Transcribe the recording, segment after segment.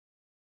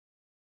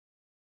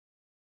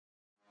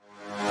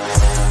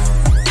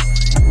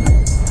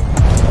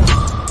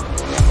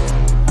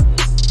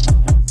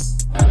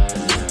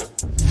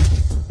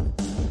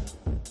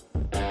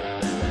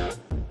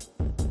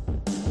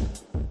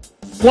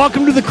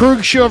Welcome to the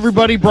Krug Show,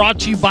 everybody. Brought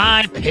to you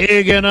by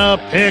Pig and a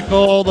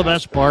Pickle, the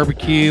best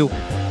barbecue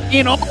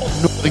in all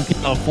of Northern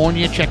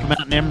California. Check them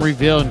out in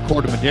Emeryville and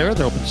Corte Madera.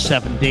 They're open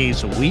 7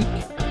 days a week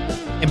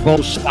in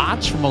both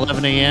spots from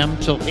 11 a.m.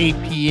 till 8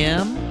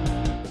 p.m.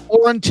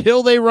 or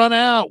until they run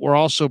out. We're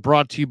also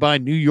brought to you by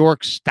New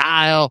York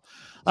Style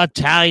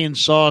Italian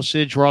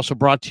Sausage. We're also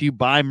brought to you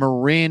by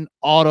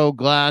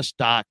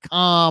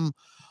MarinAutoGlass.com,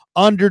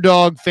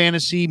 Underdog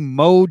Fantasy,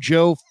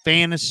 Mojo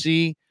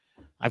Fantasy.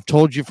 I've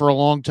told you for a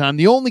long time,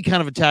 the only kind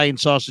of Italian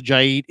sausage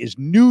I eat is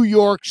New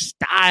York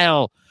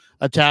Style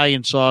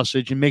Italian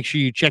Sausage. And make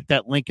sure you check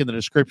that link in the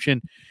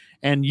description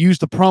and use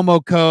the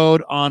promo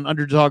code on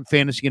Underdog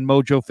Fantasy and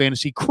Mojo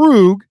Fantasy,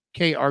 Krug,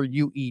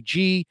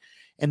 K-R-U-E-G,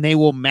 and they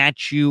will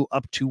match you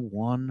up to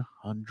 $100.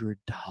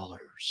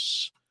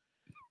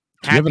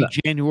 Happy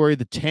January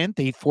the 10th,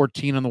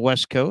 8:14 on the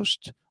West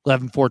Coast,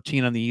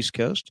 11:14 on the East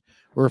Coast.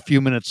 We're a few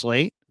minutes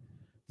late.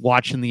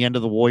 Watching the end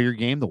of the Warrior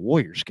game. The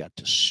Warriors got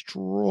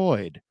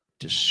destroyed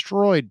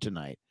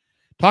tonight.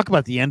 Talk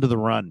about the end of the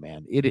run,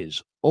 man. It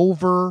is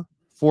over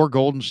for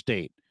Golden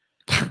State.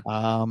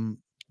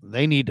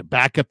 They need to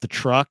back up the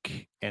truck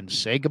and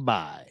say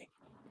goodbye.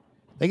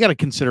 They got to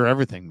consider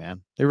everything,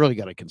 man. They really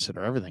got to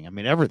consider everything. I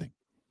mean, everything.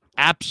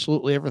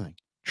 Absolutely everything.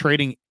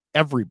 Trading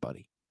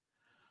everybody.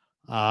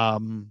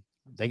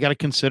 They got to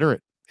consider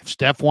it. If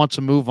Steph wants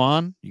to move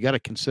on, you got to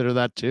consider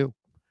that too.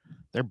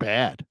 They're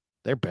bad.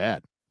 They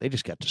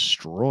just got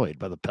destroyed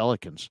by the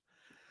Pelicans.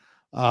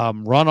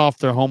 Run off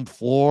their home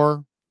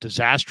floor,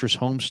 disastrous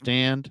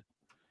homestand.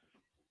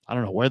 I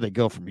don't know where they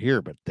go from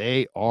here, but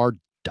they are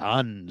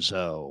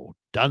donezo.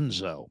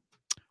 All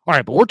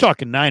right, but we're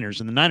talking Niners,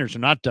 and the Niners are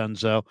not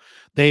donezo.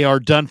 They are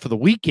done for the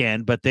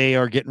weekend, but they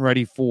are getting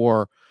ready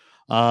for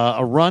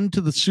a run to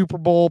the Super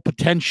Bowl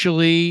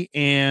potentially,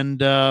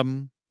 and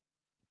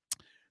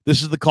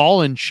this is the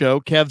call-in show.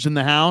 Kev's in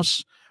the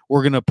house.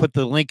 We're going to put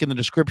the link in the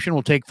description.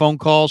 We'll take phone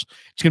calls.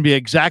 It's going to be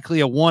exactly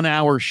a 1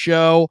 hour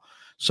show.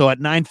 So at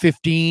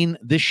 9:15,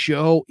 this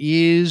show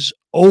is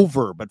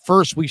over. But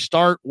first, we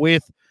start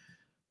with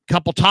a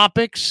couple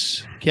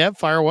topics. Kev,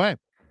 fire away.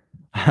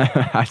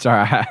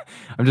 Sorry,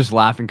 I'm just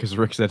laughing because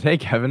Rick said, "Hey,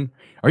 Kevin,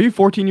 are you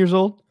 14 years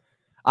old?"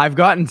 I've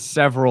gotten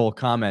several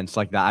comments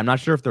like that. I'm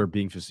not sure if they're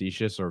being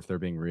facetious or if they're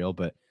being real,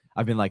 but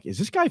I've been like, is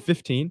this guy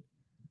 15?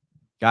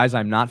 Guys,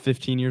 I'm not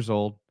 15 years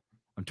old.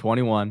 I'm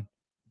 21.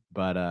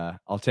 But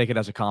I'll take it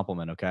as a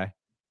compliment, okay?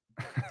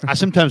 I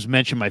sometimes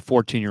mention my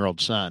 14-year-old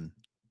son.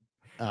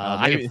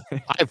 I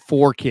have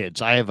 4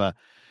 kids. I have a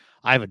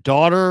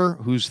daughter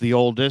who's the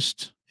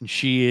oldest, and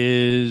she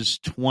is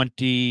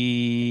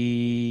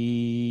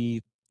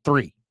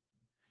 23.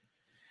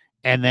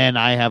 And then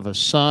I have a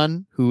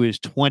son who is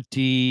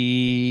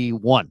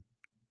 21.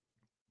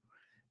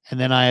 And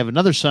then I have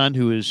another son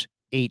who is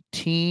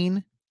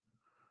 18.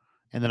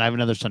 And then I have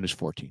another son who's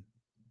 14.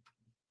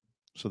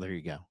 So there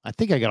you go. I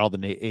think I got all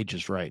the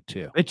ages right,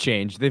 too. They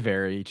change. They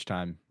vary each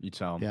time you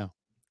tell them. Yeah.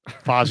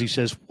 Fozzie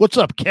says, what's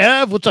up,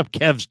 Kev? What's up,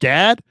 Kev's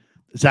dad?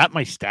 Is that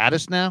my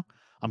status now?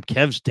 I'm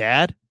Kev's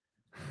dad?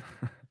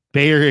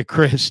 Bay Area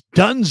Chris,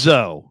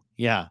 Dunzo.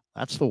 Yeah,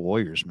 that's the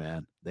Warriors,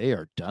 man. They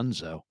are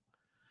Dunzo.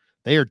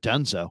 I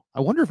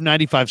wonder if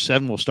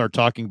 95.7 will start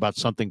talking about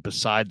something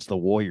besides the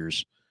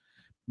Warriors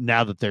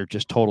now that they're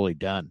just totally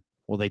done.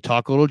 Will they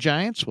talk a little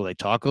Giants? Will they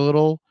talk a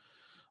little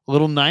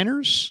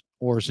Niners?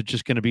 Or is it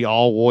just going to be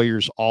all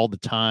Warriors all the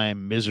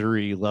time?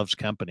 Misery loves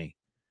company.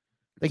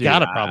 They got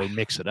to probably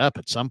mix it up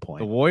at some point.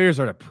 The Warriors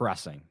are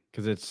depressing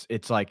because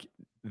it's like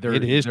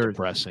it is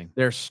depressing.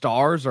 Their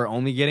stars are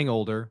only getting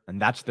older,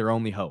 and that's their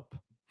only hope.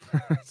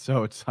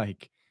 So it's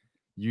like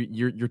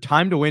your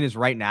time to win is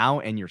right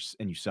now, and you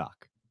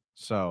suck.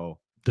 So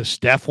does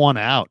Steph want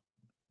out?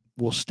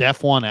 Will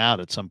Steph want out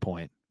at some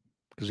point?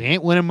 Because he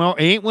ain't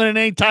winning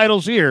any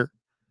titles here.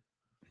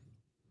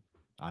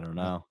 I don't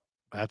know.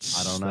 I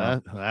don't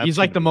know. He's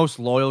like the most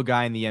loyal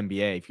guy in the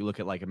NBA. If you look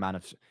at like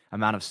amount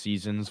of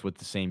seasons with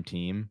the same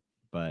team,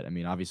 but I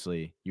mean,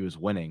 obviously he was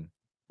winning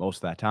most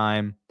of that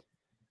time.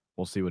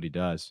 We'll see what he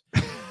does.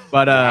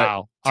 But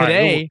wow.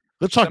 Today, right,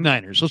 let's talk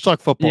Niners. Let's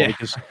talk football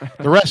because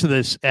the rest of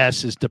this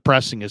S is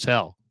depressing as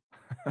hell.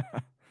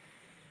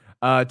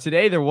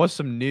 Today there was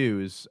some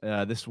news.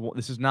 This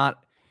is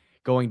not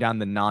going down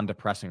the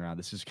non-depressing route.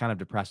 This is kind of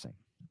depressing.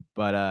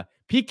 But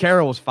Pete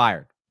Carroll was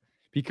fired.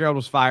 Pete Carroll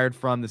was fired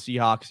from the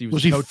Seahawks.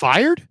 Was he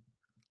fired?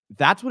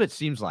 That's what it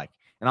seems like,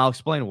 and I'll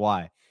explain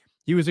why.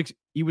 He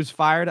was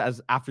fired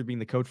after being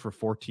the coach for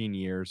 14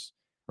 years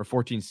or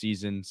 14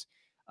 seasons.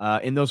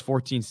 In those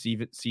 14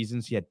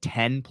 seasons, he had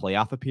 10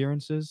 playoff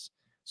appearances.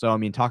 So I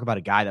mean, talk about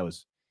a guy that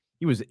was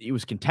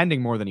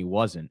contending more than he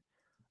wasn't.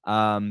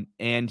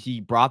 And he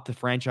brought the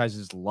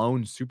franchise's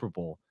lone Super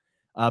Bowl.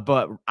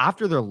 But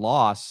after their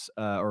loss,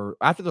 or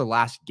after their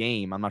last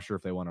game, I'm not sure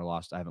if they won or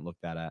lost. I haven't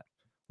looked that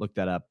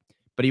up.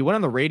 But he went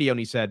on the radio and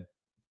he said,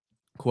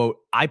 quote,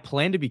 "I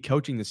plan to be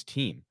coaching this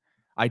team.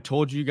 I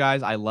told you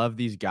guys I love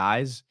these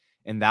guys,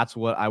 and that's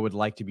what I would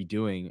like to be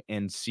doing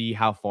and see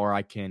how far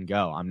I can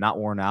go. I'm not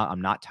worn out.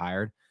 I'm not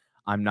tired.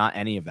 I'm not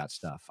any of that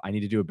stuff. I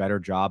need to do a better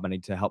job. I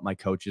need to help my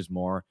coaches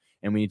more,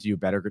 and we need to do a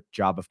better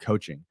job of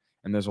coaching.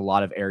 And there's a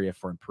lot of area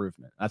for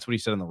improvement. That's what he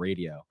said on the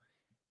radio.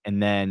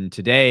 And then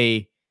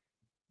today,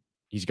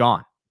 he's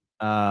gone.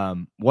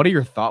 What are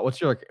your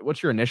thoughts?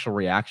 What's your initial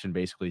reaction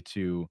basically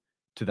to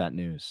that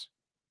news?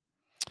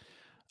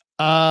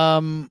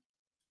 It's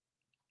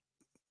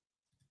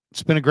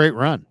been a great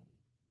run.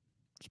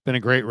 It's been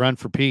a great run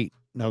for Pete.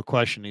 No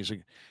question. He's a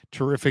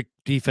terrific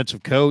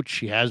defensive coach.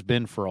 He has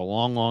been for a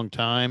long, long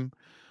time.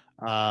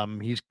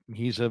 He's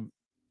a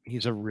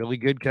really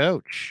good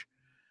coach.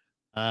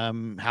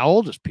 How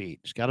old is Pete?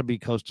 He's got to be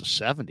close to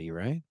 70,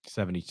 right?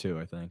 72,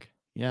 I think.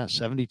 Yeah,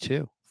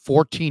 72.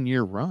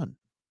 14-year run.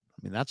 I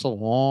mean, that's a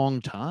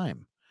long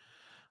time.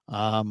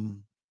 The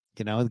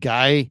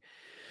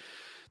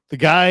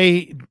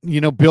guy,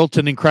 built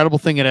an incredible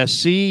thing at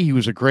SC. He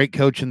was a great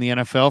coach in the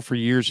NFL for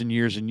years and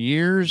years and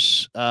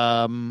years.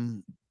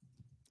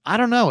 I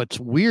don't know. It's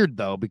weird,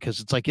 though, because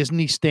it's like, isn't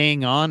he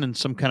staying on in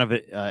some kind of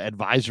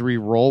advisory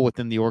role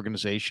within the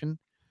organization?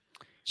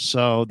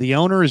 So the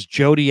owner is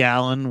Jody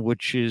Allen,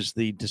 which is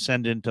the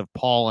descendant of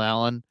Paul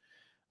Allen.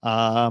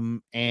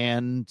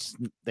 And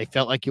they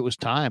felt like it was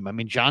time. I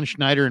mean, John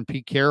Schneider and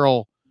Pete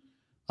Carroll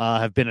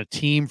have been a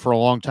team for a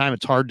long time.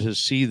 It's hard to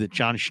see that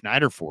John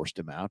Schneider forced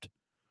him out.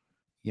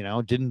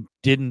 Didn't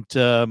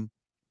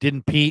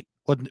Pete,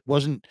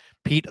 wasn't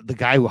Pete the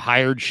guy who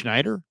hired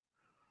Schneider?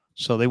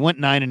 So they went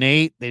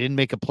 9-8. They didn't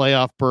make a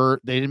playoff berth.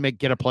 They didn't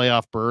get a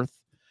playoff berth.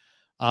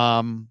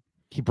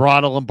 He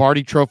brought a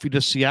Lombardi Trophy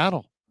to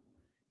Seattle,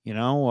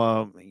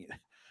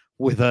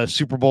 with a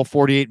Super Bowl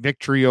 48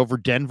 victory over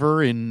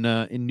Denver in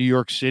New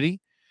York City.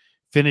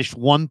 Finished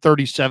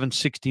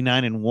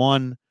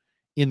 137-69-1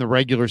 in the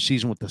regular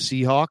season with the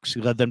Seahawks.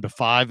 He led them to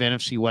 5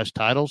 NFC West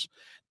titles,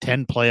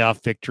 10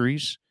 playoff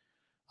victories.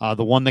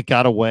 The one that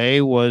got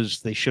away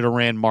was they should have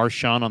ran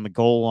Marshawn on the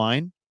goal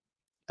line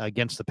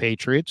against the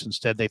Patriots.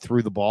 Instead, they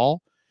threw the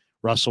ball.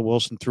 Russell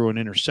Wilson threw an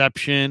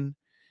interception,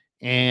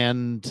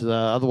 and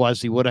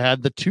otherwise he would have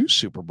had the 2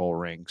 Super Bowl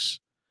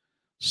rings.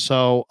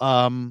 So,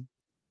 the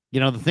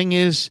thing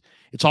is,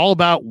 it's all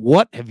about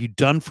what have you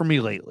done for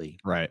me lately?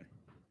 Right.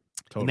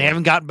 Totally. And they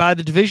haven't gotten by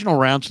the divisional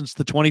round since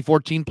the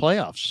 2014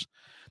 playoffs.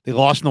 They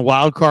lost in the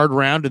wild card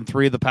round in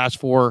 3 of the past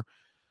 4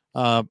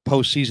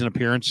 postseason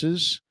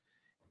appearances.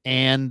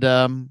 And,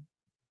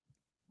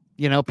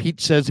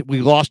 Pete says that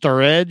we lost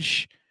our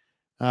edge,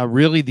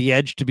 really the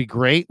edge to be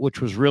great,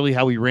 which was really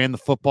how we ran the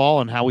football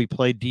and how we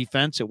played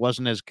defense. It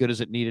wasn't as good as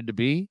it needed to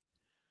be.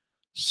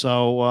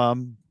 So,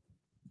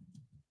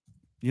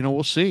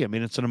 we'll see. I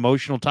mean, it's an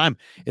emotional time.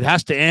 It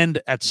has to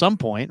end at some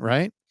point,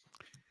 right?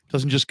 It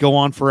doesn't just go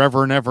on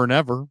forever and ever and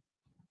ever.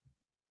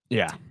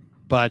 Yeah.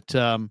 But,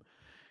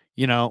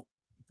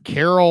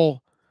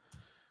 Carroll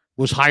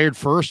was hired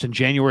first in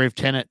January of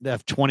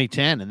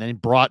 2010, and then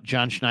brought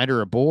John Schneider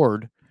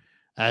aboard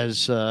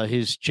as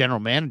his general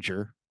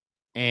manager.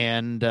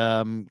 And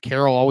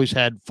Carroll always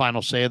had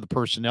final say of the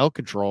personnel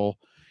control,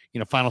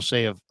 final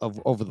say of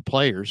over the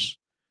players.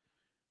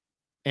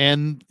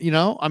 And, you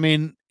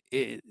win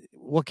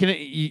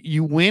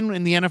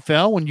in the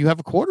NFL when you have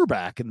a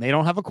quarterback, and they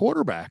don't have a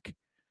quarterback.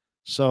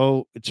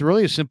 So it's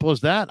really as simple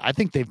as that. I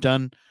think they've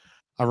done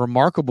a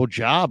remarkable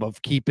job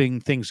of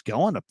keeping things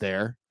going up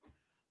there.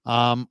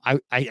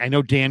 I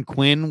know Dan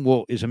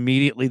Quinn is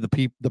immediately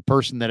the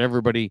person that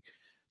everybody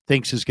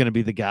thinks is going to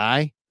be the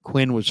guy.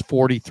 Quinn was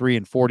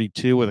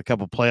 43-42 with a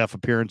couple playoff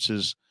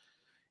appearances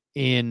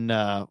in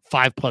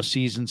 5+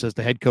 seasons as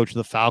the head coach of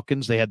the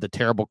Falcons. They had the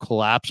terrible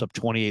collapse of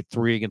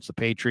 28-3 against the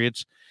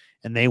Patriots,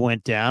 and they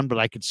went down. But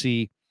I could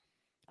see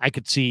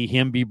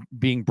him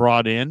being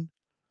brought in.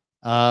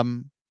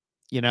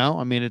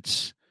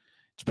 It's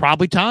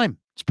probably time.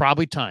 It's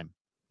probably time.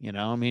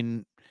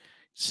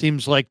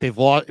 Seems like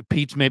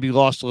Pete's maybe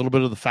lost a little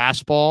bit of the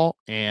fastball,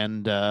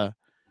 and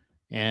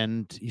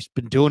he's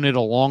been doing it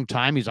a long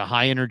time. He's a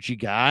high energy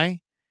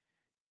guy,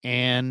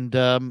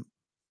 and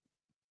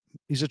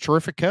he's a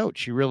terrific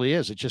coach. He really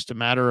is. It's just a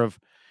matter of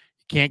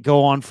he can't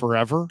go on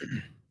forever,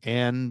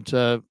 and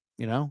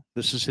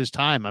this is his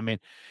time. I mean,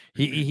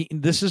 Pete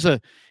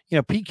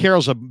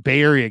Carroll's a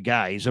Bay Area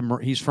guy.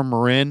 He's from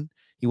Marin.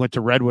 He went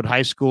to Redwood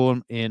High School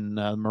in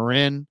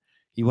Marin.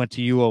 He went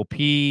to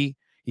UOP.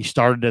 He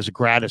started as a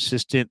grad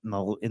assistant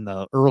in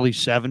the early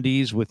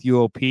 70s with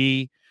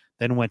UOP,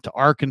 then went to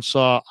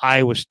Arkansas,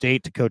 Iowa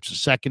State to coach the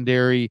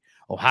secondary,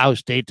 Ohio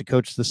State to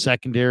coach the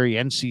secondary,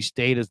 NC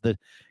State as the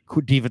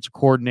defensive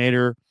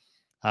coordinator,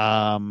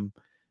 then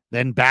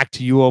back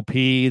to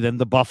UOP, then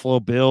the Buffalo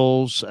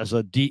Bills as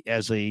a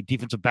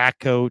defensive back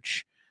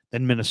coach,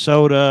 then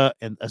Minnesota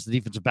and as the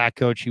defensive back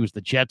coach. He was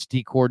the Jets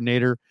D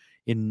coordinator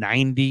in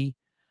 90.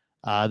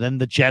 Then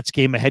the Jets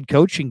gave him a head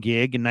coaching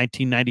gig in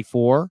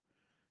 1994.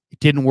 It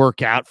didn't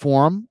work out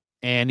for him,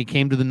 and he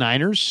came to the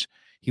Niners.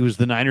 He was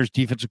the Niners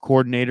defensive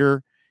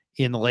coordinator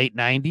in the late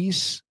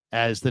 90s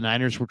as the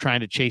Niners were trying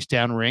to chase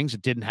down rings.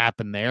 It didn't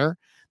happen there.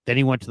 Then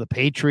he went to the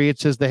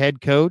Patriots as the head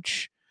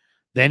coach.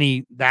 Then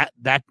he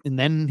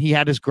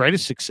had his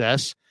greatest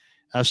success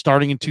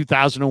starting in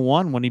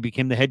 2001 when he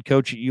became the head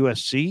coach at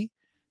USC.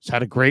 He's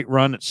had a great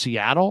run at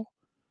Seattle.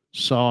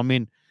 So, I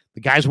mean,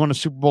 the guy's won a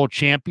Super Bowl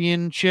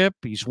championship.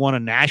 He's won a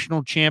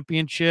national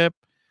championship.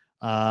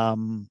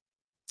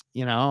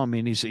 You know, I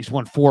mean, he's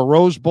won 4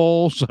 Rose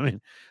Bowls. I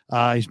mean,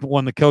 he's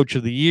won the Coach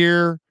of the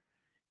Year.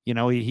 You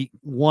know, he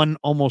won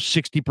almost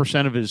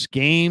 60% of his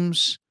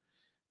games,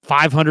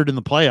 500 in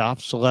the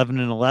playoffs,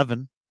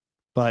 11-11.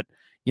 But,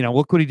 you know,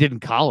 look what he did in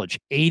college,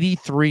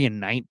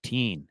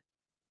 83-19.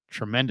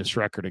 Tremendous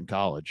record in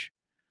college.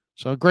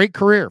 So a great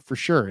career for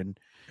sure. And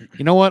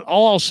you know what?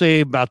 All I'll say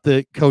about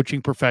the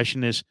coaching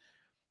profession is,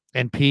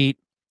 and Pete,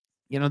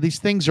 you know, these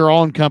things are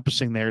all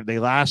encompassing there. They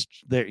last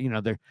there, you know,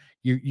 they're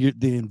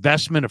the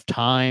investment of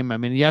time. I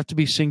mean, you have to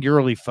be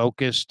singularly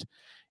focused,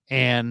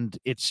 and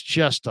it's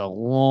just a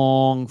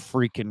long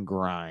freaking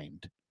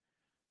grind.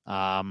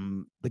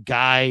 The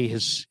guy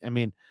has, I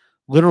mean,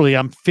 literally,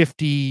 I'm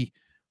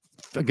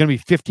going to be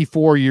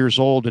 54 years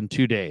old in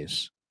 2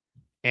 days.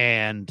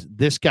 And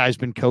this guy's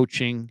been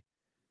coaching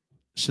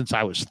since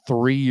I was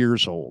 3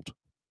 years old.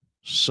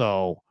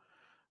 So,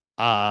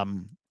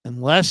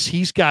 unless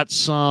he's got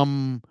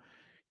some,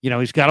 you know,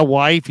 he's got a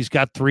wife, he's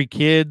got 3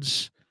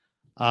 kids.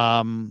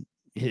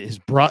 His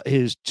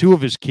 2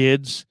 of his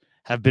kids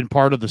have been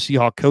part of the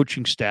Seahawks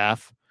coaching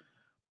staff,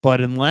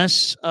 but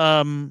unless,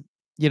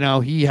 you know,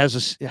 he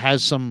has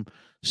some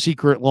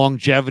secret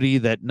longevity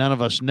that none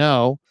of us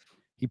know,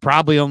 he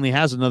probably only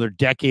has another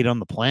decade on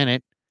the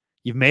planet.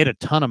 You've made a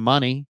ton of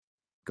money.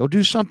 Go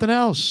do something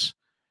else.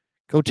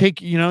 Go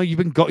take, you know, you've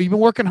been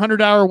working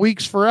 100-hour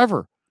weeks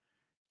forever.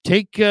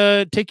 Take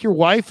your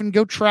wife and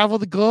go travel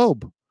the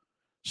globe.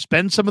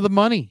 Spend some of the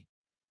money.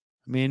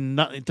 I mean,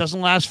 it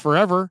doesn't last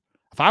forever.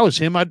 If I was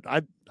him,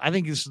 I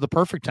think this is the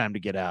perfect time to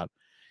get out.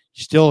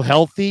 You're still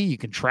healthy. You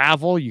can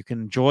travel. You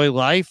can enjoy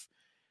life.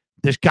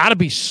 There's got to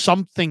be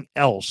something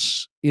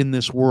else in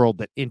this world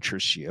that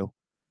interests you.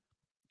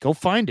 Go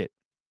find it.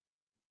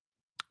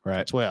 Right.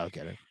 That's the way I look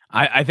at it.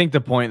 I think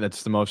the point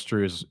that's the most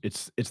true is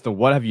it's the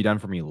what have you done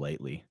for me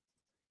lately?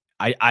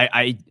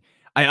 I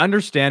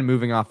understand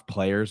moving off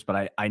players,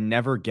 but I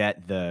never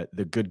get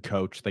the good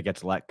coach that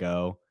gets let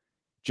go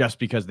just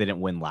because they didn't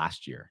win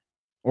last year.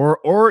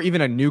 Or even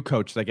a new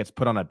coach that gets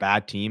put on a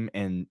bad team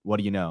and what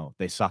do you know?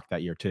 They suck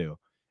that year too.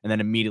 And then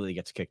immediately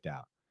gets kicked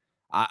out.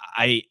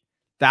 I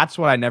that's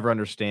what I never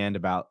understand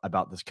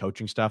about this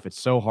coaching stuff.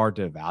 It's so hard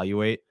to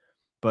evaluate.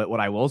 But what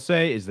I will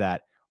say is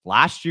that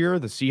last year,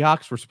 the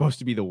Seahawks were supposed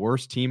to be the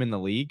worst team in the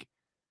league,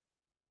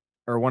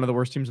 or one of the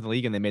worst teams in the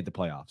league, and they made the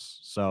playoffs.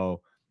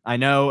 So I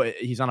know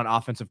he's on an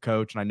offensive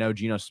coach, and I know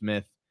Geno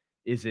Smith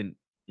isn't,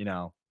 you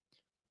know,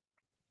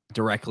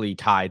 directly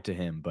tied to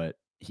him, but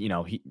you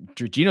know,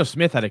 Geno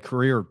Smith had a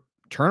career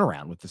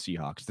turnaround with the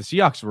Seahawks. The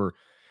Seahawks were,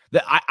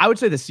 I would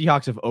say the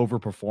Seahawks have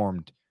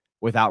overperformed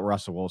without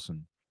Russell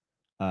Wilson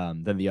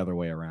than the other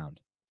way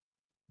around.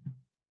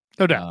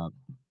 No doubt.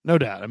 No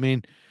doubt. I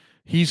mean,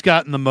 he's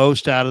gotten the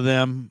most out of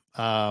them.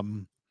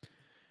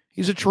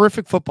 He's a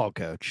terrific football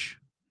coach.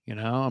 You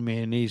know, I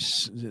mean,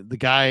 the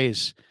guy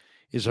is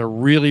a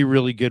really,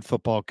 really good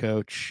football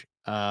coach.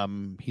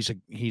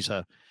 He's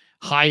a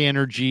high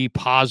energy,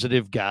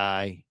 positive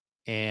guy.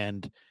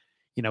 And,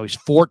 you know, he's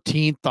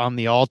 14th on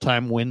the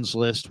all-time wins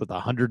list with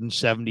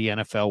 170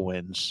 NFL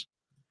wins.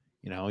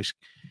 You know,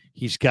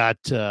 he's got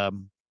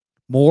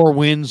more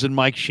wins than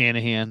Mike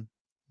Shanahan,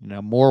 you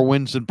know, more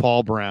wins than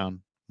Paul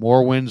Brown,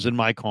 more wins than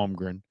Mike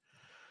Holmgren,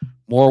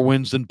 more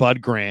wins than Bud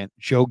Grant,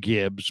 Joe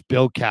Gibbs,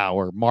 Bill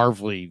Cowher,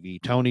 Marv Levy,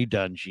 Tony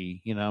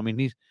Dungy. You know, I mean,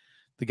 he's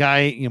the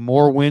guy, you know,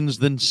 more wins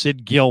than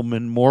Sid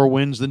Gilman, more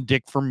wins than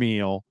Dick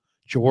Vermeil,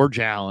 George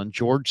Allen,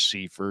 George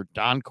Seifert,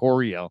 Don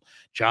Coryell,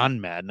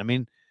 John Madden. I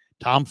mean,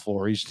 Tom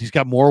Flores, he's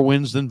got more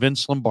wins than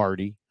Vince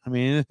Lombardi. I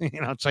mean,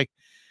 you know, it's like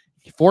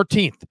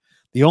 14th.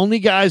 The only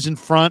guys in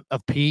front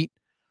of Pete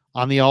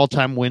on the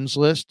all-time wins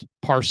list,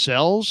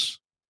 Parcells,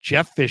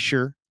 Jeff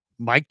Fisher,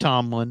 Mike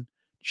Tomlin,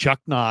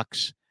 Chuck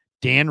Knox,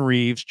 Dan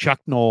Reeves,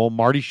 Chuck Noll,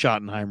 Marty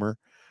Schottenheimer,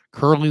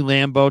 Curly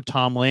Lambeau,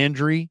 Tom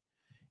Landry,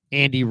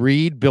 Andy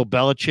Reid, Bill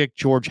Belichick,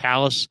 George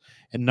Halas,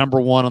 and number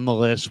 1 on the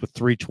list with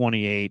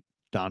 328,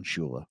 Don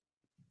Shula.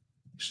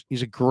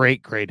 He's a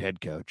great, great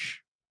head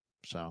coach.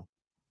 So,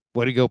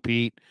 way to go,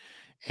 Pete.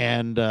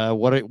 And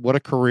what a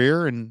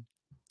career. And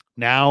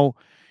now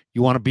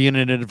you want to be in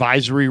an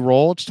advisory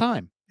role. It's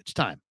time. It's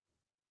time.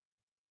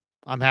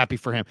 I'm happy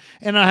for him.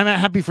 And I'm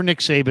happy for Nick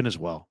Saban as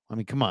well. I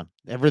mean, come on.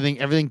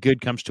 Everything good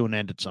comes to an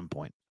end at some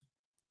point.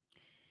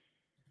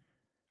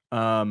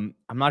 I'm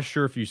not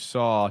sure if you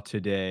saw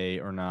today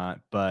or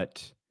not,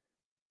 but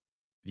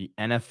the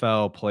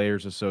NFL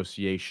Players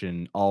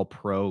Association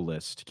All-Pro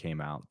list came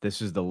out.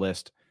 This is the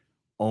list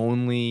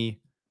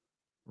only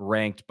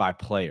ranked by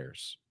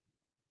players.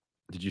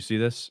 Did you see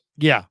this?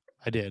 Yeah,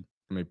 I did.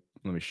 Let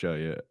me show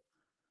you.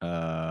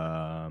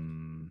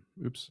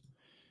 Oops.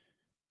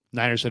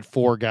 Niners had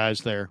 4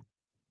 guys there.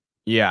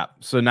 Yeah.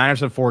 So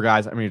Niners had 4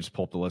 guys. I mean, just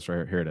pull up the list right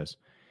here. Here it is.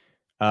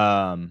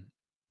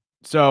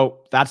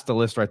 So that's the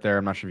list right there.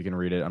 I'm not sure if you can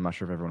read it. I'm not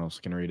sure if everyone else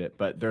can read it,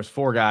 but there's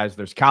 4 guys.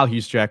 There's Kyle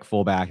Juszczyk,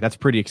 fullback. That's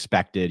pretty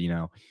expected. You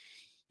know,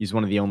 he's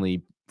one of the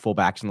only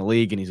fullbacks in the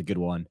league, and he's a good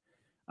one.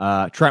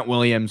 Trent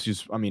Williams,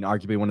 who's,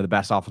 arguably one of the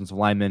best offensive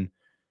linemen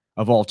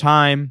of all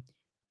time.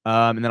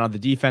 And then on the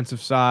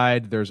defensive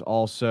side, there's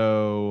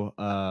also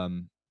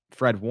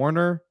Fred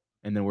Warner.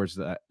 And then where's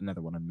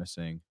another one I'm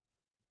missing?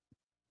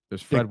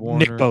 There's Fred Warner.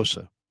 Nick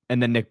Bosa.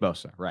 And then Nick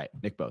Bosa. Right,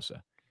 Nick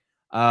Bosa.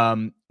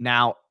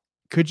 Now,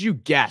 could you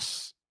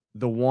guess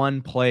the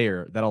one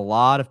player that a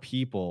lot of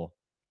people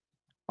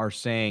are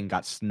saying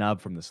got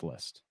snubbed from this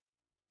list?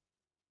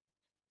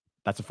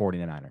 That's a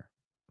 49er.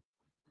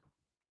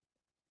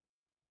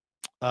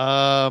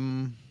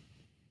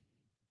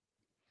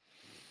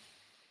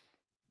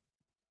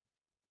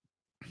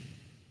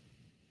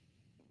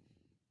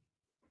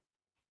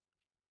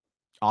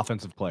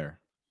 Offensive player.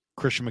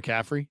 Christian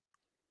McCaffrey.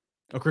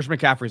 Oh, Christian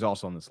McCaffrey is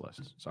also on this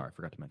list. Sorry, I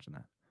forgot to mention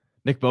that.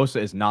 Nick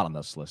Bosa is not on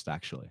this list,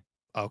 actually.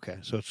 Okay,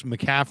 so it's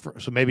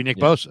McCaffrey. So maybe Nick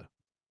Bosa.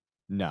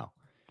 No.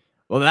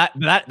 Well,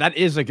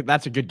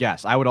 that's a good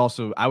guess. I would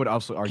also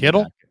argue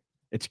Kittle.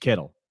 It's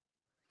Kittle.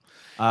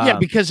 Yeah,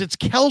 because it's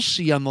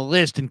Kelsey on the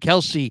list, and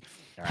Kelsey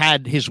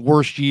had his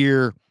worst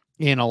year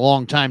in a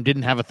long time.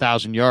 Didn't have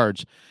 1,000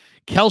 yards.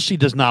 Kelsey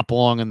does not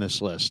belong in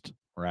this list.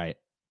 Right.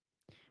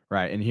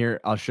 And here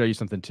I'll show you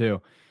something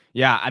too.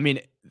 Yeah,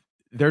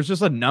 there's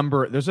just a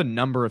number. There's a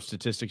number of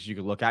statistics you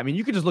could look at.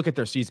 You could just look at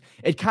their season.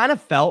 It kind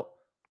of felt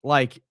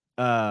like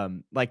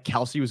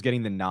Kelsey was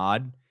getting the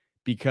nod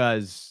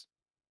because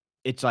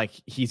it's like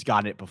he's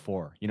gotten it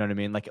before. You know what I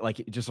mean?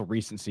 Like just a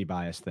recency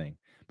bias thing.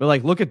 But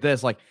like, look at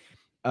this. Like,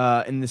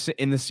 in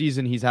the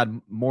season, he's had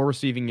more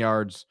receiving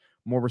yards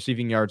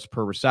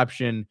per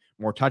reception,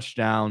 more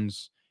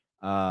touchdowns,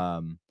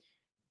 more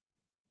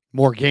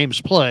games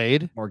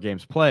played,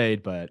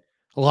 but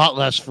a lot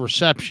less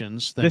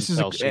receptions than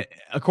Kelsey.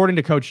 According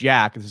to Coach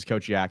Yak. This is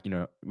Coach Yak.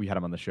 We had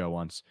him on the show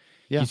once.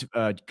 Yeah. He's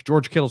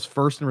George Kittle's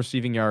first in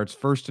receiving yards,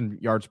 first in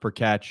yards per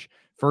catch,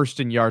 first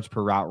in yards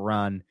per route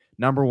run,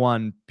 number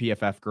 1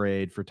 PFF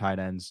grade for tight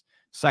ends,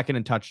 second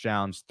in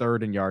touchdowns,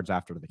 third in yards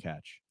after the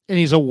catch. And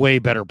he's a way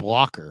better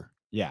blocker.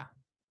 Yeah,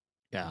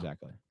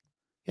 exactly.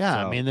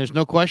 Yeah, so, there's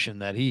no question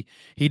that he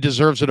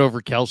deserves it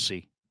over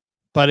Kelsey,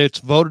 but it's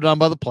voted on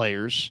by the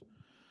players.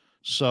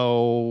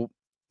 So,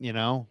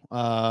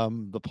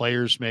 the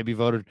players maybe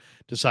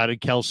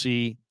decided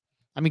Kelsey.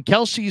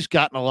 Kelsey's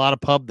gotten a lot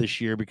of pub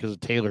this year because of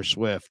Taylor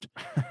Swift.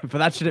 But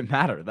that shouldn't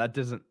matter. That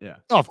doesn't, yeah.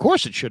 Oh, of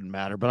course it shouldn't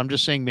matter, but I'm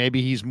just saying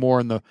maybe he's more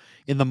in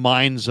the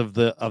minds of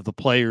the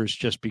players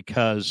just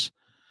because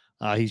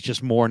he's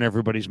just more in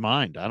everybody's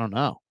mind. I don't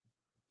know.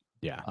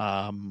 Yeah.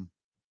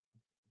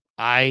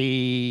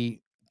 I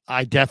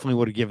definitely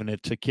would have given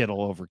it to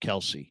Kittle over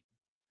Kelsey.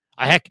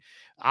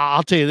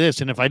 I'll tell you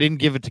this, and if I didn't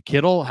give it to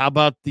Kittle, how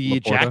about the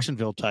Laporta?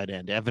 Jacksonville tight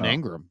end, Evan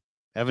Ingram?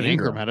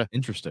 Ingram had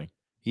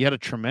he had a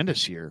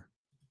tremendous year.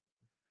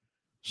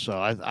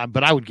 So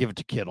but I would give it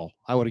to Kittle.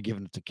 I would have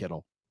given it to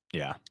Kittle.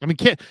 Yeah.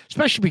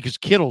 Especially because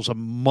Kittle's a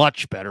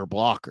much better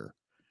blocker.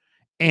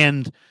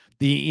 And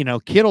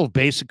Kittle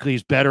basically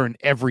is better in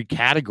every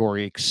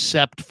category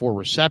except for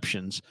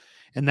receptions.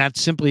 And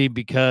that's simply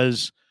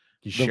because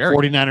the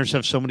 49ers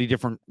have so many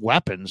different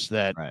weapons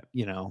that,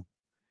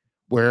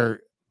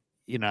 where,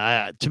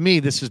 to me,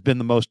 this has been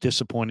the most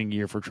disappointing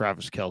year for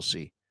Travis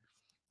Kelce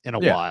in a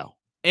while.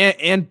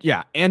 And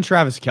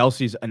Travis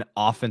Kelce's an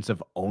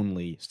offensive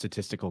only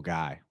statistical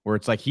guy where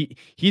it's like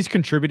he's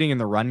contributing in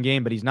the run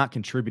game, but he's not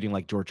contributing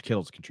like George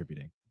Kittle's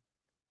contributing.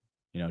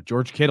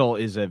 George Kittle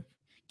is a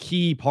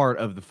key part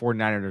of the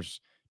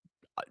 49ers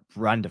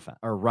run defense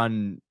or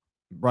run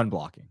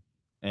blocking.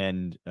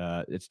 And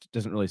it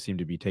doesn't really seem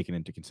to be taken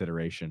into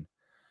consideration.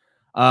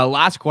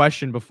 Last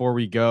question before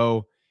we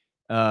go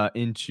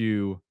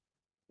into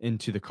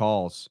the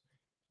calls.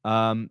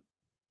 I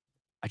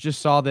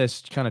just saw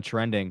this kind of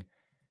trending,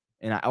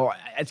 and I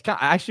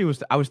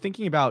was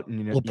thinking about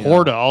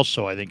Laporta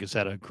also. I think has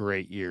had a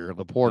great year.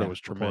 Laporta was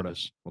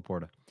tremendous.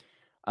 Laporta.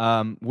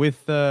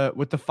 With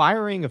the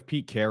firing of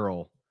Pete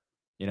Carroll,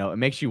 it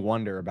makes you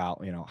wonder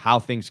about how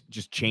things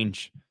just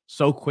change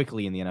so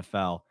quickly in the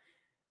NFL.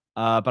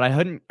 But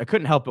I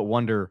couldn't help but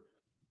wonder,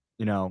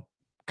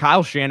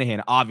 Kyle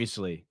Shanahan,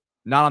 obviously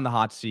not on the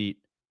hot seat,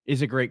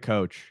 is a great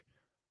coach,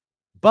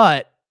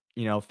 but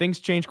things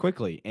change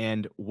quickly.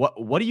 And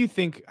what do you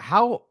think?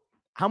 How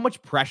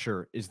much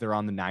pressure is there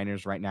on the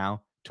Niners right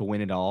now to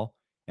win it all,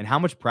 and how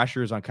much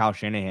pressure is on Kyle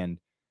Shanahan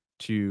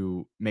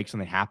to make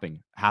something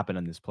happen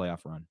in this playoff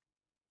run?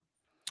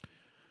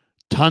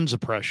 Tons of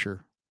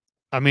pressure.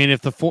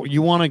 If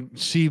you want to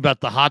see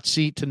about the hot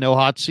seat to no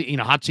hot seat,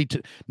 hot seat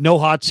to no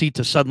hot seat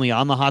to suddenly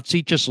on the hot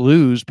seat, just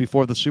lose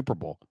before the Super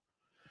Bowl.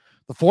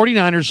 The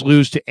 49ers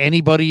lose to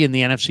anybody in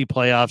the NFC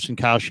playoffs, and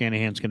Kyle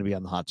Shanahan's going to be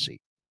on the hot seat.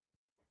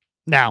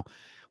 Now,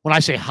 when I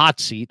say hot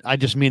seat, I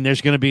just mean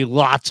there's going to be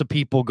lots of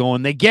people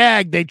going, they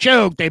gagged, they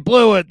choked, they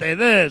blew it, they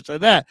this, they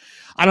that.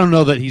 I don't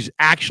know that he's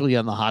actually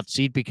on the hot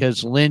seat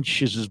because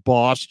Lynch is his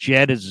boss,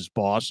 Jed is his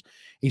boss.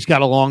 He's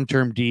got a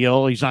long-term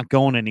deal. He's not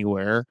going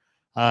anywhere.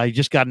 He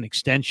just got an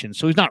extension.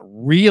 So he's not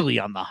really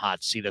on the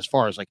hot seat as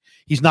far as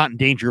he's not in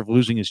danger of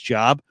losing his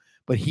job,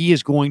 but he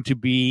is going to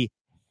be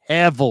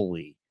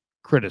heavily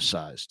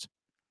criticized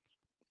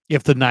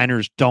if the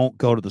Niners don't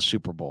go to the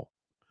Super Bowl.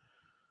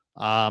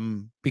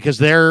 Because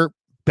they're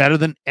better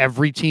than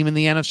every team in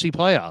the NFC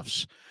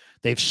playoffs.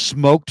 They've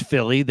smoked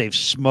Philly. They've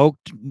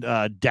smoked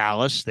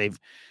Dallas. They've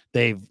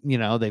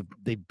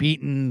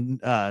beaten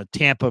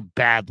Tampa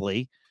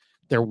badly.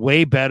 They're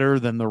way better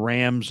than the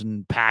Rams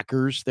and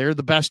Packers. They're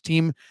the best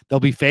team.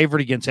 They'll be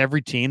favored against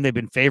every team. They've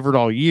been favored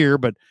all year,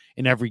 but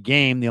in every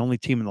game, the only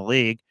team in the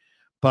league.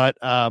 But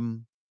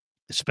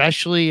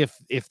especially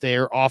if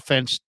their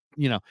offense,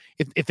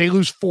 if they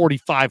lose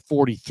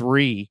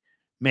 45-43,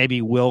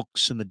 maybe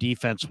Wilkes and the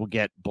defense will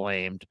get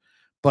blamed.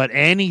 But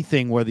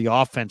anything where the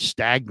offense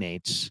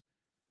stagnates,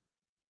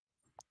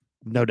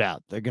 no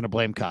doubt, they're going to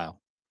blame Kyle.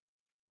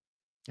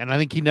 And I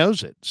think he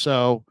knows it.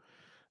 So,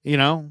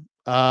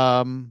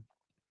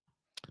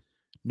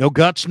 no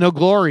guts, no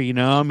glory,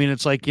 I mean,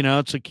 it's like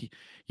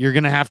you're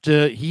going to have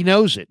to, he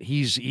knows it.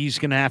 He's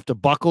going to have to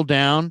buckle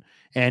down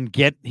and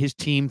get his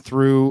team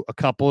through a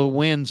couple of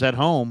wins at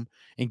home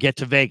and get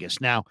to Vegas.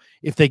 Now,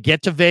 if they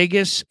get to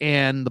Vegas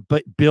and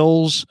the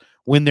Bills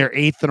win their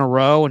 8th in a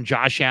row and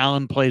Josh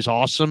Allen plays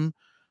awesome,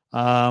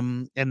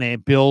 and the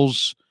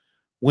Bills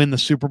win the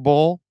Super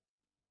Bowl,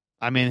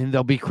 I mean,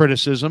 there'll be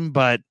criticism,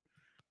 but,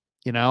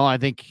 I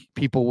think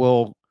people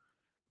will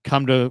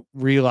come to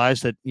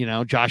realize that,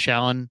 Josh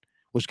Allen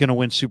was going to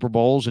win Super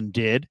Bowls and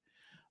did.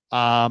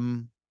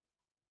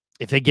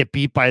 If they get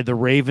beat by the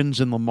Ravens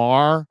and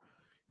Lamar,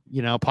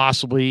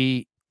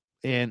 possibly,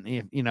 and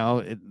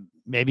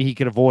maybe he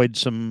could avoid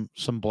some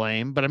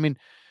blame. But I mean,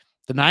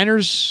 the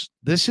Niners,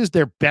 this is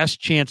their best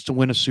chance to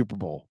win a Super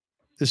Bowl.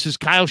 This is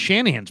Kyle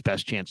Shanahan's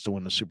best chance to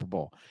win the Super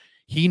Bowl.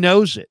 He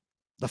knows it.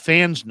 The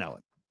fans know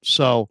it.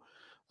 So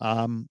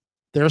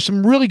there are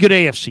some really good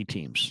AFC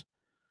teams.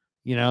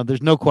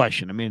 There's no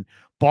question. I mean,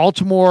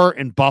 Baltimore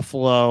and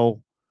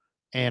Buffalo,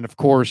 and of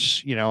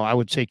course, I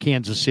would say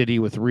Kansas City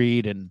with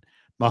Reed and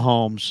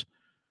Mahomes.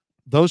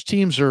 Those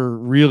teams are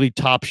really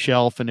top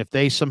shelf. And if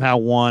they somehow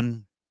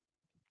won,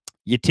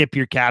 you tip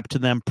your cap to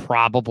them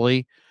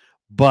probably.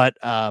 But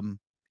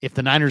if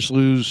the Niners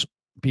lose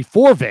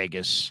before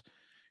Vegas,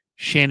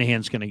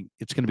 it's going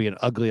to be an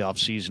ugly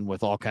offseason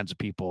with all kinds of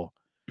people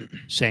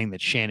saying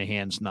that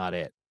Shanahan's not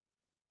it.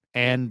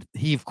 And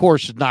he, of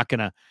course, is not going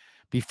to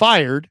be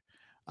fired,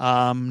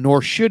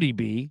 nor should he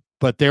be,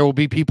 but there will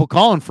be people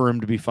calling for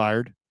him to be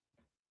fired.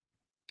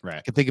 Right.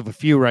 I can think of a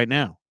few right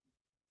now.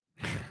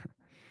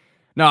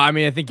 No, I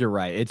mean, I think you're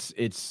right.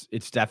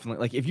 It's definitely,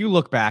 like, if you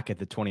look back at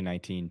the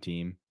 2019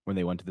 team when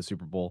they went to the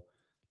Super Bowl,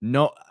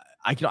 no,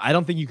 I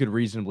don't think you could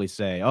reasonably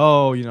say,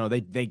 oh,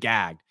 they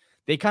gagged.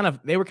 They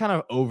were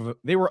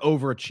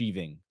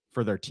overachieving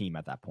for their team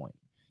at that point.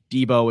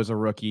 Debo was a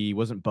rookie.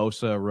 Wasn't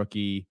Bosa a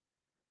rookie?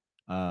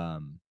 Or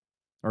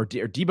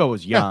Debo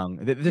was young.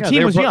 Yeah. The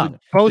team was young.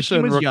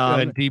 Bosa was young,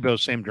 and Debo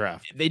same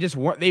draft. They just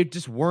weren't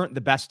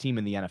the best team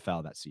in the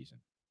NFL that season.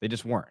 They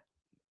just weren't.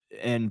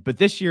 But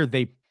this year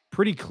they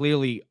pretty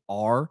clearly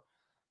are.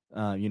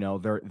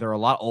 They're a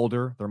lot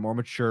older. They're more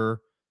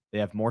mature. They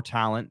have more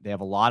talent. They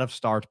have a lot of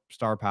star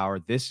power.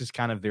 This is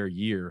kind of their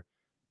year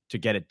to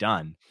get it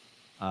done.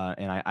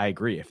 And I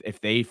agree. If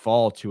they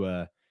fall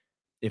to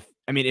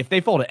if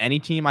they fall to any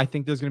team, I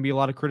think there's going to be a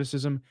lot of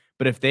criticism.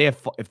 But if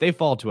they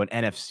fall to an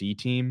NFC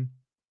team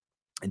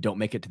and don't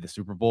make it to the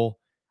Super Bowl,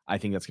 I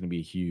think that's going to be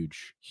a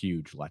huge,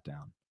 huge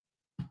letdown.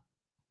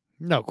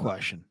 No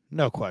question.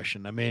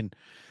 I mean,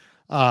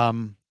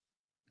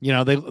 you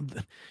got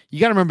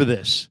to remember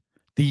this.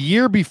 The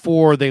year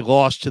before they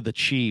lost to the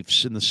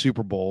Chiefs in the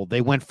Super Bowl,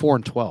 they went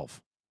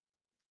 4-12.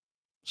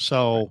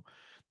 So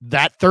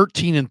that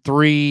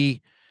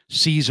 13-3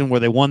 season where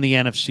they won the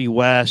NFC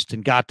West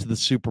and got to the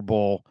Super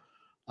Bowl,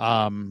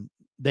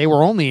 they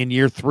were only in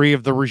year 3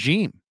 of the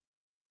regime.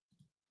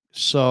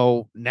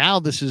 So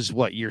now this is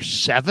year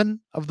 7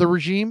 of the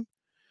regime.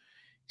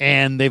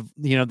 And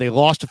they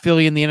lost to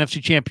Philly in the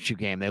NFC Championship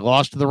game. They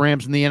lost to the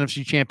Rams in the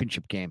NFC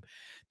Championship game.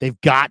 They've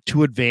got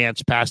to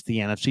advance past the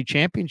NFC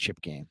Championship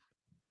game.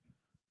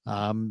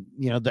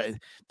 The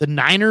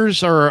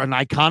Niners are an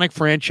iconic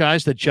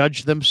franchise that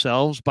judge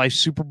themselves by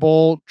Super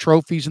Bowl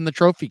trophies in the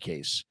trophy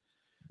case.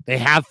 They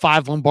have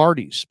 5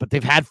 Lombardis, but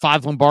they've had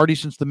 5 Lombardis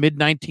since the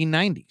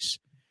mid-1990s.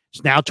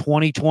 It's now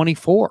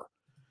 2024.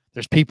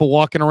 There's people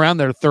walking around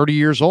that are 30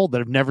 years old that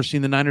have never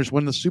seen the Niners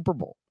win the Super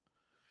Bowl.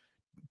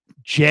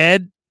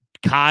 Jed,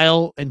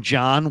 Kyle, and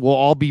John will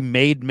all be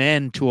made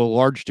men to a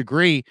large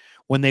degree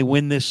when they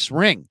win this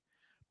ring.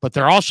 But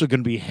they're also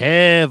going to be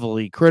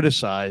heavily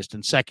criticized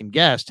and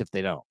second-guessed if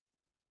they don't.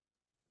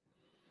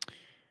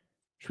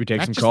 Should we take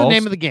That's some just calls? The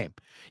name of the game.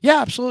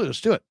 Yeah, absolutely.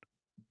 Let's do it.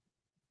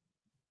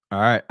 All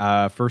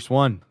right. First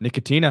one,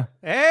 Nicotina.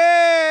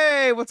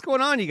 Hey, what's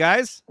going on, you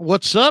guys?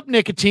 What's up,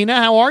 Nicotina?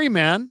 How are you,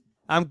 man?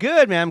 I'm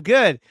good, man. I'm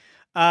good.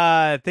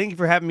 Thank you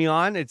for having me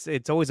on.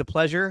 It's always a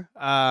pleasure.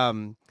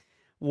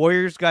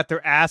 Warriors got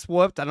their ass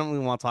whooped. I don't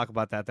really want to talk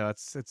about that, though.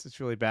 It's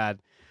really bad.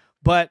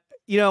 But,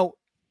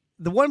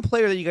 the one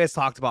player that you guys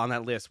talked about on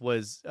that list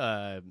was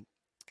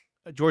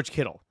George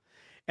Kittle.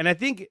 And I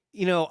think,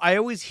 I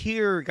always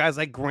hear guys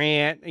like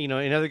Grant, and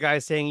other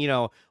guys saying,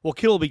 well,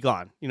 Kittle will be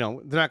gone. They're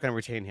not going to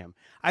retain him.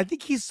 I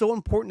think he's so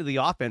important to the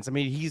offense. I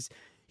mean, he's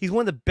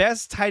one of the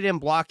best tight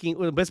end blocking,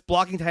 the best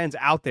blocking tight ends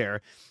out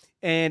there.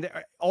 And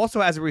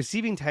also as a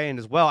receiving tight end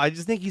as well. I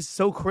just think he's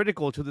so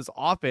critical to this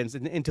offense.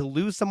 And to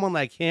lose someone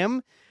like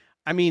him,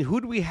 I mean, who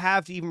do we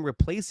have to even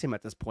replace him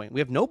at this point?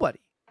 We have nobody.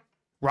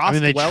 Ross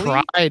they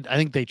Dwelley? tried. I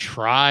think they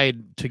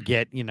tried to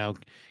get,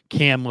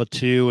 Cam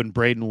Latu and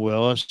Braden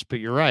Willis, but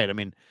you're right. I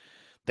mean,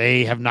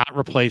 they have not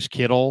replaced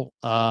Kittle.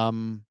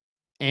 And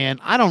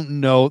I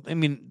don't know. I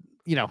mean,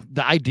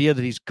 the idea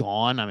that he's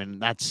gone, I mean,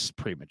 that's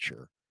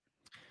premature.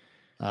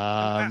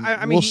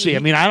 We'll see.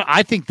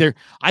 I think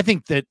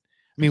that,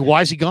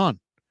 why is he gone?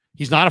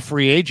 He's not a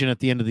free agent at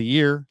the end of the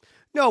year.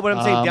 No, but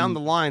I'm saying down the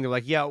line, they're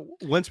like, yeah,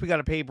 once we got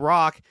to pay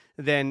Brock,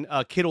 then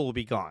Kittle will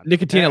be gone.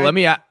 Nicotina,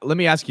 let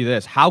me ask you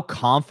this: how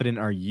confident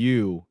are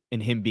you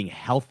in him being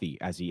healthy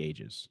as he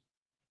ages?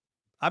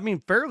 I mean,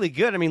 fairly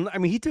good. I mean,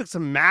 he took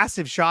some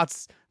massive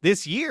shots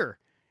this year,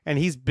 and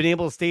he's been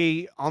able to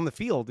stay on the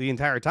field the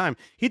entire time.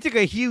 He took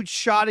a huge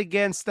shot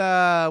against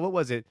what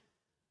was it?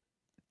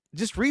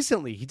 Just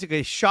recently, he took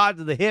a shot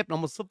to the hip and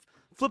almost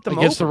flipped him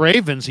against over. the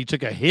Ravens. He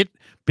took a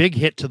big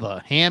hit to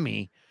the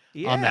hammy.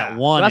 Yeah. On that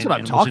one, that's what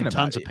I'm talking about.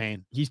 Tons of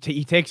pain. He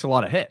takes a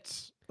lot of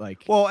hits.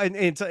 And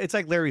it's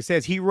like Larry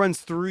says, he runs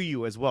through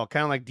you as well,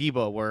 kind of like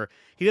Debo, where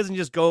he doesn't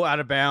just go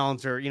out of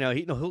bounds or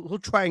he'll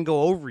try and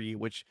go over you,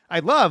 which I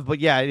love. But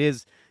yeah, it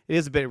is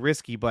a bit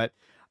risky. But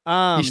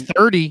he's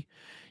 30.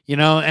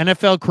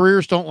 NFL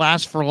careers don't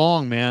last for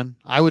long, man.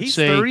 I would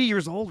say 30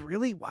 years old.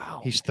 Really?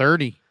 Wow. He's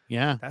 30.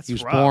 Yeah, he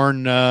was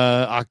born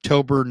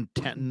October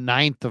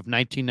 9th of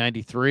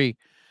 1993,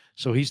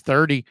 so he's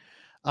 30.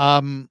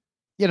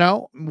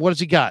 What has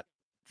he got?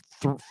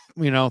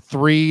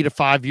 3 to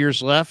 5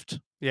 years left.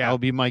 Yeah, that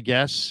would be my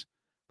guess.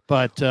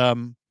 But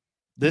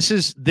this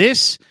is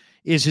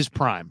his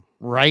prime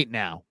right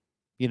now.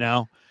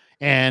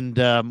 And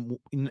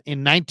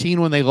in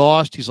 19 when they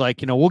lost, he's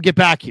like, we'll get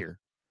back here.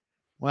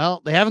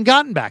 Well, they haven't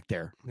gotten back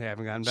there. They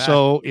haven't gotten back.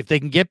 So if they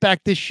can get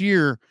back this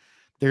year,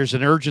 there's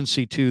an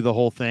urgency to the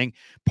whole thing.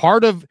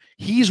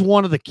 He's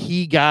one of the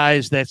key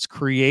guys that's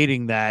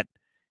creating that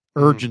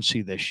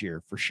urgency this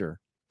year for sure.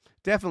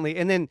 Definitely.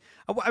 And then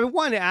I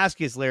wanted to ask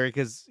you this, Larry,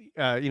 because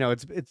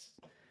it's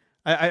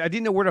I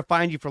didn't know where to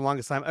find you for the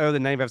longest time other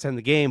than 95% of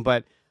the game,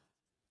 but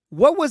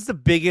what was the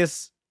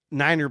biggest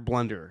Niner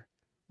blunder?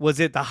 Was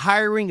it the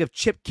hiring of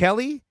Chip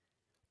Kelly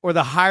or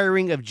the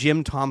hiring of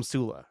Jim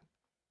Tomsula?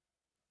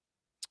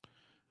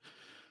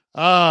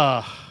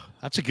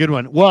 That's a good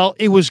one. Well,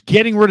 it was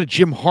getting rid of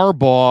Jim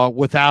Harbaugh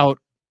without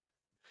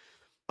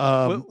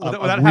having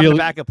a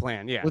backup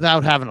plan. Yeah.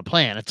 Without having a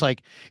plan. It's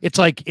like,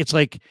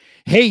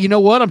 hey, you know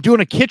what? I'm doing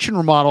a kitchen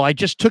remodel. I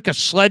just took a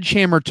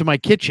sledgehammer to my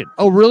kitchen.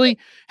 Oh, really?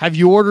 Have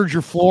you ordered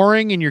your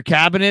flooring and your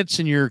cabinets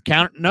and your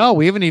counter? No,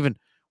 we haven't even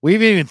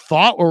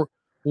thought, or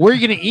where are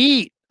you going to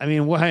eat? I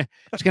mean,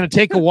 it's going to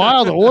take a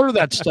while to order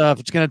that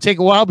stuff. It's going to take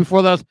a while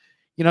before that,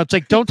 it's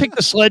like, don't take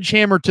the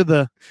sledgehammer to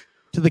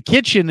the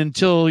kitchen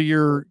until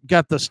you're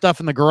got the stuff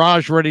in the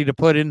garage ready to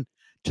put in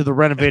to the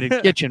renovated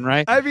kitchen,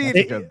 right? I mean,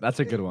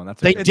 that's a good one.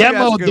 They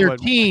demoed their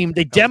team.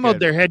 They demoed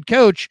their head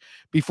coach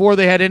before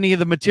they had any of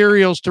the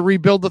materials to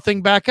rebuild the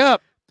thing back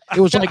up. It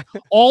was like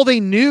all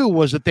they knew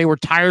was that they were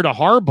tired of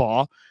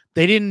Harbaugh.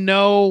 They didn't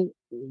know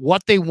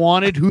what they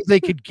wanted, who they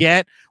could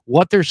get,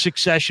 what their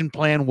succession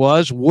plan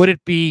was. Would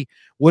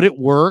it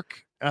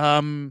work?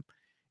 And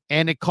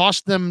it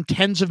cost them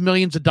tens of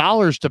millions of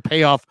dollars to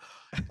pay off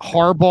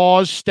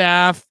Harbaugh's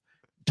staff,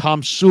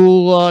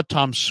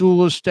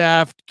 Tomsula's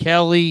staff,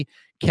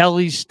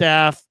 Kelly's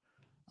staff.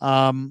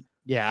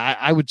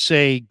 I would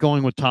say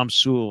going with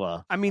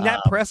Tomsula. I mean, that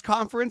press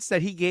conference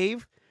that he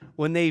gave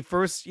when they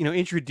first,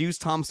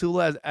 introduced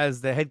Tomsula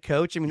as the head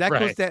coach. I mean,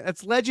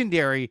 that's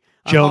legendary.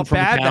 Joan from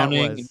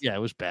accounting. Yeah, it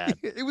was bad.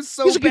 It was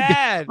so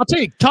bad. I'll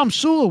tell you,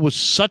 Tomsula was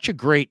such a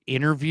great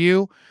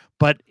interview,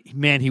 but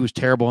man, he was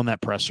terrible in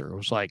that presser. It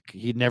was like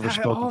he'd never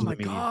spoken to the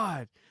media. Oh my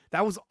God,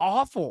 that was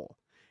awful.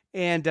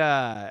 And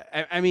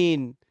I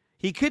mean,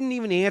 he couldn't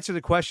even answer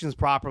the questions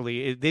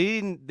properly. They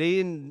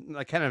didn't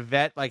like kind of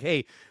vet, like,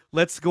 hey,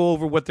 let's go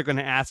over what they're going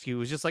to ask you. It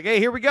was just like, hey,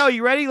 here we go.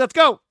 You ready? Let's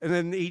go. And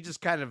then he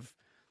just kind of,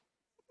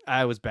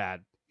 it was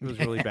bad. It was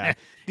really bad.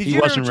 Did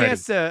you ever have a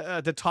chance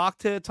to talk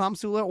to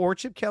Tomsula or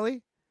Chip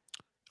Kelly?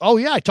 Oh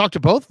yeah, I talked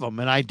to both of them,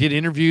 and I did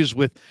interviews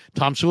with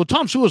Tomsula.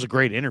 Tomsula was a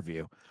great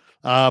interview,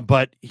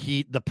 but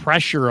the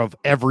pressure of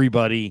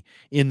everybody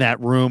in that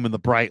room and the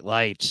bright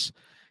lights.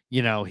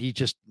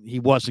 He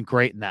wasn't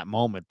great in that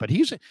moment, but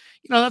he's,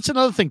 that's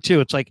another thing too.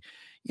 It's like,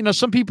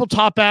 some people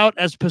top out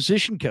as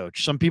position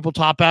coach, some people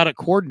top out at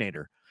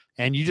coordinator,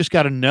 and you just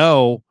got to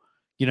know,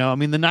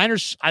 the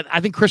Niners, I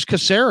think Chris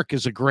Kasarik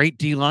is a great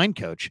D-line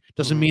coach.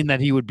 Doesn't mean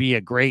that he would be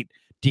a great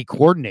D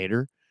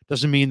coordinator.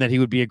 Doesn't mean that he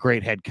would be a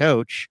great head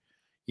coach.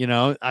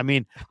 I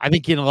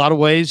think in a lot of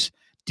ways,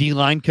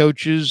 D-line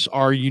coaches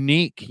are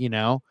unique,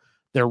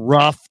 They're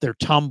rough, they're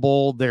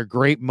tumble, they're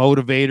great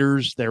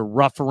motivators, they're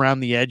rough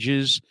around the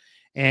edges,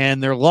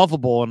 and they're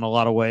lovable in a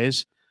lot of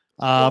ways.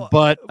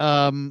 But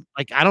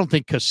like I don't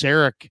think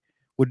Kasarik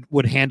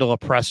would handle a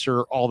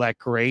presser all that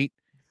great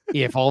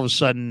if all of a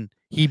sudden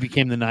he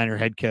became the Niner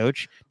head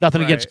coach.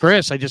 Nothing against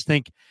Chris. I just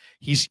think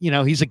he's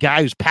a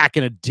guy who's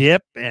packing a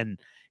dip and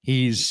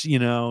he's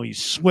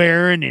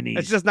swearing and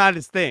it's just not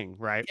his thing,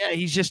 right? Yeah,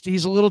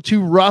 he's a little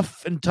too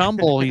rough and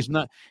tumble. He's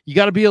not. You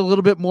got to be a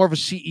little bit more of a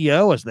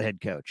CEO as the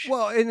head coach.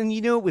 Well, and then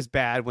it was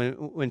bad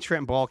when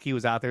Trent Baalke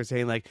was out there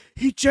saying like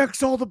he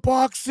checks all the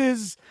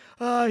boxes.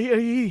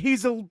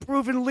 He's a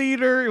proven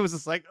leader. It was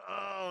just like,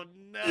 oh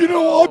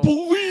no. I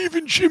believe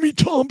in Jimmy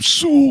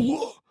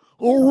Tomsula.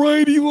 All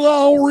righty,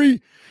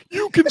 Lowry.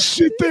 You can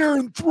sit there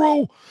and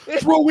throw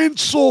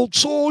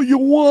insults all you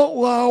want,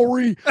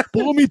 Lowry.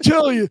 But let me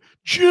tell you,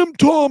 Jim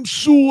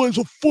Tomsula is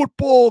a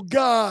football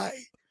guy.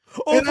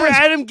 Over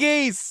Adam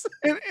Gase.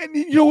 And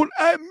you know what?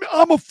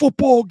 I'm a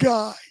football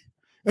guy.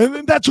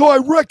 And that's how I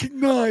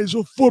recognize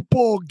a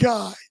football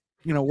guy.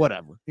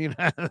 Whatever.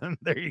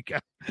 There you go.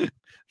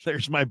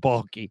 There's my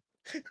Baalke.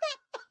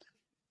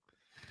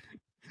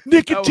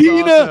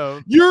 Nicotina,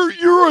 awesome.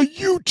 You're a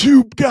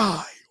YouTube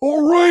guy.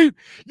 All right,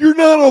 you're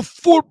not a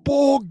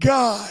football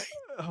guy.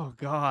 Oh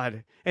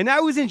God! And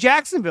now he's in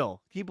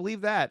Jacksonville. Can you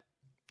believe that?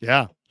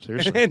 Yeah,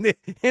 seriously. and they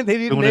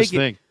didn't Doing make his it.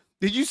 thing.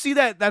 Did you see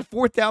that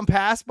fourth down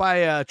pass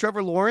by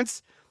Trevor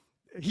Lawrence?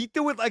 He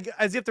threw it like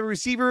as if the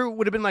receiver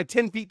would have been like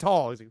 10 feet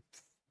tall. It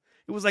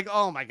was like,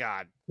 oh my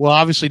God. Well,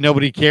 obviously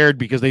nobody cared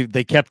because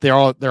they kept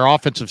their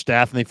offensive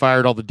staff and they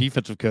fired all the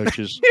defensive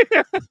coaches.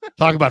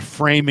 Talk about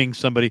framing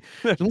somebody.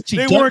 Let's see,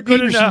 They weren't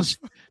good enough.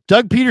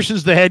 Doug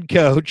Peterson's the head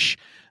coach.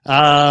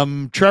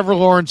 Trevor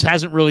Lawrence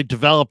hasn't really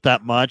developed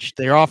that much.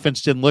 Their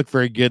offense didn't look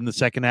very good in the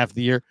second half of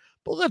the year.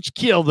 But let's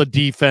kill the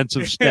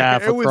defensive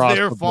staff. It was across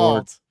their the fault.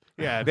 board.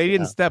 Yeah, they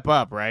didn't step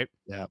up, right?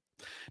 Yeah.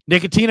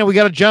 Nicotina, we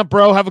got to jump,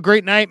 bro. Have a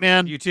great night,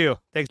 man. You too.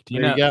 Thanks.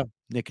 There you go.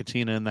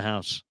 Nicotina in the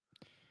house.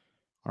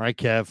 All right,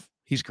 Kev.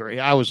 He's great.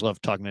 I always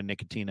love talking to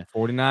Nicotina.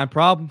 49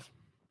 problems.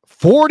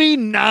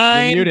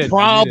 49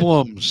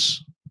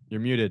 problems.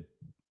 You're muted.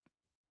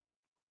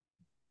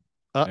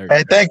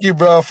 Hey, thank you,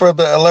 bro, for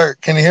the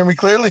alert. Can you hear me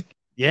clearly?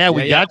 Yeah,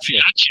 we got you.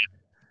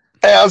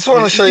 Hey, I just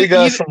want to show you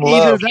guys some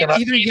love.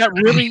 Either you got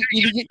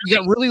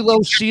really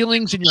low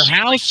ceilings in your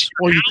house,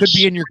 or you could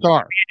be in your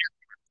car.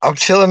 I'm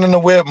chilling in the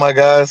whip, my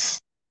guys.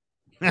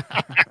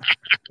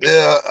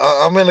 Yeah,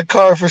 I'm in the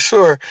car for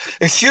sure.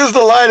 Excuse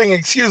the lighting,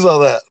 excuse all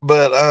that.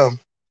 But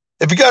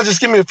if you guys just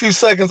give me a few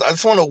seconds, I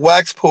just want to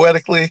wax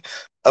poetically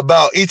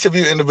about each of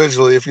you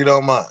individually, if you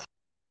don't mind.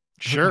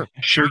 Sure.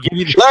 Should we give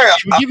you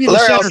the,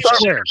 Larry, center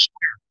square?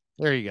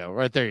 There you go.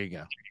 Right there you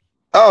go.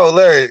 Oh,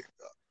 Larry,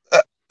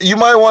 you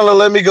might want to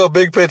let me go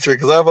big picture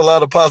because I have a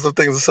lot of positive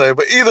things to say.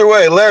 But either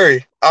way,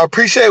 Larry, I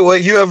appreciate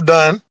what you have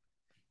done.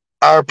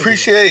 I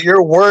appreciate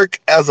your work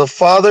as a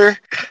father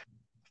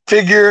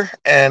figure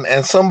and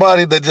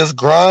somebody that just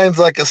grinds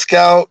like a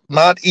scout,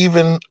 not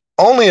even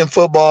only in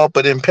football,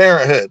 but in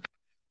parenthood.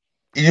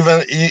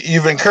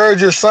 You've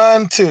encouraged your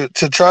son to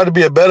try to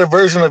be a better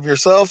version of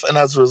yourself, and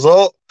as a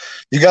result,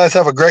 you guys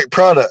have a great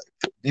product.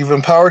 You've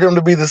empowered him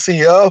to be the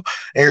CEO,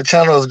 and your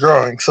channel is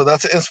growing. So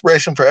that's an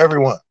inspiration for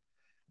everyone.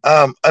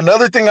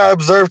 Another thing I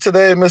observed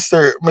today,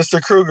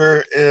 Mr.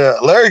 Kruger,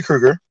 Larry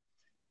Kruger,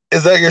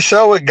 is that your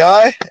show with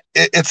Guy,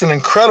 it's an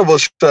incredible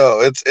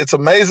show. It's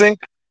amazing,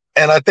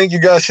 and I think you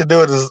guys should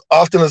do it as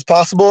often as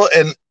possible.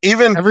 And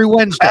even every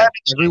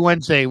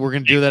Wednesday, we're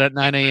going to do that at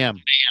 9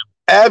 a.m.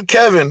 Add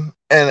Kevin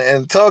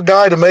and tell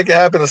Guy to make it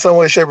happen in some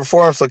way, shape, or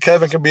form so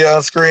Kevin can be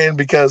on screen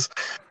because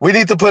we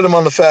need to put him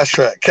on the fast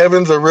track.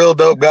 Kevin's a real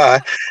dope guy.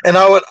 And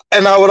I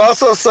would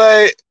also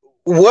say,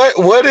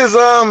 what is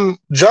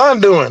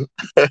John doing?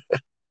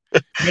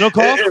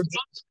 Middlecoff?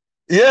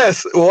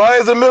 Yes. Why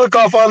is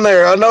Middlecoff on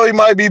there? I know he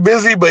might be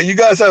busy, but you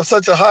guys have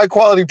such a high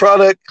quality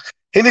product.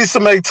 He needs to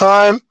make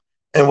time.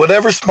 And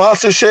whatever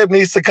sponsorship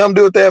needs to come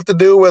do what they have to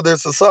do, whether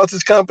it's a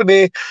sausage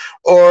company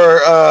or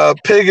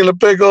Pig in a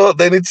Pickle,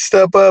 they need to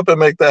step up and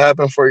make that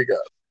happen for you guys.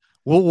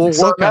 We'll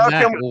work on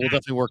that. We'll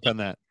definitely work on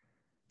that.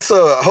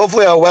 So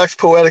hopefully I'll wax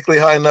poetically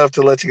high enough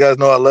to let you guys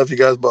know I love you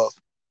guys both.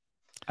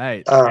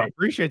 Hey, I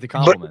appreciate the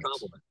compliments.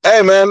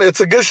 Hey, man, it's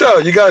a good show.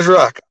 You guys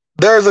rock.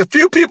 There's a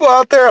few people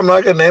out there, I'm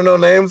not going to name no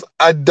names,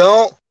 I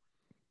don't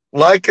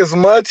like as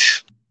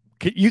much.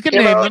 You can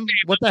name them.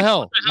 What the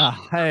hell?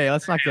 Hey,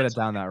 let's not get it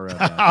down that road.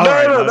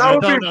 No, that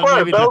would be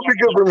fun. That would be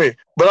good for me.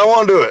 But I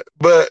won't do it.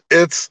 But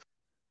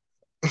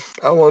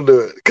I won't do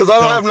it. Because I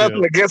don't have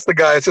nothing against the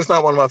guy. It's just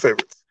not one of my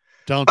favorites.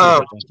 Don't do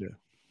it.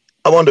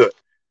 I won't do it.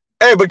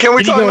 Hey, but can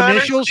we talk about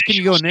initials? Can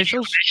you go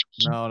initials?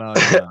 No.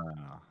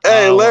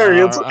 Hey,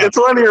 Larry, it's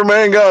one of your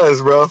main guys,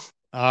 bro.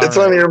 It's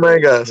one of your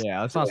main guys.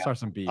 Yeah, let's not start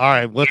some beef. All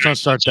right, let's not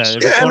start that.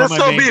 Yeah, and it's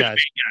no beef.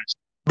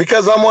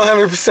 Because I'm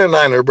 100%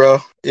 Niner, bro.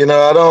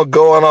 I don't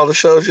go on all the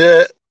shows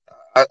yet.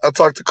 I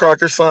talk to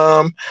Crocker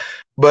some,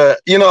 but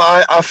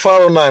I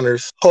follow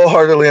Niners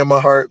wholeheartedly in my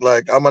heart.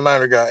 Like I'm a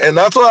Niner guy, and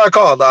that's what I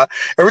called.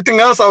 Everything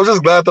else, I was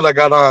just glad that I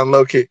got on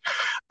low key.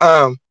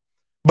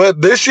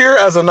 But this year,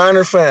 as a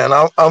Niner fan,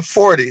 I'm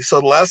 40.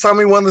 So the last time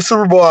we won the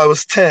Super Bowl, I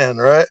was 10,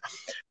 right?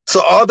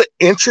 So all the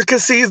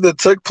intricacies that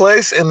took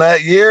place in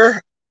that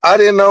year, I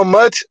didn't know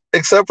much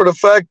except for the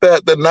fact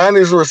that the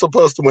Niners were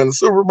supposed to win the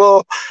Super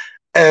Bowl,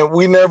 and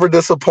we never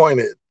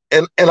disappointed.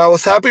 And I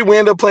was happy we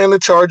ended up playing the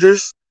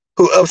Chargers,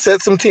 who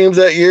upset some teams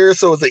that year,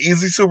 so it was an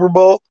easy Super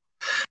Bowl.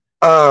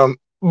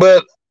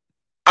 But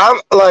I'm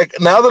like,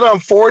 now that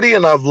I'm 40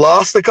 and I've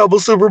lost a couple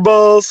Super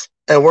Bowls,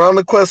 and we're on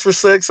the quest for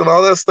 6 and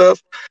all that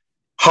stuff,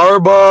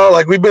 Harbaugh,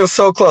 like we've been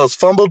so close,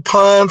 fumbled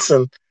punts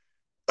and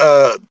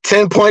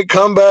 10-point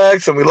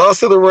comebacks, and we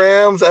lost to the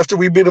Rams after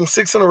we beat them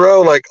 6 in a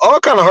row, like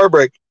all kind of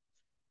heartbreak.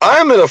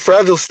 I'm in a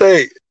fragile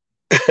state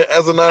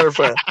as a Niner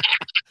fan.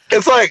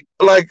 It's like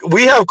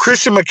we have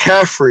Christian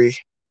McCaffrey,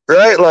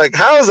 right? Like,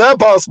 how is that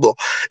possible?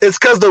 It's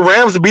because the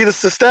Rams beat us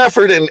to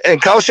Stafford,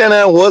 and Kyle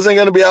Shanahan wasn't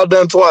going to be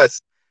outdone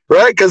twice,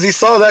 right? Because he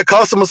saw that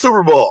cost him a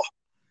Super Bowl.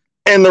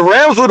 And the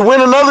Rams would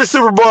win another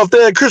Super Bowl if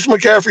they had Christian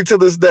McCaffrey to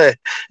this day.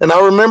 And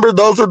I remember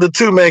those were the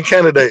 2 main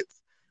candidates.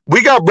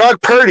 We got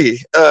Brock Purdy,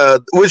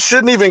 which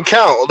shouldn't even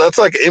count. That's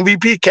like an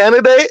MVP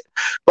candidate.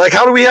 Like,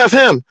 how do we have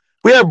him?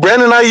 We have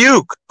Brandon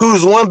Ayuk,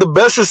 who's one of the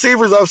best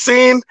receivers I've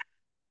seen.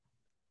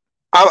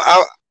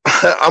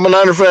 I'm a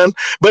Niner fan,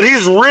 but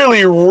he's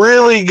really,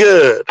 really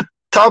good.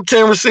 Top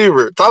 10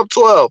 receiver, top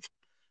 12.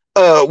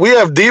 We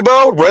have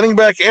Debo, running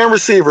back and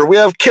receiver. We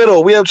have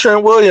Kittle. We have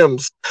Trent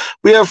Williams.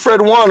 We have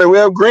Fred Warner. We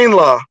have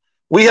Greenlaw.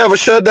 We have a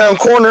shutdown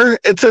corner.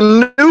 It's a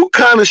new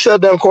kind of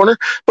shutdown corner,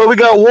 but we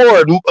got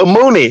Ward,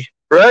 Mooney,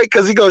 right?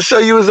 Because he's going to show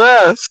you his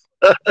ass.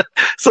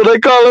 So they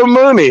call him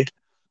Mooney.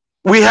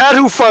 We had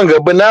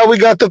Hufanga, but now we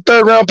got the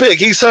 3rd-round pick.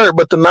 He's hurt,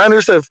 but the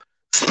Niners have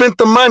spent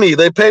the money.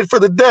 They paid for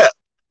the debt,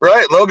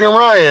 right? Logan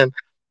Ryan.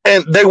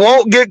 And they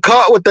won't get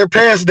caught with their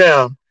pants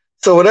down.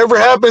 So whatever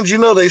happens,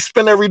 they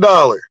spend every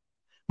dollar.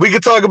 We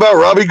could talk about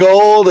Robbie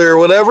Gould or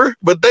whatever,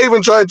 but they've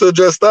been trying to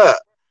address that.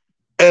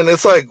 And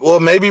it's like, well,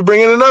 maybe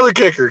bring in another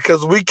kicker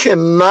because we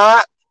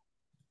cannot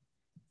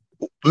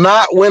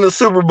not win a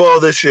Super Bowl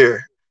this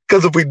year.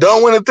 Because if we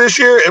don't win it this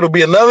year, it'll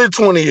be another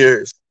 20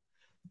 years.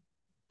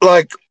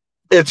 Like,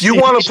 if you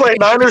want to play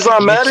Niners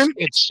on Madden,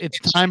 it's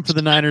time for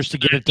the Niners to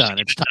get it done.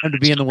 It's time to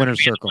be in the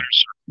winner's circle.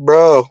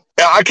 Bro,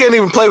 I can't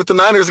even play with the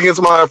Niners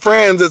against my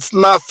friends. It's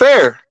not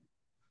fair,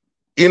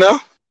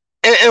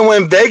 And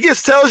when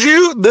Vegas tells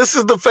you this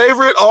is the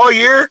favorite all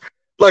year,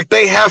 like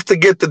they have to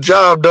get the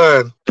job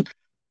done.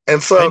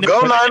 And so go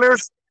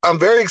Niners. I'm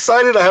very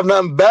excited. I have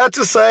nothing bad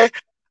to say.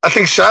 I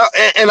think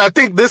and I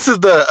think this is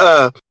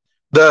the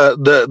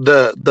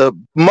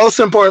most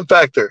important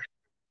factor.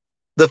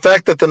 The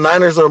fact that the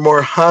Niners are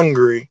more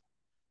hungry.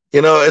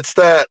 It's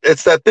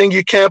that thing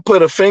you can't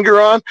put a finger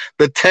on,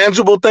 the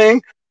tangible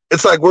thing.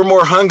 It's like we're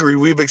more hungry.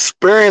 We've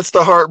experienced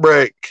the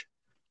heartbreak.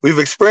 We've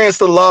experienced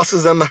the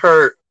losses and the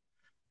hurt.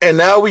 And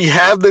now we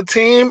have the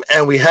team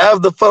and we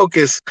have the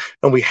focus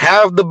and we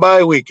have the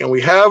bye week and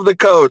we have the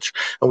coach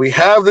and we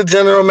have the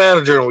general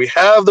manager and we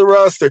have the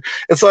roster.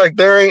 It's like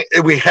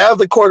we have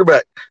the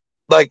quarterback.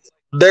 Like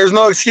there's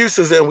no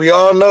excuses and we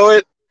all know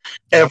it.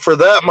 And for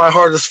that, my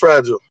heart is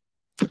fragile.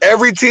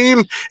 Every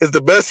team is the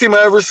best team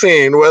I've ever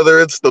seen, whether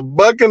it's the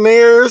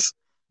Buccaneers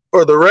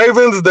or the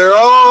Ravens. They're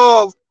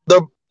all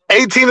the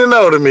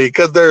 18-0 to me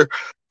because they're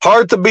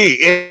hard to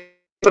beat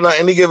on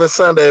any given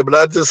Sunday. But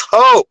I just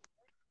hope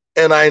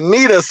and I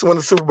need us to win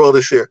the Super Bowl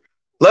this year.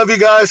 Love you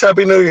guys.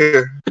 Happy New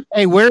Year.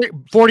 Hey,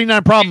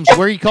 49 Problems.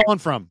 Where are you calling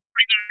from?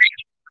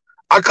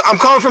 I'm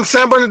calling from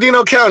San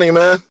Bernardino County,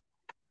 man.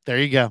 There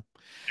you go.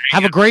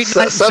 Have a great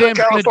night in San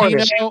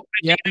Bernardino.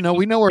 Yeah, no,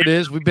 we know where it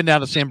is. We've been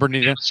down to San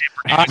Bernardino.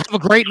 Have a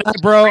great night,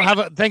 bro.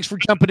 Thanks for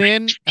jumping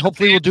in.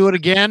 Hopefully we'll do it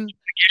again.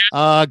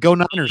 Go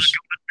Niners.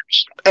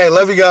 Hey,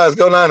 love you guys.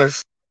 Go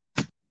Niners.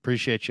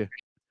 Appreciate you.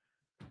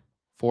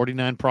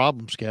 49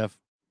 Problems, Kev.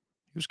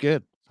 He was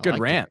good. Good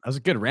rant. That was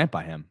a good rant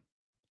by him.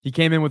 He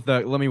came in with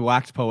the let me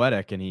wax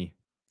poetic, and he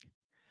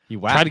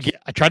waxed.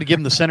 I tried to give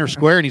him the center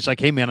square, and he's like,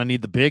 "Hey, man, I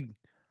need the big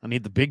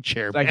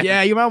chair." Like,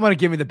 yeah, you might want to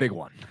give me the big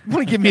one. You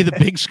want to give me the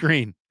big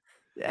screen?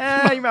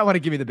 Yeah, you might want to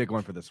give me the big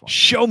one for this one.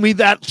 Show me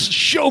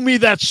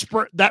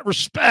that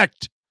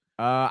respect.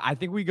 I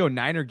think we go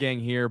Niner gang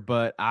here,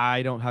 but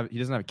he doesn't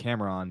have a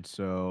camera on,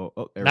 so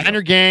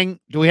Niner gang.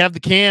 Do we have the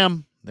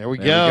cam? There we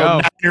go.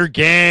 Niner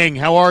gang.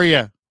 How are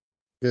you?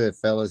 Good,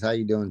 fellas. How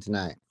you doing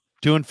tonight?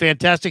 Doing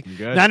fantastic.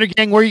 Good. Niner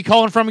gang, where are you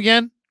calling from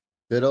again?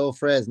 Good old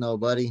Fresno,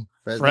 buddy.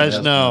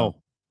 Fresno.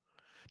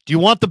 Do you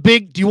want the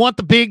big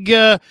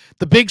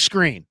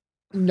screen?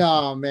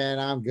 No, man,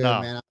 I'm good,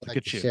 No, man. I look like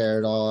at to you. share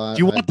it all. Do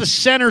you want the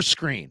center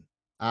screen?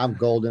 I'm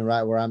golden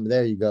right where I'm.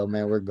 There you go,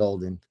 man. We're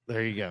golden.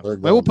 There you go. We're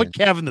Well, we'll golden. put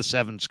Kev in the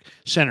center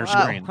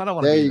screen. I don't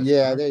want to There be you, this.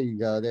 yeah, there you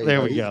go.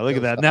 There we go. Look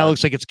at that. Now it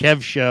looks like it's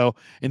Kev's show,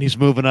 and he's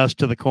moving us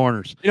to the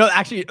corners.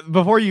 Actually,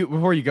 before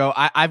you go,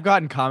 I've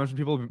gotten comments from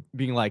people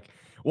being like,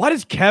 "Why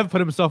does Kev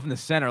put himself in the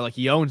center like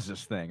he owns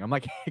this thing?" I'm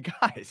like, "Hey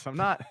guys, I'm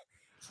not."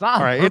 It's not.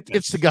 All right,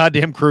 it's the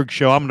goddamn Krug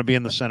show. I'm going to be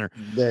in the center.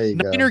 There you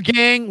Niner go.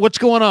 gang, what's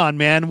going on,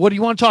 man? What do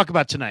you want to talk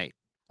about tonight?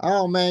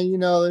 Oh man,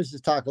 let's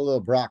just talk a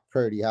little Brock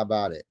Purdy. How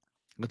about it?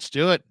 Let's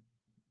do it.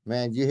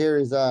 Man, did you hear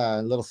his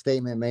little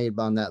statement made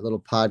on that little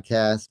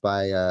podcast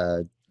by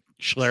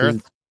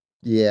Schlereth.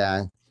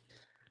 Yeah.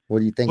 What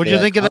do you think? What do you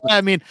think of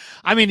that?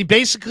 I mean,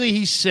 basically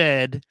he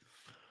said,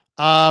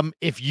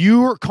 if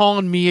you are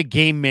calling me a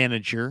game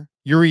manager,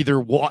 you're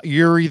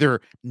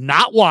either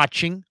not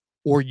watching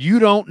or you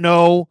don't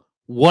know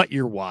what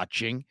you're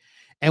watching.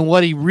 And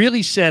what he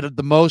really said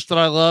the most that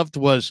I loved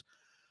was,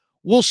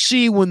 we'll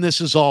see when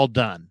this is all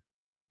done,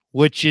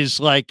 which is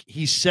like,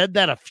 he said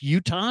that a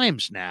few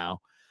times now.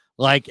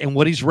 Like, and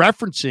what he's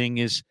referencing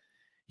is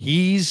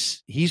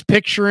he's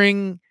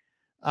picturing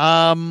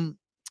Super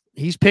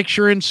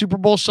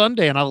Bowl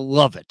Sunday, and I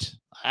love it.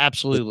 I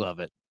absolutely love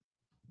it.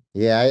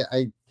 Yeah,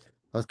 I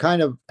was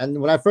kind of, and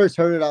when I first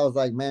heard it, I was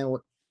like, man,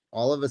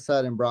 all of a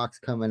sudden Brock's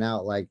coming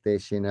out like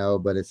this,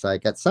 but it's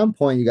like at some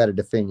point you got to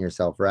defend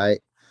yourself,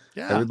 right?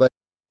 Yeah. Everybody,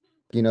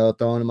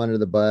 throwing him under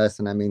the bus.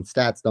 And I mean,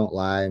 stats don't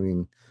lie. I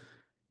mean,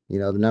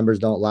 the numbers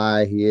don't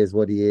lie. He is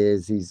what he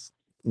is. He's,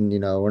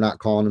 we're not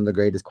calling him the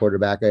greatest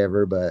quarterback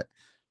ever, but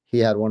he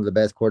had one of the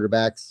best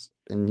quarterbacks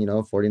in,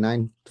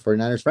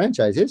 49ers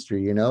franchise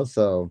history,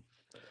 so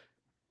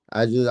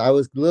I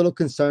was a little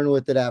concerned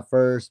with it at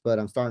first, but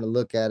I'm starting to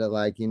look at it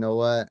like, you know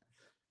what,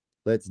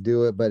 let's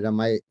do it. But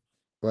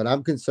what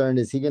I'm concerned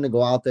is he going to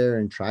go out there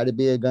and try to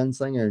be a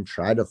gunslinger and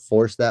try to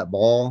force that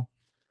ball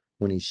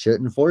when he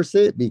shouldn't force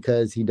it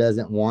because he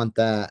doesn't want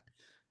that,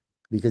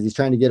 because he's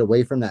trying to get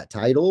away from that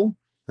title.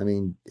 I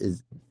mean, do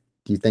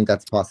you think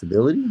that's a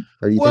possibility?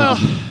 Or do you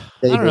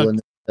think I don't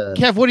know.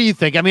 Kev, what do you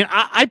think? I mean,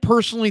 I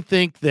personally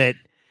think that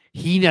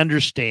he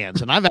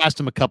understands, and I've asked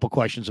him a couple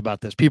questions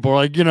about this. People are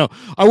like,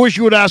 I wish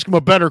you would ask him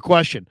a better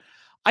question.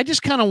 I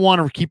just kind of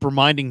want to keep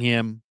reminding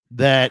him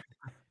that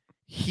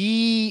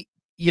he,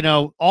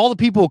 all the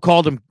people who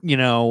called him,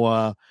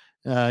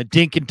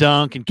 dink and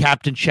dunk and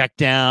captain check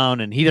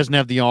down, and he doesn't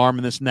have the arm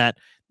and this and that.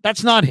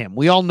 That's not him.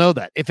 We all know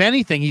that. If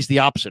anything, he's the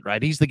opposite,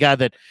 right? He's the guy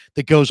that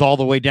goes all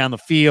the way down the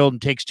field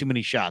and takes too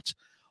many shots.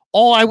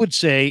 All I would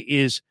say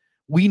is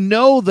we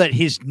know that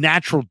his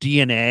natural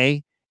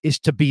DNA is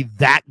to be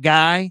that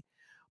guy.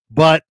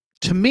 But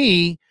to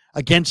me,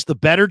 against the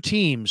better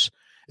teams,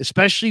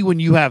 especially when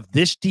you have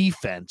this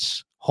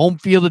defense, home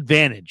field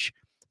advantage,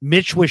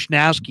 Mitch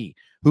Wishnowsky,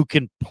 who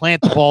can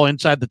plant the ball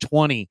inside the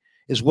 20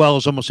 as well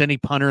as almost any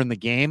punter in the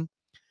game,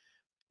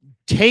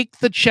 take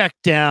the check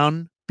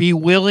down, be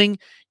willing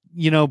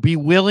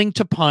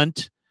to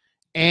punt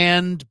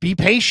and be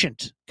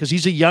patient because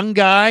he's a young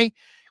guy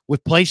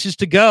with places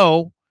to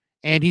go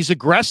and he's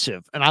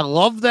aggressive. And I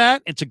love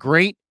that. It's a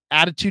great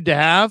attitude to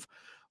have,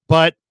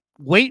 but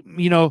wait,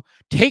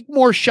 take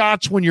more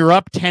shots when you're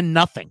up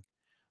 10-0.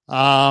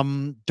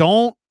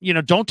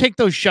 Don't take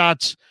those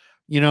shots.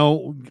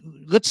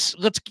 Let's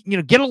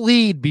get a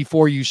lead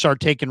before you start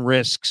taking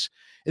risks,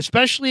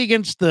 especially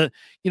against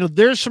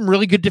there's some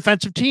really good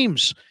defensive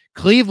teams.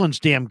 Cleveland's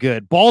damn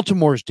good.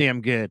 Baltimore's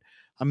damn good.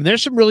 I mean,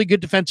 there's some really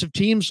good defensive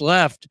teams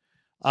left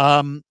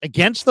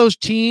against those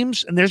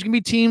teams. And there's going to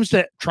be teams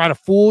that try to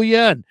fool you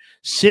and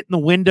sit in the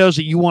windows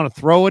that you want to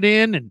throw it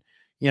in and,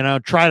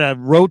 try to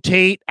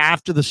rotate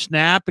after the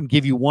snap and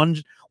give you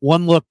one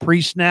look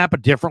pre-snap, a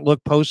different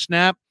look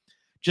post-snap.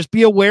 Just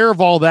be aware of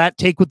all that.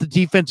 Take what the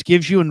defense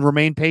gives you and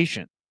remain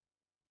patient.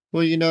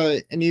 Well,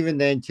 and even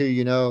then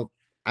too,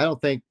 I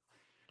don't think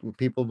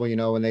people,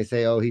 when they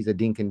say, oh, he's a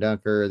dink and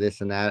dunker or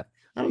this and that,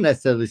 I don't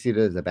necessarily see it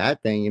as a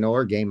bad thing,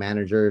 or game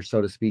manager,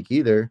 so to speak,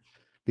 either,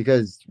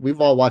 because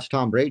we've all watched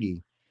Tom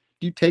Brady.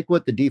 You take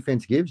what the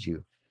defense gives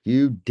you.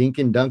 You dink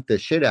and dunk the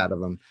shit out of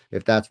them,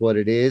 if that's what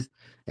it is.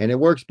 And it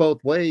works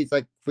both ways.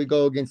 Like if we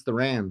go against the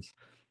Rams,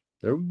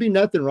 there would be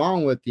nothing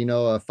wrong with, a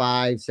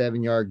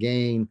 5-7 yard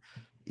gain,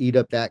 eat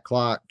up that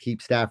clock,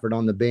 keep Stafford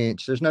on the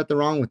bench. There's nothing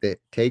wrong with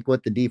it. Take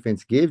what the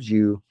defense gives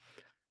you.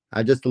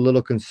 I'm just a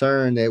little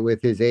concerned that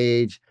with his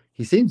age,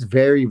 he seems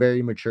very,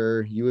 very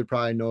mature. You would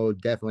probably know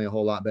definitely a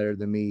whole lot better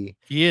than me.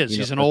 He is.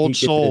 He's an old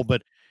soul,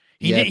 but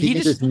he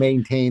just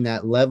maintain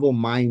that level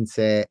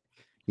mindset.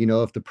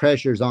 If the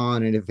pressure's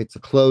on and if it's a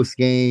close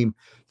game,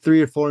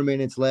 3 or 4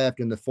 minutes left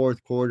in the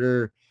fourth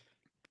quarter,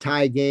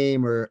 tie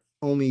game or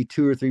only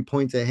 2 or 3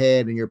 points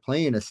ahead, and you're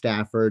playing a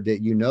Stafford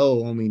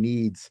that only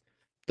needs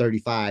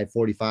 35,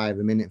 45,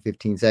 a minute,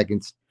 15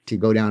 seconds to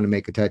go down and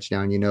make a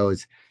touchdown,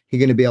 is he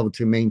going to be able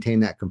to maintain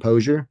that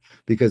composure?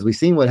 Because we've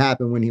seen what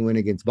happened when he went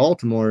against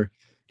Baltimore.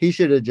 He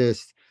should have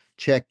just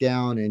checked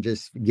down and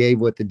just gave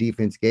what the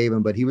defense gave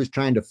him, but he was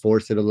trying to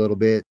force it a little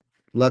bit.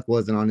 Luck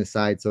wasn't on his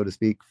side, so to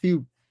speak. A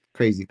few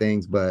crazy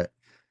things, but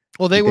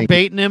well, they were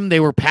baiting him. They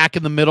were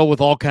packing the middle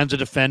with all kinds of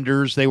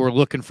defenders. They were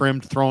looking for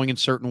him throwing in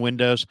certain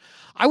windows.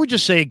 I would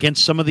just say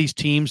against some of these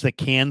teams that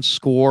can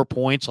score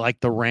points, like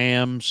the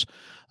Rams,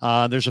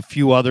 there's a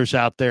few others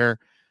out there.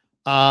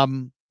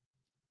 Dominate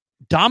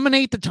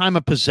the time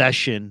of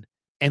possession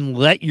and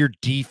let your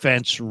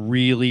defense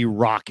really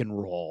rock and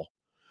roll.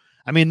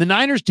 I mean, the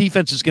Niners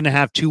defense is going to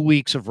have 2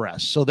 weeks of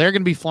rest, so they're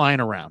going to be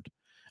flying around.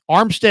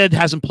 Armstead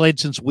hasn't played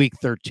since week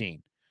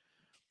 13.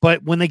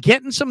 But when they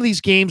get in some of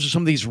these games with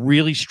some of these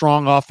really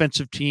strong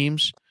offensive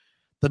teams,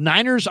 the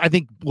Niners, I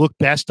think, look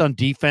best on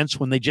defense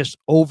when they just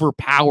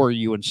overpower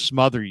you and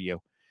smother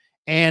you.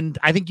 And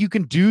I think you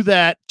can do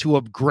that to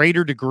a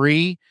greater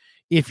degree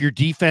if your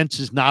defense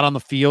is not on the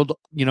field,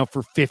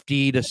 for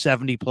 50 to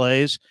 70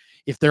 plays,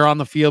 if they're on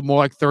the field more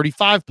like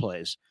 35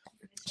 plays.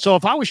 So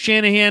if I was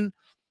Shanahan,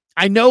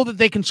 I know that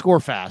they can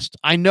score fast.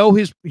 I know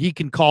he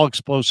can call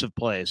explosive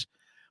plays,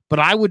 but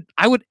I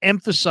would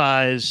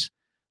emphasize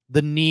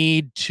the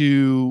need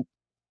to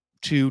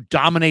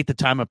dominate the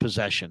time of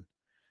possession.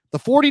 The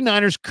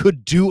 49ers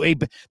could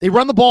they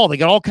run the ball. They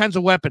got all kinds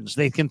of weapons.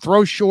 They can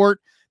throw short.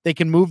 They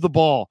can move the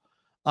ball.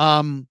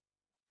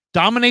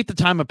 Dominate the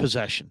time of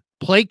possession.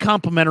 Play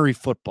complementary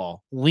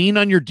football. Lean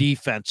on your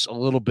defense a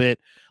little bit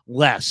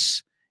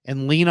less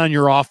and lean on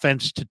your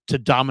offense to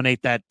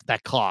dominate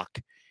that clock.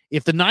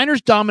 If the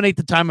Niners dominate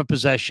the time of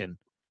possession,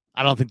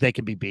 I don't think they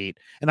can be beat.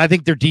 And I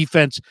think their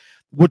defense,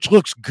 which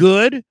looks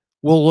good,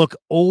 will look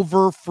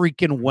over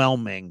freaking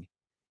whelming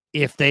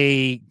if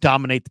they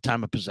dominate the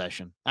time of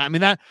possession. I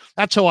mean,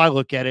 that's how I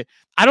look at it.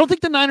 I don't think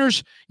the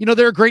Niners,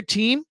 they're a great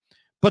team,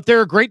 but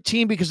they're a great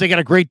team because they got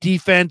a great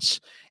defense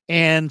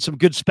and some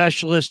good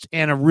specialists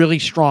and a really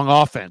strong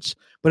offense.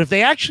 But if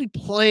they actually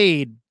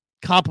played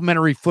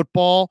complementary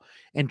football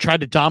and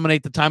tried to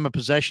dominate the time of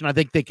possession, I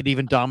think they could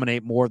even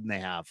dominate more than they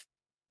have.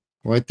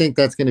 Well, I think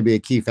that's going to be a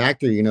key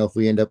factor, if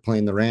we end up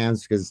playing the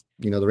Rams, because,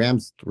 the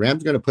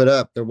Rams going to put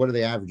up, what are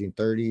they averaging?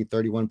 30,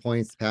 31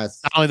 points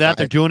past. Not only that,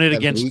 they're doing it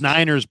against weeks.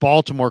 Niners,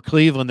 Baltimore,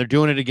 Cleveland. They're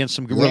doing it against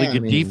some really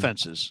good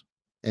defenses.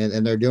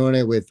 And they're doing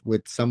it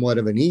with somewhat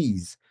of an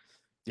ease,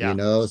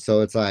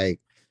 so it's like,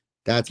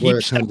 that's Keep where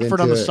it comes Stafford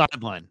into on the it.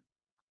 sideline.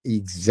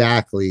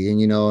 Exactly.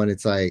 And, and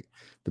it's like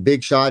the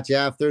big shots,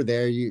 if they're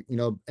there,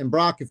 and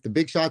Brock, if the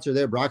big shots are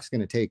there, Brock's going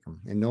to take them.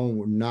 And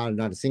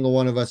not a single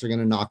one of us are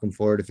going to knock them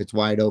for it. If it's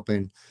wide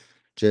open,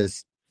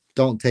 just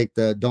don't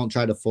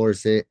try to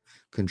force it,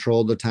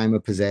 control the time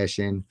of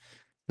possession.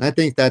 And I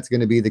think that's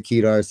going to be the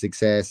key to our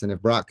success. And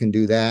if Brock can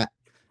do that,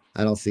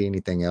 I don't see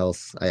anything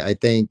else. I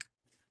think,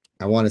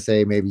 I want to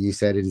say, maybe you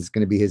said it is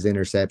going to be his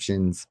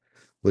interceptions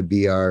would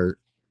be our,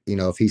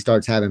 if he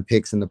starts having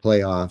picks in the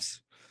playoffs,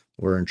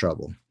 we're in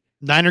trouble.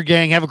 Niner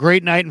gang, have a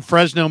great night in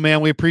Fresno,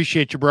 man. We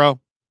appreciate you, bro.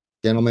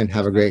 Gentlemen,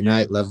 have a great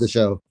night. Love the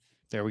show.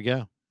 There we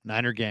go.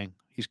 Niner gang.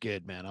 He's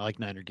good, man. I like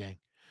Niner gang.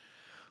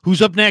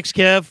 Who's up next,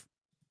 Kev?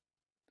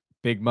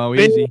 Big Mo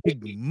Easy.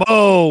 Big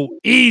Mo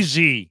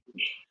Easy.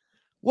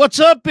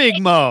 What's up,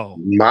 Big Mo?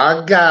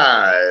 My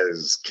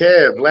guys,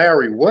 Kev,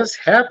 Larry, what's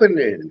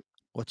happening?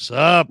 What's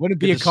up?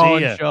 Wouldn't be a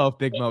call-in show if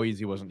Big Mo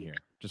Easy wasn't here.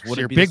 Just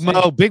wouldn't be Big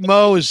Mo. Big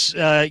Mo is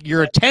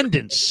your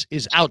attendance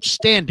is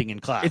outstanding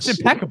in class. It's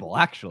impeccable,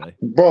 actually.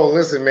 Bro,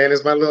 listen, man,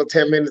 it's my little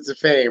 10 minutes of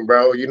fame,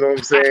 bro. You know what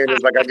I'm saying?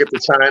 It's like I get to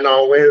shine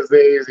on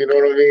Wednesdays. You know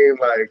what I mean?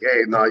 Like,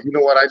 hey, no, you know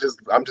what?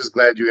 I'm just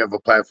glad you have a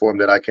platform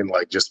that I can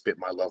like just spit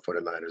my love for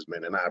the Niners,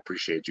 man, and I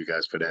appreciate you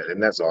guys for that.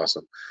 And that's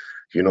awesome.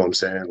 You know what I'm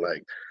saying?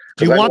 Like,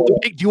 do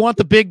you want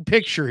the big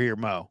picture here,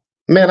 Mo?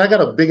 Man, I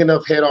got a big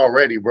enough head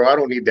already, bro. I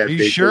don't need that. Are you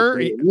big sure?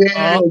 Picture.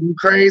 Yeah, you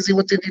crazy?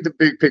 What do you need the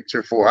big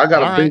picture for? I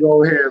got a big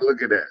old head.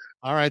 Look at that.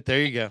 All right,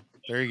 there you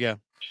go.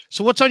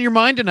 So what's on your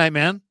mind tonight,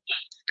 man?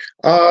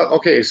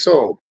 Okay,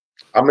 so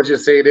I'm gonna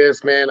just say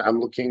this, man. I'm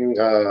looking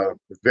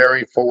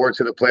very forward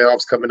to the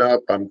playoffs coming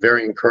up. I'm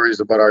very encouraged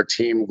about our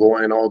team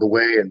going all the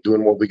way and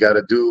doing what we got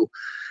to do.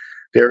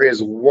 There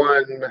is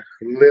one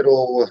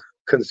little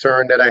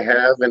concern that I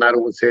have, and I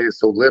don't want to say it's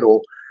so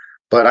little,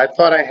 but I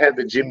thought I had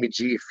the Jimmy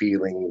G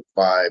feeling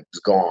vibes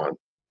gone.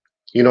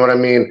 You know what I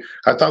mean?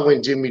 I thought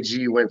when Jimmy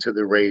G went to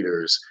the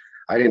Raiders,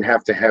 I didn't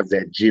have to have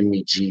that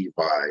Jimmy G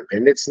vibe.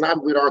 And it's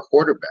not with our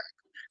quarterback,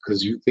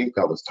 because you think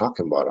I was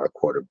talking about our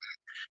quarterback.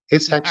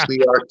 It's actually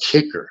our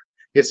kicker.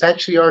 It's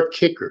actually our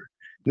kicker.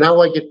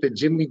 Now I get the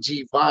Jimmy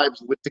G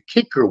vibes with the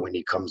kicker when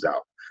he comes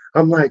out.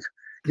 I'm like,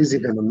 is he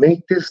going to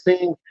make this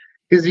thing?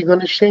 Is he going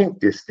to shank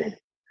this thing?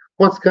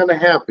 What's going to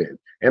happen?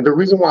 And the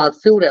reason why I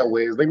feel that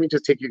way is, let me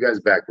just take you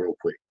guys back real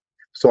quick.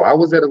 So I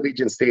was at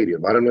Allegiant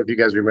Stadium. I don't know if you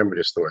guys remember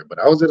this story, but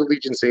I was at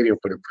Allegiant Stadium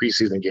for the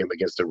preseason game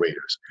against the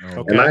Raiders.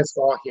 Okay. And I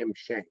saw him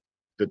shank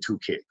the two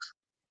kicks.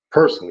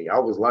 Personally, I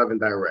was live and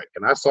direct,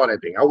 and I saw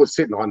that thing. I was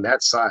sitting on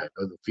that side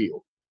of the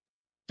field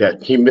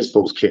that he missed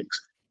those kicks.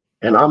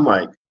 And I'm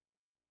like,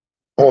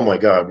 oh my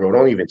God, bro,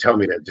 don't even tell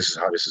me that this is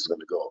how this is going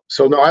to go.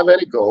 So no, I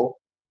let it go.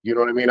 You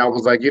know what I mean? I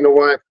was like, you know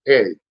what?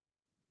 Hey,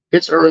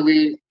 it's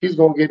early. He's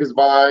going to get his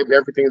vibe.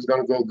 Everything's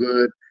going to go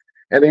good.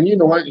 And then, you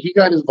know what? He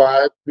got his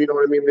vibe. You know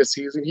what I mean? This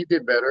season, he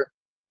did better.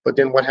 But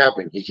then what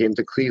happened? He came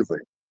to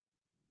Cleveland.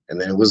 And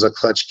then it was a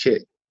clutch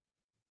kick.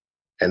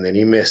 And then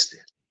he missed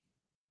it.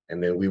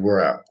 And then we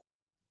were out.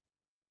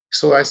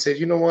 So I said,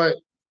 you know what?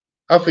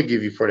 I'll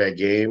forgive you for that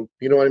game.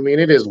 You know what I mean?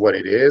 It is what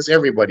it is.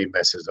 Everybody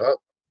messes up.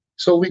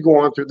 So we go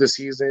on through the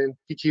season.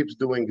 He keeps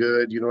doing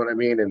good. You know what I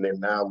mean? And then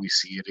now we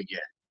see it again.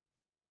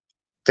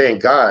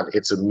 Thank God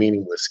it's a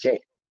meaningless game.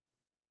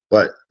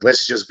 But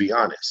let's just be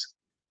honest.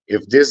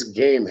 If this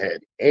game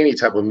had any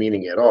type of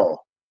meaning at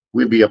all,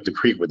 we'd be up the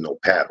creek with no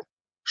paddle,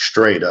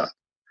 straight up.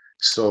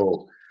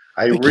 So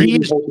I really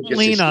hope he gets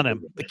lean on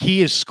him. The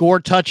key is score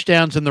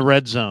touchdowns in the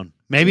red zone.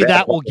 Maybe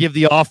that will give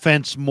the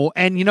offense more.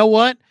 And you know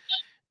what?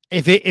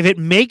 If it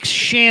makes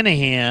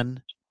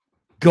Shanahan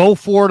go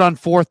for it on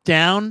fourth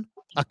down,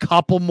 a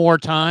couple more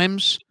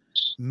times,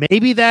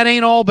 maybe that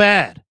ain't all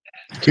bad.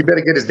 He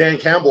better get his Dan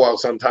Campbell out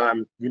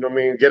sometime. You know what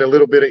I mean? Get a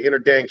little bit of inner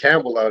Dan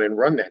Campbell out and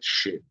run that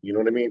shit. You know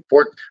what I mean?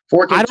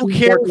 I don't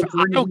care.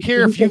 I don't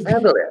care if you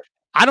handle that.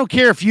 I don't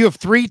care if you have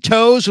 3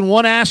 toes and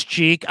 1 ass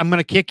cheek. I'm going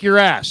to kick your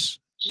ass.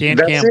 Dan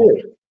That's Campbell.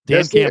 it. Dan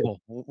That's it.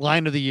 Campbell,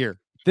 line of the year.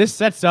 This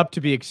sets up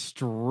to be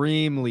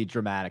extremely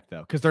dramatic,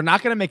 though, because they're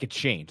not going to make a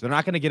change. They're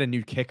not going to get a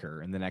new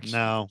kicker in the next.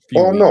 No. few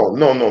Oh weeks.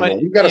 no. But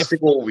We got to if-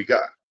 stick with what we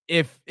got.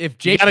 If You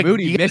Jake gotta,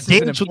 Moody you gotta misses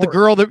an dance with the important-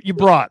 girl that you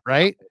brought,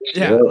 right?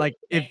 yeah, Yeah. like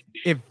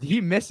if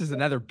he misses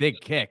another big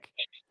kick,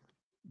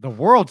 the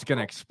world's going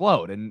to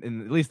explode,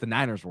 in at least the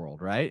Niners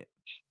world, right?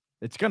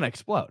 It's going to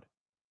explode.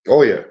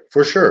 Oh yeah,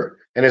 for sure.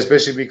 And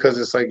especially because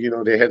it's like,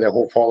 they had that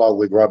whole fallout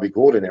with Robbie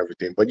Gould and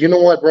everything. But you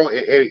know what, bro?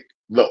 Hey,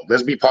 look,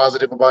 let's be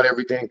positive about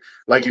everything.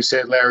 Like you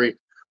said, Larry,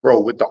 bro,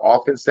 with the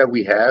offense that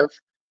we have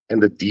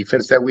and the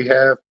defense that we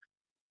have,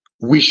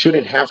 we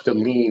shouldn't have to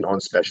lean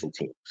on special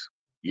teams.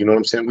 You know what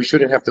I'm saying? We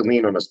shouldn't have to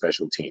lean on the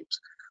special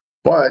teams.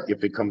 But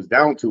if it comes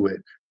down to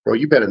it, bro,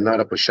 you better nut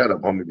up or shut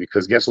up, homie,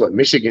 because guess what?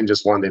 Michigan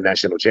just won the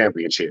national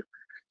championship.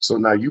 So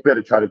now you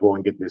better try to go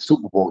and get this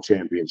Super Bowl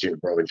championship,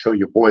 bro, and show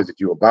your boys that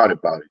you about it.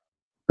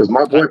 Because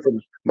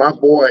my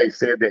boy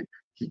said that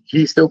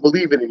he's still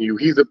believing in you.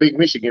 He's a big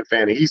Michigan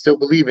fan, and he's still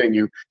believing in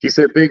you. He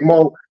said, Big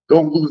Mo,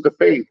 don't lose the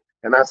faith.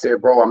 And I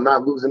said, bro, I'm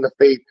not losing the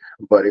faith,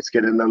 but it's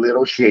getting a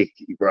little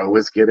shaky, bro.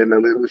 It's getting a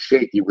little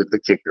shaky with the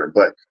kicker.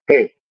 But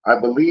hey, I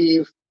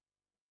believe,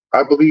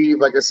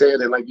 like I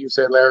said, and like you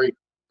said, Larry,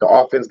 the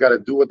offense got to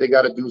do what they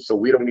got to do, so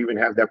we don't even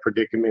have that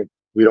predicament.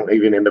 We don't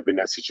even end up in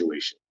that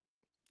situation.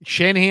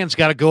 Shanahan's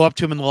got to go up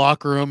to him in the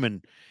locker room,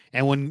 and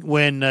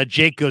when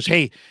Jake goes,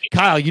 "Hey,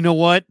 Kyle, you know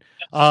what?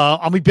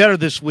 I'll be better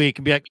this week,"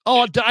 and be like,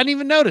 "Oh, I didn't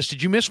even notice.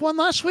 Did you miss one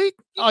last week?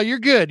 Oh, you're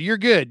good. You're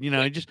good.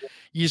 You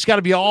just got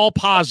to be all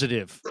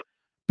positive."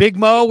 Big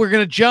Mo, we're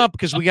gonna jump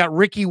because we got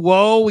Ricky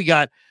Woe.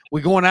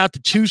 We're going out to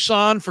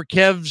Tucson for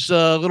Kev's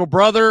little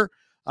brother.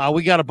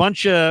 We got a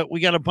bunch of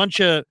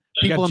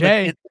people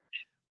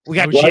we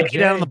got Jay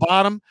down on the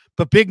bottom.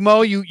 But Big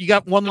Mo, you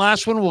got one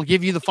last one. We'll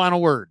give you the final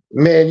word.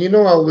 Man, I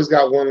always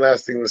got one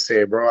last thing to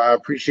say, bro. I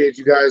appreciate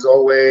you guys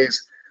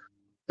always.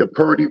 The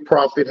Purdy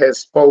prophet has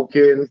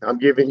spoken. I'm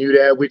giving you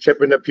that. We're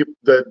chipping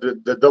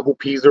the double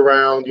P's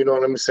around. You know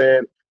what I'm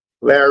saying?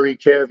 Larry,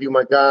 Kev, you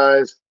my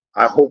guys.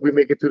 I hope we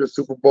make it to the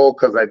Super Bowl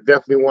because I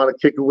definitely want to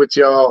kick it with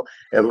y'all.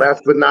 And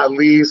last but not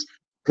least,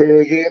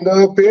 pig in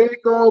the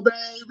pickle,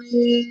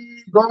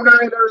 baby. Go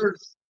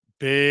Niners.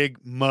 Big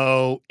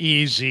Mo,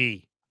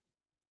 easy.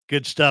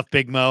 Good stuff,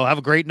 Big Mo. Have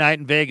a great night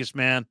in Vegas,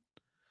 man.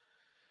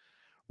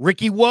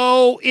 Ricky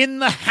Woe in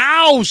the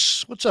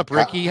house. What's up,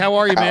 Ricky? How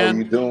are you, man?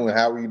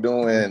 How are you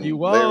doing?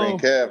 Larry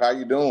and Kev, how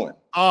you doing?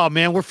 Oh,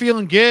 man, we're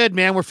feeling good,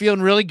 man. We're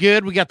feeling really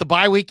good. We got the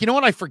bye week. You know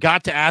what? I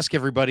forgot to ask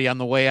everybody on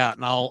the way out,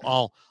 and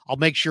I'll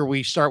make sure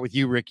we start with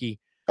you, Ricky.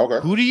 Okay.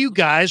 Who do you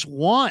guys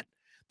want?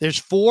 There's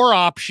 4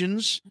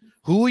 options.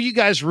 Who are you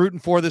guys rooting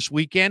for this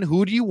weekend?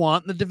 Who do you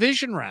want in the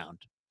division round?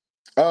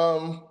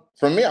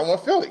 For me, I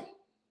want Philly.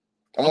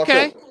 I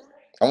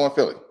want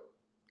Philly.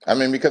 I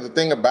mean, because the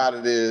thing about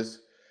it is,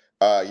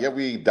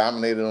 we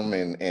dominated them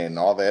and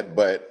all that,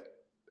 but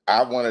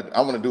I want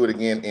to do it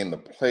again in the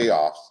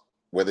playoffs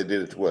where they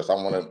did it to us. I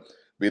want to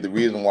be the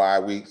reason why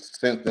we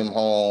sent them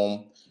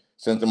home,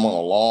 sent them on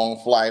a long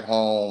flight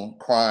home,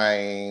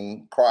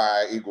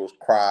 cry, Eagles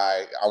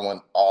cry. I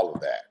want all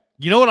of that.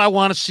 You know what I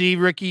want to see,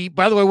 Ricky?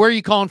 By the way, where are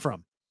you calling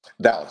from?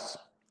 Dallas.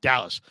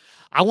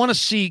 I want to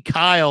see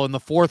Kyle in the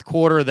fourth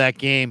quarter of that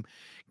game.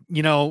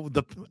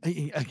 The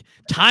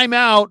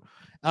timeout.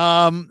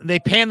 They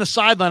pan the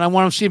sideline. I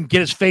want to see him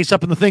get his face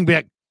up in the thing. Be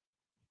like,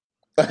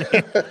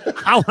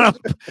 I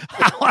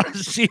want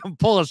to see him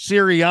pull a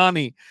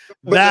Sirianni.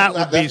 That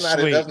would be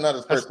sweet. That's not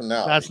his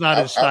personality. That's not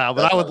his style.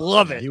 But I would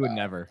love it. He would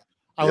never.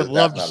 I would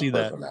love to see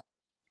that.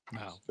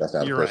 No, that's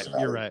not. You're right.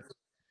 You're right.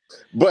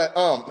 But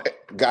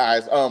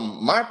guys,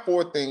 my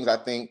 4 things. I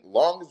think,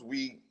 long as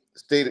we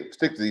stick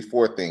to these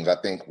 4 things, I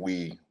think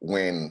we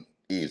win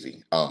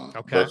easy.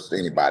 Versus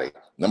anybody.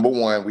 Number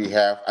 1,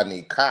 I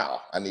need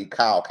Kyle. I need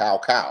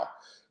Kyle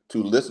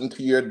to listen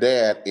to your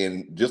dad,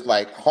 and just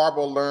like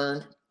Harbaugh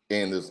learned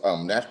in this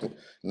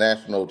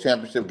national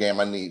championship game,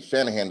 I need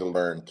Shanahan to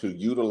learn to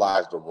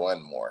utilize the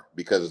run more,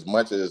 because as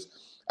much as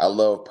I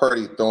love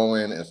Purdy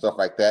throwing and stuff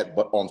like that,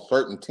 but on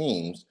certain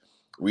teams,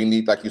 we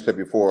need, like you said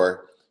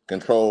before,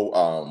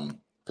 control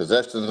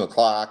possessions of the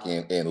clock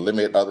and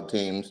limit other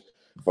teams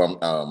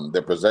from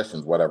their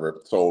possessions,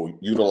 whatever. So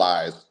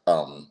utilize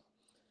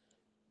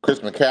Chris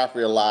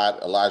McCaffrey a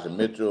lot, Elijah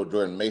Mitchell,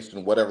 Jordan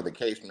Mason, whatever the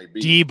case may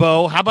be.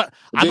 Debo, how about?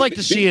 I'd like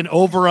to see an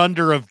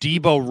over/under of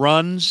Debo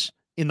runs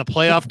in the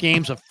playoff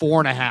games of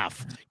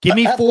 4.5. Give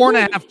me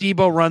 4.5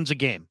 Debo runs a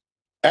game.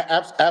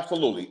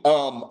 Absolutely.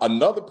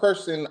 Another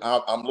person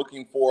I'm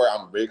looking for,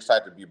 I'm very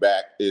excited to be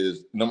back,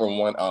 is number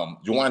 1,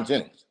 Juwan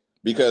Jennings,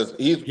 because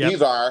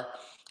he's our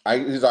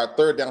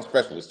 3rd down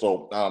specialist.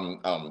 So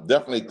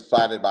definitely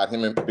excited about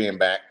him being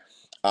back.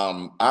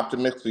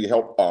 Optimistically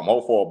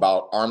hopeful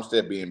about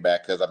Armstead being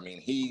back, because I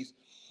mean he's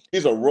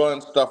he's a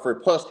run stuffer.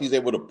 Plus, he's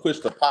able to push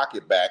the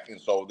pocket back, and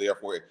so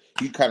therefore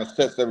he kind of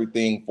sets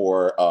everything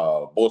for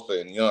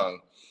Bosa and Young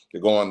to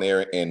go on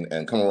there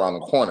and come around the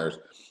corners.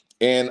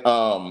 And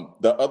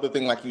the other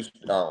thing, like you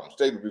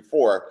stated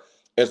before,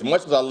 as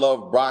much as I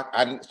love Brock,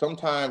 I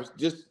sometimes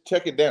just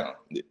check it down.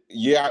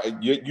 Yeah,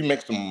 you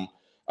make some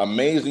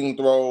amazing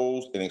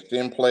throws and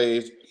extend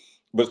plays,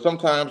 but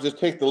sometimes just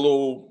take the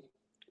little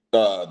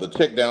the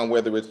check down,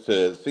 whether it's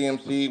to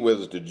CMC,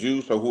 whether it's to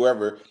Juice or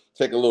whoever.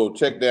 Take a little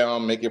check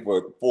down, make it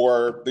for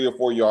 3 or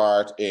 4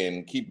 yards,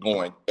 and keep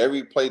going.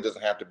 Every play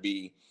doesn't have to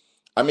be.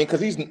 I mean, because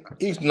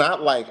he's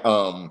not like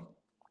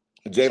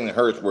Jalen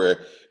Hurts,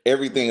 where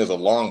everything is a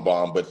long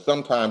bomb, but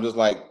sometimes it's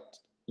like,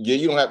 yeah,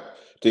 you don't have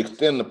to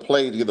extend the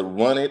play to either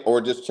run it or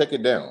just check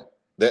it down.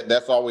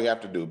 That's all we have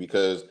to do,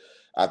 because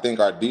I think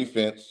our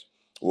defense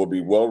will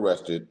be well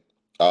rested.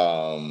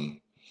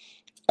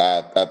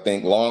 I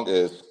think long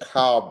as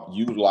Kyle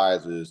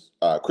utilizes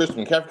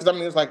Christian McCaffrey, because I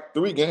mean it's like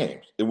 3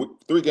 games.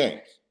 3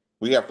 games.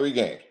 We have 3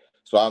 games.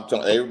 So I'm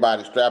telling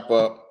everybody, strap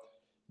up,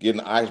 get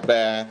an ice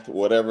bath,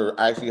 whatever,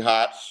 icy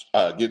hot,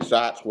 get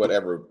shots,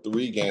 whatever.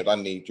 3 games. I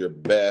need your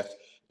best.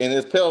 And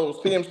it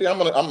tells CMC, I'm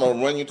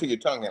gonna run you till your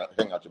tongue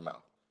hang out your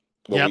mouth.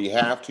 But we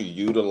have to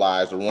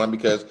utilize the run,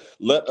 because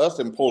let us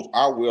impose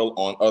our will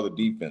on other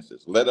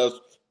defenses. Let us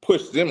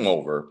push them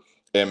over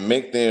and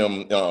make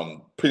them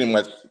pretty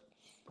much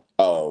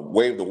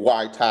wave the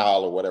white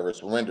towel or whatever,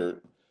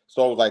 surrender.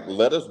 So like,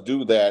 let us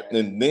do that.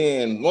 And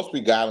then once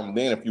we got them,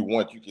 then if you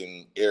want, you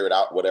can air it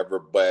out, whatever.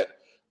 But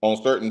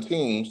on certain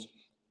teams,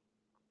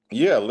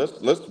 yeah,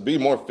 let's be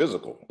more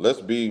physical. Let's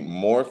be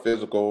more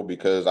physical,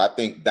 because I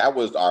think that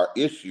was our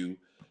issue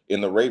in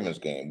the Ravens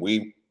game.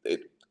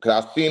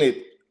 Because I've seen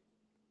it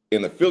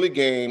in the Philly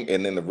game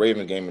and then the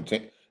Ravens game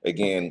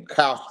again.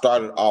 Kyle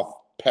started off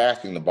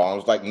passing the ball.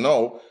 It's like,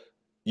 no,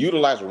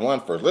 utilize the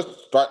run first.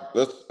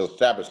 Let's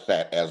establish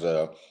that as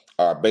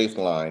our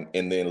baseline,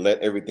 and then let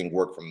everything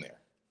work from there.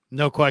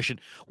 No question.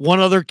 One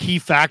other key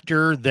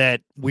factor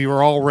that we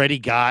were already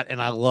got,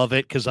 and I love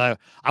it, because I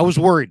was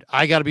worried.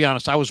 I got to be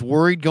honest. I was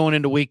worried going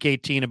into Week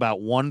 18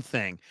 about one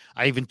thing.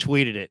 I even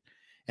tweeted it,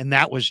 and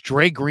that was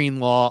Dre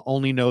Greenlaw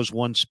only knows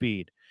one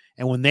speed.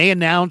 And when they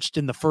announced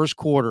in the first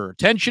quarter,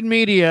 attention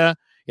media,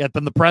 up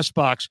in the press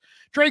box,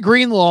 Dre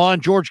Greenlaw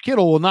and George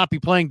Kittle will not be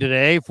playing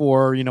today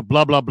for,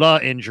 blah, blah, blah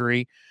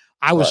injury,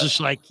 I was just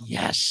like,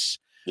 yes.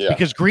 Yeah.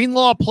 Because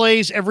Greenlaw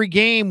plays every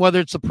game, whether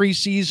it's the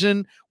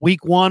preseason,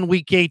 week 1,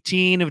 week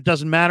 18, if it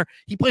doesn't matter.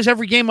 He plays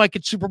every game like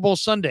it's Super Bowl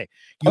Sunday.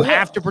 You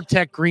have to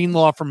protect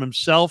Greenlaw from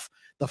himself.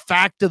 The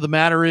fact of the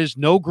matter is,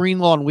 no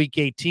Greenlaw in week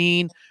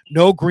 18,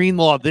 no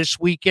Greenlaw this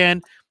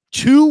weekend.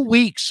 2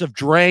 weeks of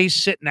Dre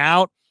sitting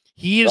out.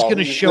 He is going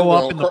to show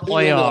up in the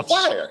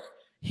playoffs.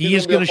 He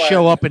is going to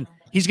show up, and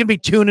he's going to be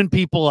tuning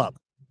people up.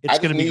 It's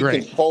going to be great. I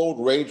need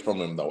controlled rage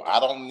from him, though. I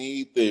don't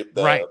need the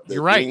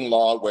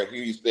Greenlaw where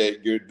he said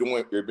you're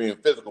being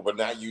physical, but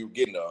now you're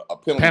getting a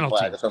penalty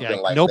flag or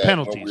something like that. No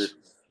penalties.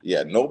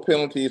 No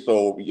penalties.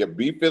 So you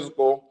be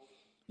physical.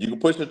 You can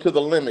push it to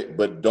the limit,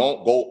 but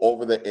don't go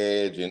over the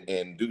edge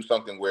and do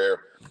something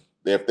where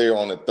if they're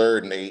on the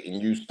 3rd and 8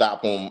 and you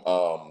stop them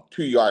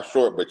 2 yards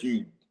short, but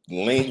you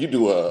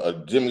do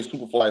a Jimmy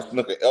Superfly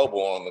Snooker elbow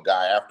on the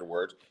guy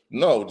afterwards.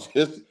 No,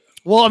 just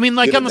on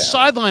the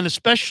sideline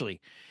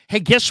especially. Hey,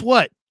 guess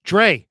what,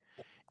 Dre?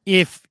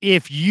 If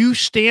you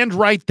stand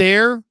right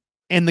there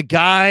and the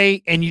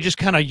guy and you just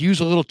kind of use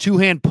a little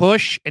 2-hand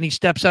push and he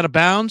steps out of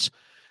bounds,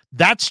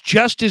 that's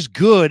just as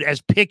good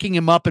as picking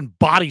him up and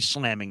body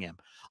slamming him.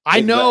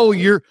 I know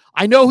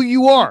who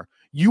you are.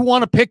 You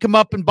want to pick him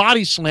up and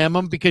body slam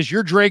him because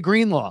you're Dre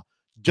Greenlaw.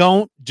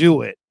 Don't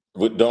do it.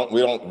 We don't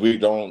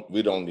need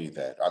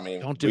that. I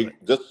mean, don't do it.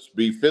 Just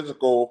be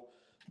physical,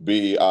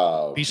 be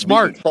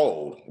smart, be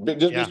controlled.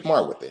 Be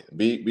smart with it.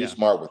 Be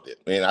smart with it.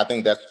 And I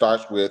think that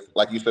starts with,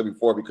 like you said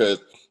before,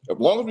 because as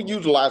long as we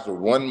utilize the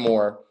run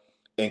more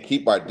and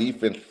keep our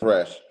defense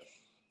fresh,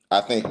 I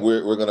think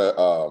we're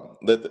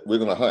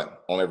gonna hunt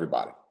on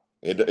everybody.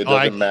 It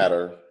doesn't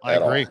matter. I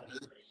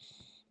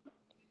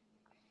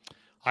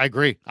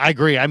agree. I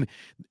agree. I mean,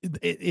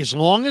 as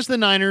long as the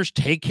Niners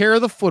take care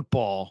of the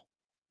football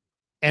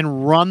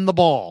and run the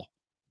ball,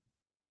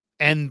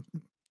 and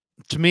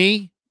to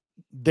me,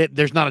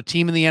 there's not a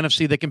team in the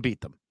NFC that can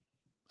beat them.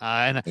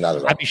 And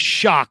I'd be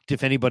shocked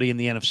if anybody in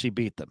the NFC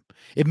beat them.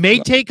 It may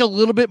take a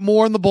little bit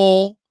more in the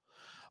bowl,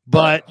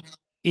 but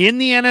in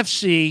the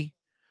NFC,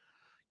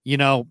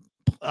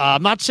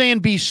 I'm not saying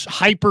be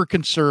hyper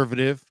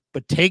conservative,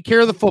 but take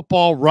care of the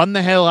football, run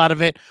the hell out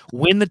of it,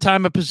 win the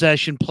time of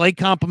possession, play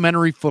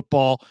complementary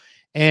football.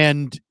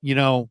 And,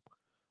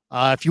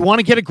 if you want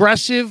to get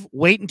aggressive,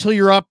 wait until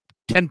you're up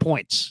 10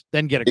 points,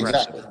 then get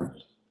aggressive.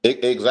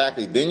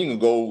 Exactly. Then you can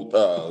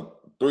go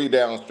 3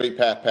 down, straight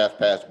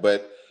pass.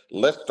 But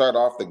let's start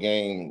off the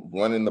game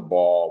running the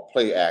ball,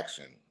 play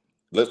action.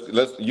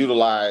 Let's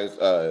utilize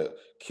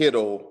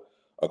Kittle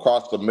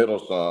across the middle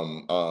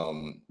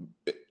some.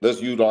 Let's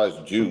utilize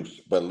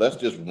Juice, but let's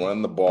just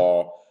run the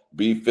ball,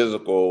 be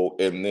physical,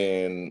 and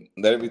then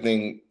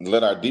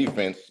let our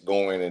defense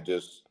go in and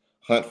just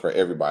hunt for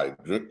everybody.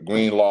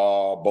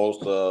 Greenlaw,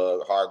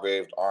 Bosa,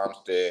 Hargraves,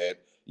 Armstead,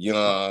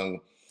 Young.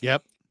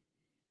 Yep.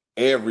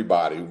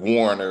 Everybody,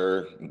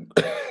 Warner,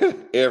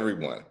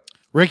 everyone.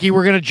 Ricky,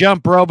 we're going to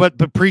jump, bro, but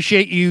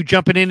appreciate you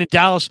jumping in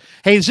Dallas.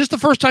 Hey, is this the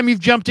first time you've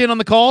jumped in on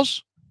the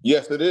calls?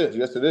 Yes, it is.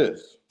 Yes, it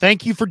is.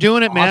 Thank you for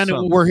doing it, man.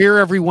 Awesome. We're here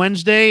every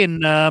Wednesday,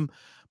 and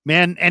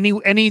man,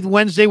 any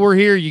Wednesday we're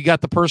here, you got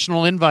the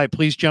personal invite.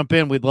 Please jump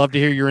in. We'd love to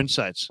hear your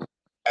insights.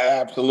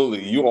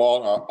 Absolutely. You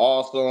all are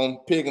awesome.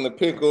 Pig in the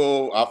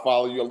pickle. I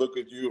follow you. I look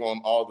at you on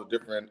all the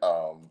different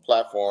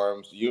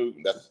platforms. You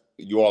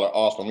all are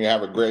awesome. You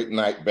have a great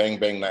night. Bang,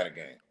 bang, night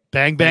again.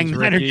 Bang, bang, Thanks,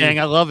 Niner Ricky. gang.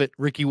 I love it.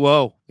 Ricky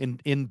Woe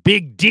in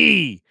Big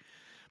D.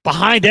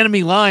 Behind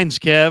enemy lines,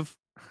 Kev.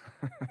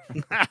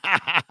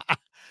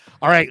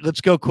 All right,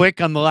 let's go quick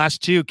on the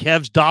last two.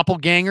 Kev's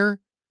doppelganger.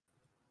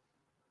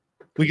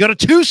 We go to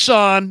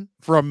Tucson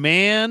for a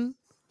man,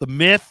 the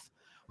myth,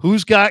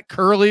 who's got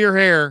curlier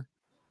hair.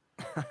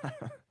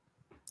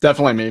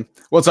 Definitely me.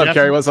 What's up, Definitely.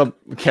 Carrie? What's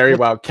up, Carrie?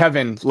 Wow.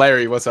 Kevin,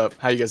 Larry, what's up?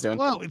 How you guys doing?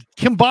 Well,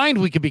 combined,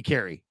 we could be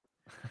Carrie.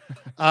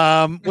 What's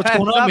That's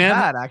going on, not man?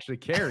 bad, actually,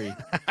 Carrie.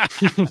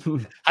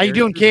 How you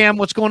doing, Cam?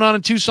 What's going on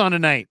in Tucson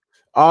tonight?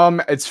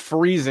 It's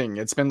freezing.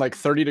 It's been like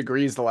 30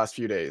 degrees the last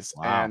few days,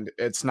 Wow. and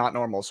it's not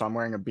normal. So I'm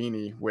wearing a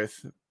beanie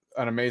with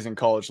an amazing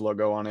college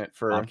logo on it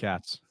for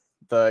Wildcats.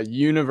 the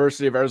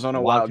University of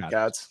Arizona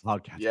Wildcats.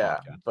 Wildcats. Yeah,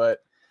 Wildcats. but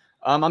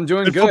I'm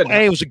doing Good good. football-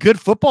 Hey, it was a good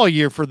football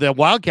year for the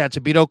Wildcats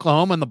to beat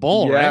Oklahoma in the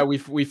bowl, Yeah, right?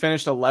 we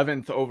finished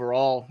 11th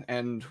overall,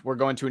 and we're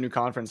going to a new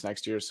conference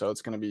next year, so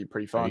it's going to be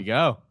pretty There fun. you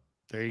go.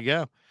 There you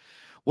go.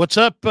 What's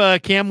up,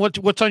 Cam?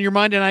 What's on your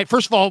mind tonight?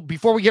 First of all,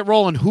 before we get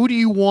rolling, who do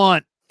you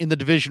want in the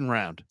division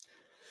round?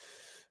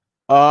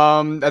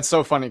 That's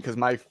so funny because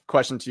my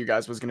question to you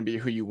guys was going to be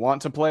who you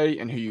want to play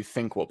and who you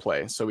think will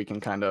play, so we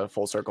can kind of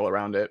full circle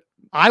around it.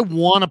 I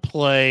want to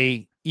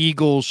play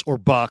Eagles or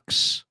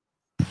Bucks.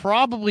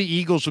 Probably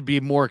Eagles would be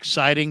more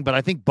exciting, but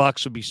I think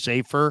Bucks would be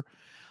safer.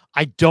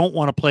 I don't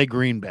want to play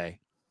Green Bay.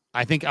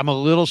 I think I'm a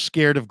little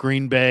scared of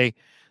Green Bay.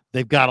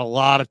 They've got a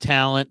lot of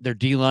talent. Their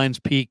D-line's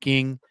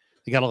peaking.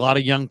 They got a lot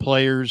of young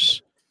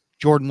players.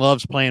 Jordan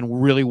Love's playing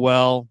really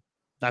well.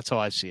 That's how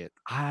I see it.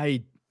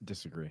 I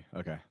disagree.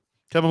 Okay.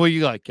 Tell me what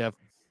you like, Kev.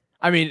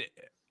 I mean,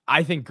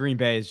 I think Green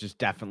Bay is just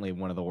definitely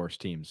one of the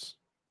worst teams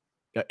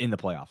in the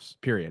playoffs,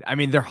 period. I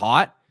mean, they're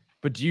hot,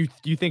 but do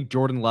you think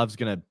Jordan Love's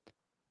going to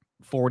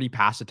 40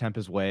 pass attempt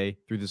his way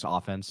through this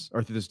offense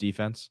or through this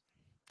defense?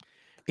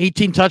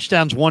 18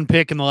 touchdowns, 1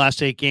 pick in the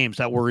last 8 games.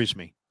 That worries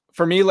me.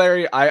 For me,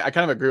 Larry, I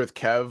kind of agree with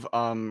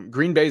Kev.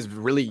 Green Bay's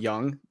really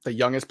young, the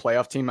youngest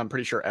playoff team I'm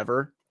pretty sure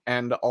ever.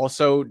 And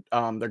also,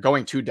 they're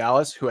going to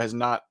Dallas, who has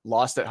not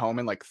lost at home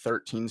in like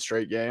 13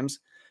 straight games.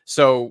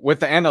 So with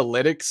the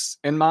analytics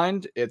in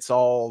mind, it's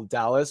all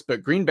Dallas.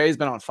 But Green Bay's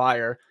been on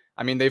fire.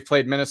 I mean, they've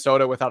played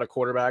Minnesota without a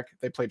quarterback.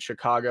 They played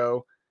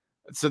Chicago.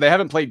 So they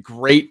haven't played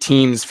great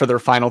teams for their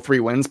final 3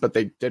 wins, but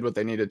they did what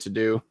they needed to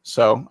do.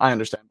 So I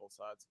understand both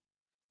sides.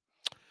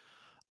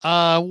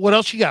 What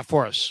else you got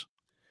for us?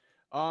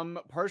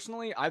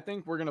 Personally, I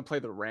think we're gonna play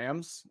the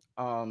Rams.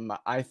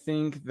 I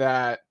think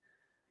that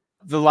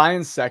the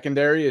Lions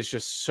secondary is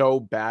just so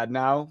bad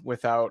now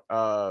without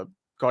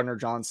Gardner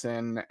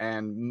Johnson,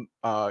 and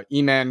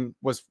E-Man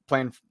was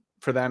playing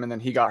for them and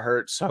then he got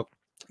hurt. So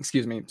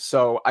excuse me.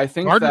 So I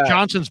think Gardner that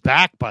Johnson's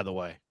back, by the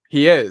way.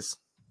 he is.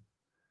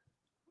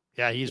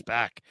 Yeah, he's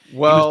back. He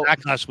Well, was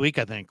back last week,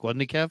 I think,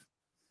 wasn't he, Kev?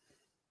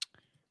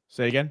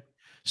 Say again.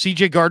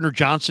 CJ Gardner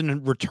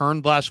Johnson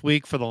returned last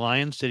week for the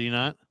Lions, did he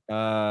not?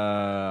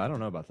 I don't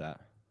know about that.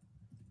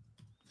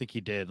 I think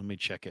he did. Let me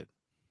check it.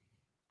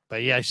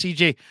 But yeah, I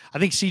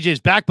think CJ's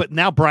back, but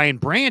now Brian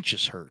Branch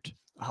is hurt.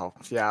 oh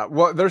yeah.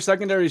 Well, their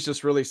secondary is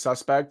just really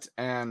suspect,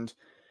 and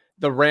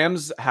the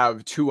Rams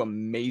have 2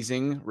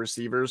 amazing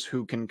receivers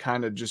who can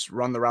kind of just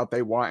run the route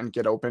they want and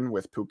get open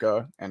with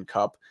Puka and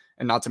Kupp.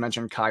 And not to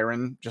mention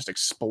Kyron just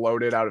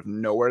exploded out of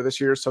nowhere this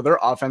year. So their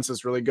offense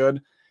is really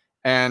good.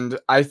 And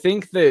I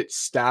think that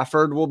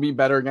Stafford will be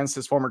better against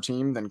his former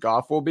team than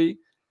Goff will be.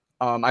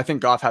 I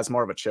think Goff has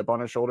more of a chip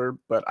on his shoulder,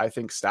 but I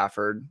think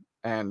Stafford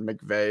and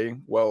McVay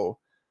will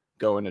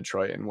go in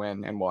Detroit and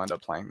win, and we'll end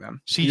up playing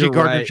them. CJ You're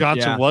Gardner right,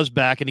 Johnson yeah. was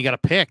back, and he got a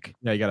pick.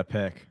 Yeah, you got to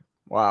pick.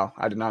 Wow.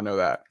 I did not know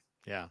that.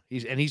 Yeah,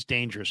 he's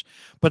dangerous.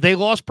 But they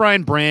lost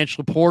Brian Branch.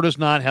 Laporta's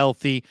not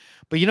healthy.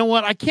 But you know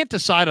what? I can't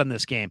decide on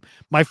this game.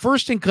 My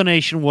first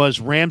inclination was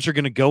Rams are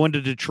going to go into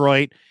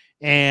Detroit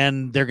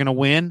and they're going to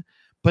win.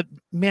 But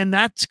man,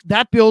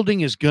 that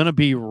building is going to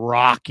be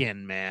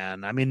rocking,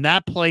 man. I mean,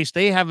 that place,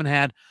 they haven't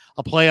had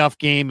a playoff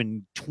game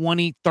in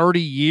 20,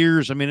 30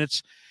 years. I mean,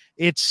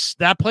 it's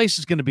that place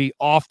is going to be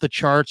off the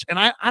charts. And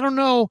I don't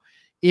know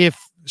if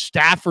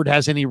Stafford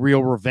has any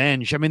real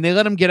revenge. I mean, they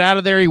let him get out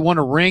of there. He won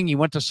a ring. He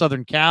went to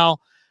Southern Cal.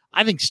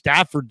 I think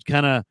Stafford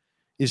kind of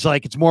is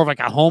like, it's more of like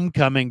a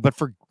homecoming, but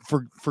for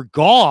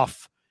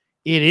Goff,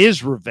 it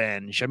is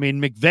revenge. I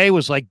mean, McVay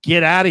was like,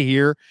 get out of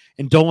here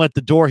and don't let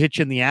the door hit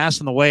you in the ass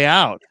on the way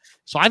out.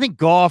 So I think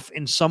Goff,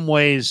 in some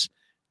ways,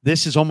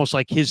 this is almost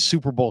like his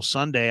Super Bowl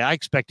Sunday. I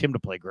expect him to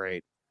play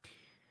great.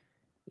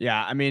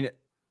 Yeah, I mean,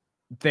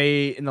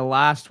 They in the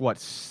last what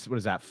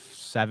is that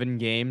 7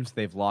 games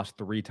they've lost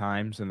 3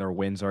 times, and their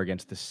wins are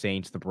against the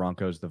Saints, the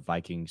Broncos, the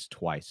Vikings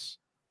twice.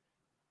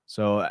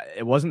 So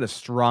it wasn't the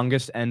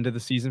strongest end of the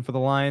season for the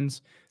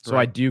Lions. So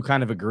I do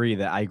kind of agree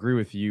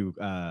with you,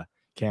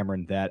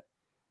 Cameron, that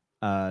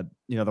the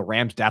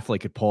Rams definitely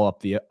could pull up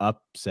the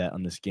upset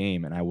on this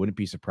game, and I wouldn't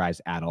be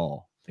surprised at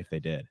all if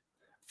they did.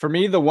 For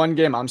me, the one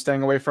game I'm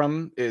staying away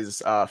from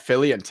is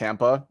Philly and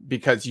Tampa,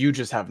 because you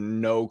just have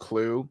no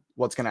clue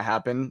what's going to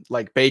happen.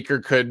 Like Baker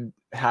could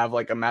have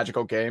like a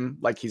magical game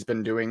like he's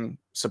been doing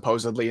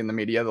supposedly in the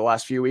media the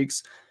last few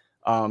weeks.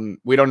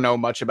 We don't know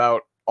much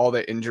about all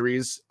the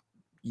injuries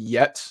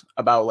yet,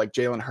 about like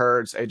Jalen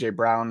Hurts, AJ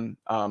Brown.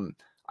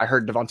 I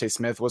heard Devontae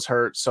Smith was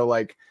hurt. So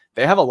like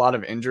they have a lot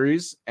of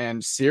injuries,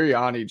 and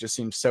Sirianni just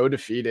seems so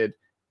defeated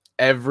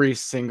every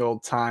single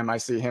time I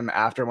see him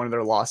after one of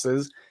their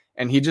losses.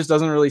 And he just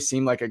doesn't really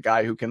seem like a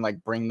guy who can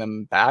like bring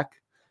them back.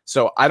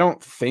 So I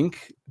don't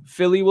think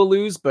Philly will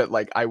lose, but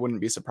like I wouldn't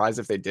be surprised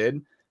if they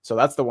did. So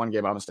that's the one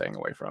game I'm staying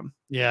away from.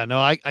 Yeah, no,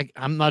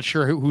 I'm not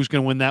sure who's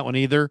going to win that one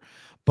either.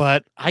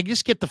 But I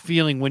just get the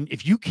feeling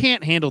if you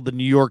can't handle the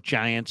New York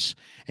Giants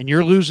and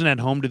you're losing at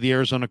home to the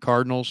Arizona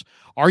Cardinals,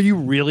 are you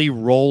really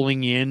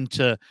rolling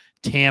into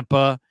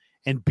Tampa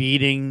and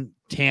beating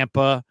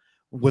Tampa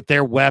with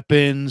their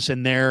weapons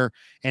and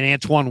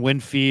Antoine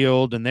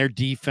Winfield and their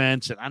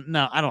defense? And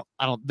I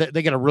don't.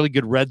 They got a really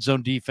good red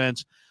zone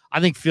defense.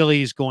 I think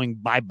Philly's going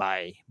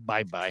bye-bye.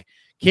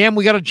 Cam,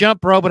 we got to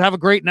jump, bro, but have a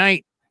great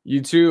night.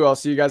 You too. I'll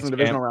see you guys in the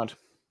divisional round.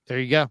 There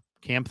you go.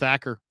 Cam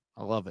Thacker.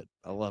 I love it.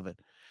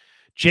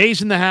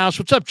 Jay's in the house.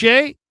 What's up,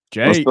 Jay?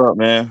 What's up,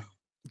 man?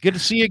 Good to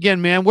see you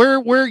again, man.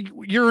 Where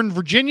you're in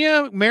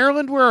Virginia,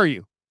 Maryland? Where are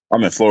you?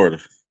 I'm in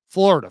Florida.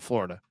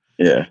 Florida.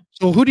 Yeah.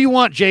 So who do you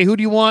want, Jay? Who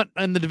do you want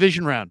in the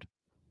division round?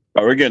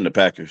 Oh, we're getting the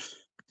Packers.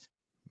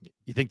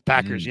 You think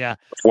Packers? Yeah.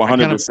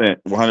 100%.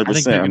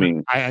 100%. I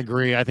mean, I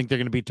agree. I think they're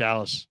going to beat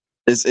Dallas.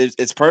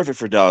 It's perfect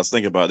for Dallas.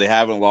 Think about it. They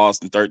haven't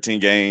lost in 13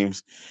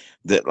 games.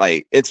 That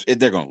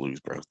they're going to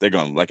lose, bro. They're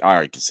going to I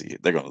already can see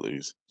it. They're going to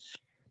lose.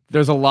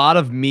 There's a lot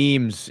of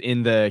memes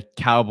in the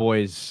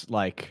Cowboys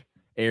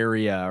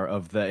area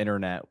of the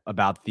internet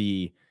about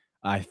the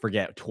I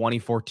forget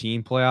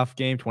 2014 playoff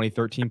game,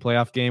 2013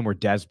 playoff game where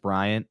Des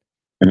Bryant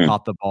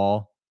caught the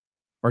ball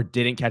or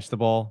didn't catch the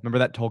ball. Remember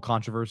that whole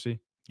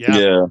controversy?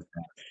 Yeah.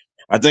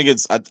 I think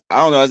I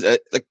don't know.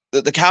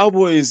 The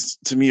Cowboys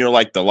to me are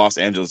like the Los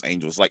Angeles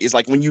Angels. Like it's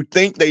like when you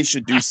think they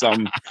should do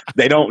something,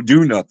 they don't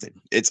do nothing.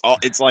 It's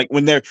like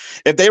when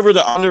if they were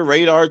the under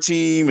radar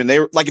team and they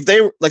were like, if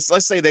they were let's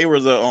say they were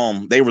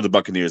the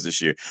Buccaneers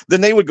this year, then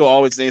they would go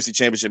always to the NFC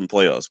Championship and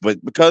playoffs.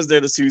 But because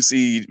they're the 2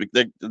 seed,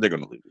 they're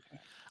going to lose.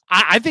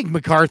 I think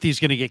McCarthy's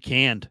going to get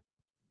canned.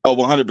 Oh,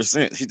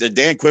 100%.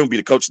 Dan Quinn will be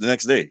the coach the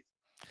next day.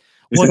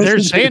 Well, they're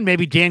saying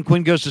maybe Dan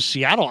Quinn goes to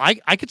Seattle.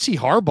 I could see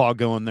Harbaugh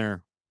going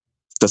there.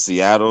 To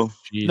Seattle?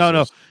 Jesus.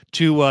 No,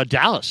 to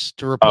Dallas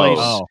to replace.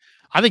 Oh.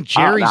 I think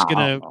Jerry's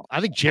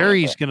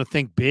gonna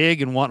think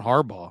big and want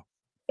Harbaugh.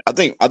 I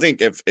think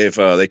if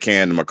they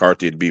can,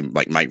 McCarthy, it'd be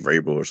like Mike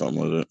Vrabel or something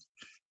like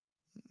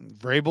that.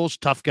 Vrabel's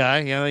tough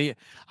guy. Yeah, I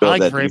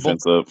like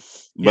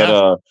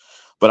Vrabel.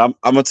 But I'm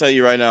gonna tell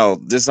you right now,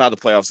 this is how the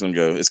playoffs gonna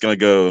go. It's gonna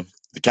go.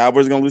 The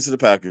Cowboys are gonna lose to the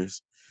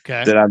Packers.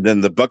 Okay. Then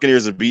the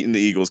Buccaneers are beating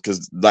the Eagles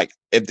because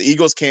if the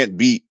Eagles can't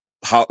beat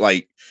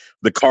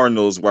the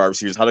Cardinals wide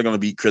receivers, how they're going to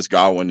beat Chris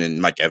Godwin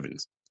and Mike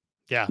Evans?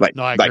 Yeah,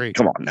 I agree.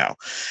 Come on now,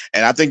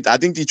 and I think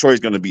Detroit's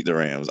going to beat the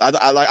Rams.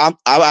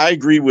 I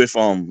agree with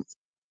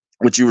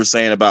what you were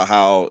saying about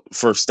how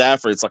for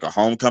Stafford it's like a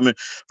homecoming.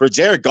 For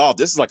Jared Goff,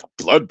 this is like a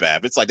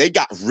bloodbath. It's like they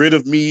got rid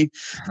of me,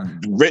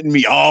 written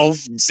me off,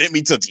 sent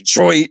me to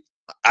Detroit.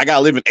 I got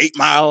to live in 8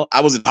 Mile.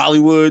 I was in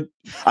Hollywood.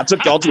 I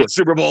took y'all to a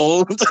Super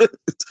Bowl.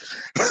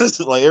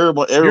 Like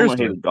everyone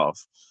hated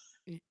Goff.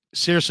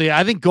 Seriously,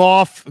 I think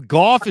Goff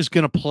is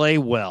going to play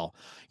well.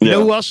 You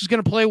know who else is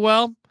going to play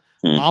well?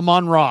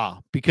 Amon-Ra,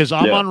 because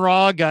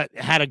Amon-Ra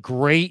had a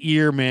great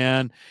year,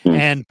 man.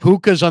 And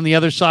Puka's on the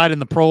other side in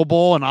the Pro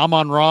Bowl, and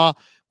Amon-Ra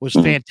was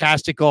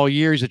fantastic all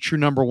year. He's a true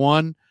number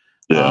one.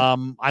 Yeah.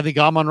 I think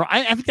Amon-Ra.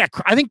 I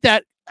think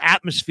that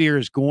atmosphere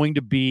is going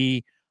to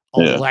be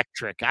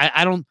electric.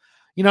 I don't.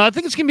 I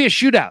think it's going to be a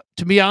shootout.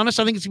 To be honest,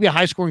 I think it's going to be a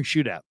high-scoring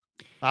shootout.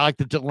 I like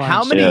the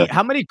lines.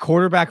 How many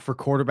quarterback for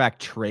quarterback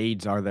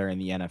trades are there in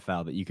the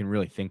NFL that you can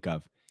really think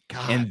of?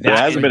 God, and that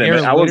hasn't been.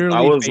 I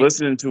was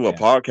listening to a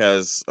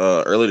podcast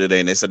earlier today,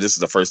 and they said this is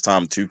the first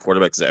time 2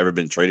 quarterbacks have ever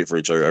been traded for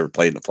each other ever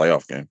played in a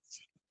playoff game.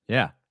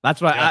 Yeah,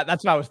 that's what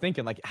I was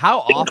thinking. Like, how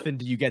often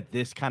do you get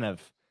this kind of?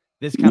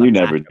 You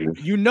never do.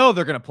 You know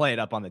they're gonna play it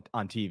up on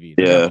TV.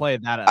 They're gonna play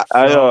that up.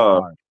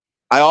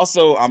 I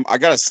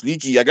got a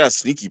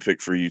sneaky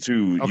pick for you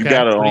too. Okay. You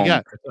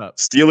got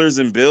Steelers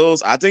and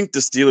Bills. I think the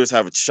Steelers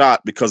have a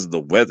shot because of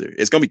the weather.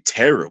 It's gonna be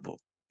terrible.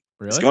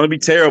 Really? It's gonna be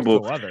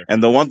terrible.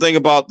 And the one thing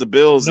about the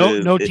Bills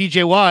is no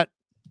TJ Watt.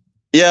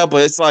 Yeah,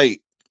 but it's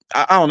like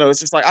I don't know.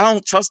 It's just like I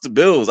don't trust the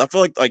Bills. I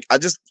feel like I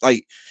just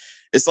like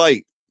it's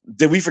like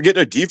did we forget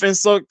their defense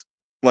sucked?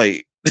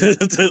 Like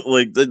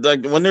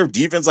like when their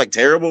defense like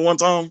terrible one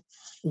time.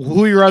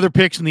 Who are your other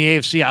picks in the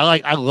AFC?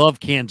 I love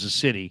Kansas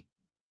City.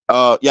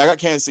 I got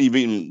Kansas City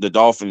beating the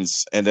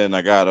Dolphins, and then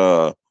I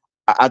got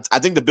I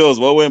think the Bills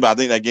will win, but I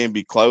think that game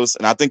be close,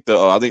 and I think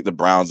the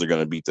Browns are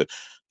going to beat the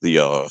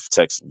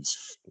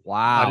Texans.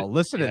 Wow!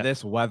 Listen to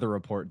this weather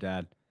report,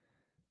 Dad.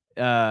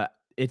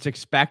 It's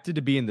expected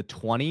to be in the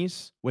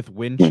 20s with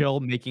wind chill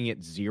making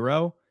it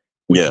 0.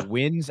 With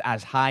winds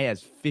as high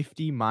as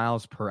 50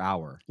 miles per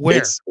hour.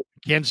 Where?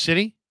 Kansas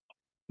City?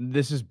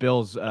 This is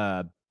Bills.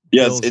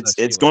 Yes,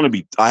 it's going to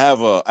be. I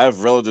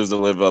have relatives that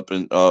live up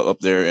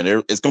there,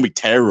 and it's going to be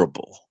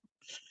terrible.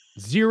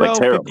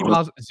 50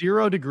 miles,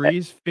 0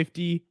 degrees,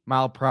 50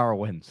 mile per hour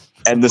winds.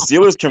 And the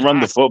Steelers can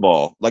run the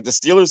football. Like the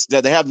Steelers,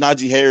 that they have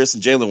Najee Harris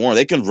and Jaylen Warren.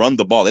 They can run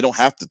the ball. They don't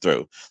have to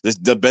throw.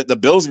 The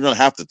Bills are going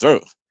to have to throw.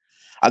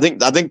 I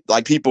think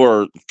like people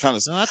are kind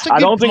of. No,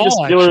 I don't think the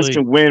Steelers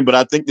can win, but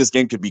I think this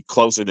game could be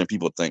closer than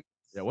people think.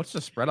 Yeah, what's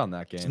the spread on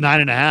that game? It's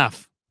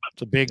 9.5.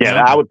 It's a big.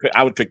 Yeah, number.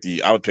 I would pick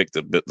the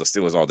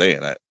Steelers all day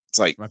in that. It's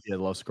like might be a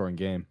low scoring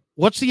game.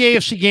 What's the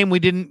AFC game we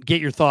didn't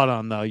get your thought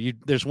on though?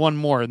 There's one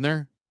more in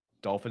there.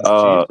 Dolphins.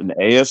 In the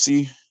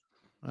AFC.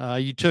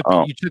 You took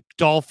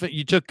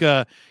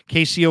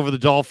KC over the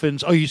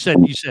Dolphins. Oh, you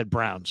said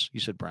Browns. You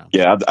said Browns.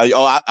 Yeah,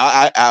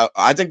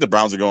 I think the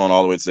Browns are going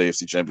all the way to the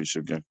AFC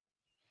Championship game.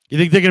 You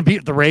think they're going to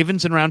beat the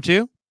Ravens in round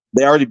 2?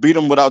 They already beat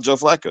them without Joe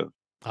Flacco.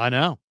 I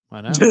know.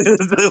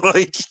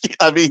 Like,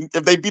 I mean,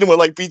 if they beat him with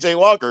like PJ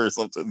Walker or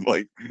something,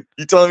 like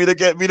you telling me they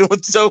can't beat him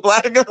with Joe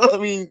Flacco? I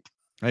mean,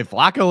 hey,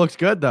 Flacco looks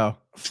good though.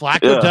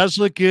 Flacco does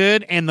look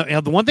good, and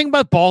the one thing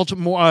about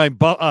Baltimore,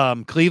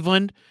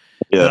 Cleveland,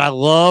 that I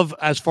love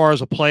as far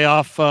as a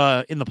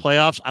playoff in the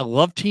playoffs, I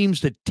love teams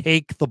that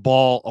take the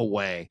ball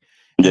away,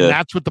 and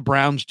that's what the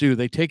Browns do.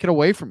 They take it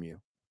away from you.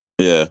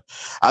 Yeah,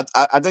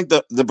 I think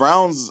the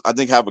Browns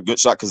have a good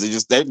shot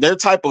because their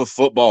type of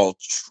football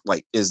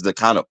like is the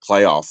kind of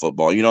playoff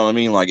football. You know what I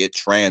mean? Like it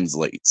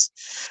translates.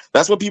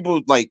 That's what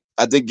people like.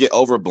 I think get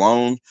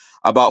overblown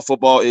about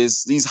football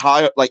is these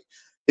high like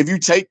if you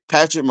take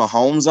Patrick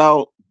Mahomes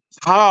out,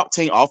 high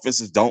octane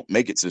offenses don't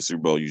make it to the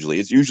Super Bowl usually.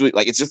 It's usually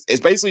like it's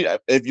basically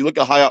if you look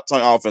at high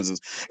octane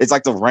offenses, it's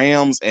like the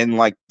Rams and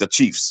like the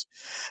Chiefs.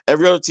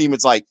 Every other team,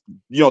 it's like,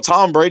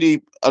 Tom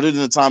Brady, other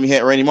than the time he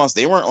had Randy Moss,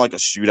 they weren't like a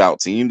shootout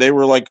team. They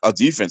were like a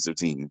defensive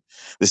team.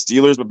 The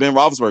Steelers with Ben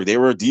Roethlisberger, they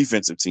were a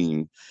defensive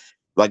team.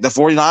 Like the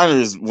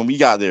 49ers, when we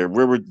got there,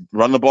 we were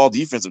running the ball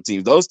defensive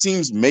teams. Those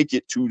teams make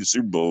it to the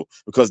Super Bowl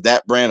because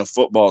that brand of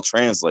football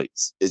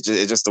translates. It's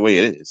just the way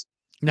it is.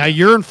 Now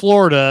you're in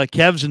Florida,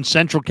 Kev's in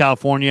Central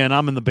California, and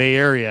I'm in the Bay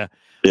Area.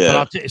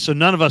 Yeah. So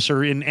none of us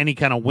are in any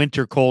kind of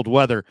winter cold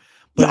weather.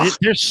 But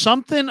there's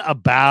something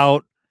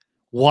about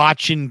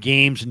watching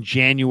games in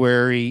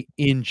January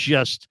in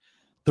just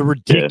the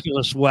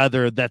ridiculous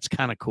weather that's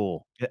kind of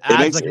cool. It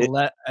adds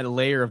a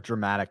layer of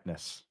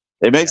dramaticness.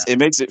 It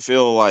makes it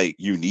feel like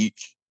unique,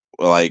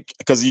 like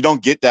because you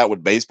don't get that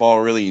with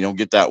baseball. Really, you don't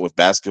get that with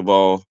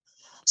basketball.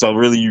 So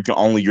really, you can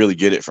only really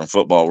get it from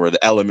football, where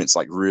the elements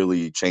like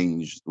really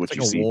change what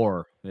you see.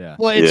 War, yeah.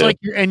 Well, it's like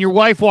your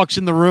wife walks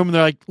in the room and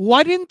they're like,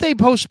 "Why didn't they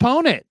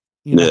postpone it?"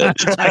 Right.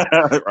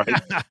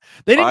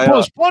 They didn't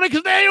postpone it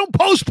because they don't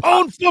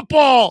postpone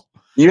football.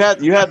 You had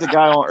the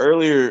guy on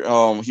earlier.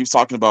 He was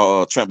talking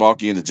about Trent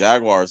Baalke and the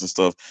Jaguars and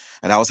stuff,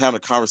 and I was having a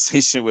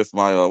conversation with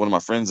my one of my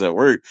friends at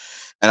work,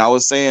 and I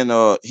was saying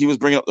he was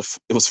bringing up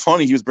it was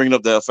funny. He was bringing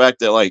up the fact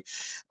that like,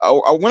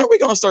 when are we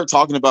gonna start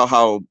talking about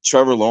how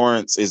Trevor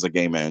Lawrence is a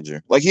game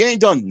manager? Like he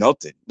ain't done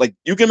nothing. Like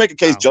you can make a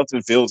case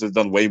Justin Fields has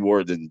done way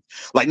more than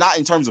like not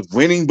in terms of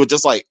winning, but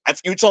just like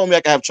if you told me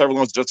I could have Trevor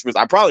Lawrence, Justin Fields,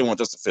 I probably want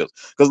Justin Fields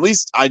because at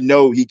least I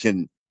know he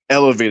can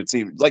elevate a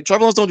team. Like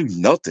Trevor Lawrence don't do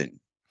nothing.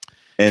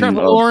 And,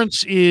 Trevor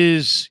Lawrence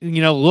is,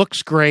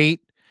 looks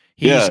great.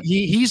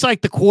 He's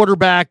like the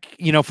quarterback,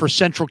 for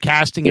central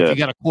casting. If you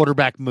got a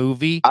quarterback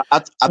movie, I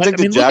think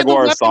the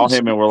Jaguars saw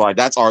him and were like,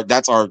 "That's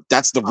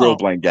the real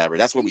Blaine Gabbert.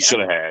 That's what we should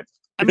have had."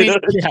 But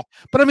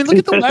look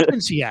at the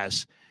weapons he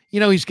has.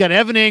 He's got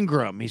Evan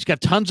Ingram. He's got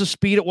tons of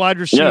speed at wide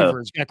receiver. Yeah.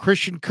 He's got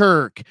Christian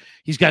Kirk.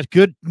 He's got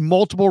good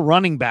multiple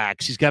running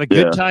backs. He's got a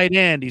good tight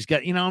end. He's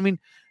got, it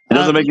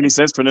doesn't make any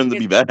sense for them to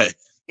be bad.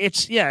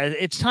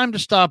 It's time to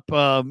stop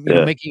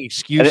making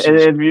excuses. And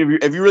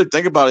if you really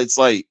think about it, it's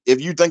like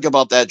if you think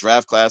about that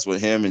draft class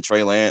with him and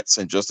Trey Lance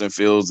and Justin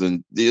Fields,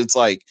 and it's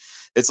like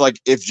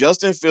if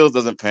Justin Fields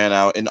doesn't pan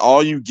out and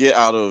all you get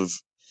out of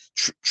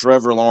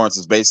Trevor Lawrence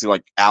is basically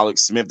like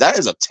Alex Smith, that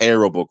is a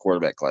terrible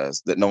quarterback class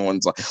that no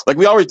one's like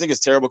we already think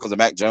it's terrible because of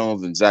Mac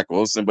Jones and Zach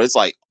Wilson, but it's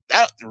like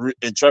that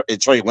and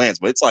Trey Lance,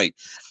 but it's like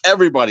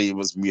everybody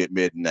was mid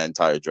in that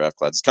entire draft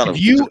class. It's kind of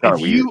weird.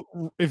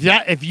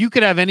 If you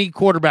could have any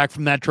quarterback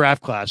from that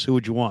draft class, who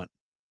would you want?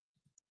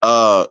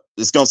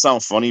 It's gonna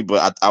sound funny,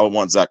 but I would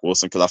want Zach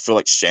Wilson because I feel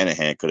like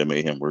Shanahan could have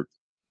made him work.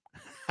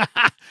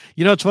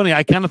 It's funny.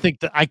 I kind of think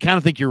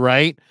you're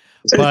right,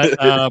 but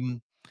I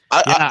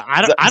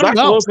don't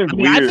know.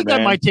 I think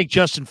I might take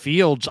Justin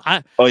Fields.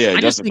 I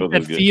just think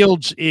that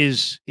Fields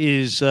is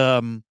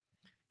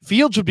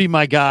Fields would be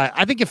my guy.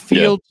 I think if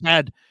Fields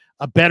had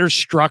a better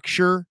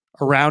structure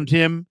around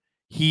him,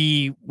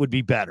 he would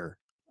be better.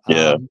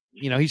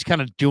 Yeah. He's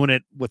kind of doing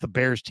it with a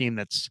Bears team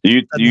that's. Do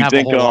you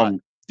think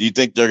do you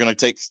think they're going to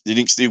take? Do you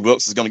think Steve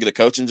Wilkes is going to get a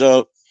coaching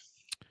job?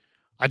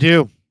 I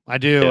do.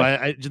 Yeah.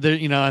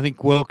 I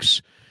think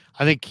Wilkes.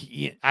 I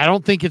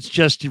don't think it's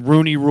just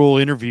Rooney Rule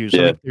interviews. I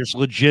think there's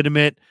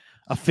legitimate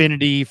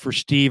affinity for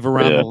Steve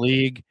around the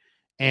league,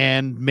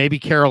 and maybe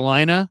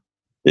Carolina.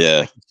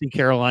 Yeah, see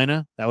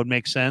Carolina. That would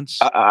make sense.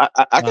 I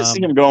can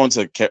see him going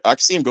to. I can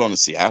see him going to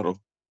Seattle.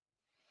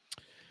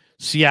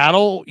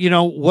 Seattle.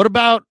 What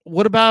about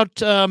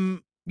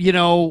Washington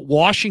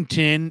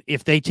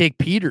if they take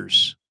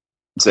Peters?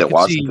 Is that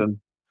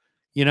Washington?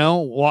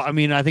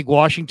 I think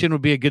Washington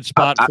would be a good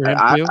spot for him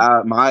too.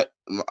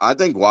 I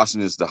think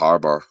Washington is the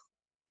Harbaugh.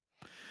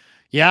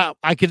 Yeah,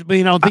 I could.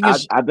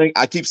 I think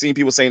I keep seeing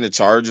people saying the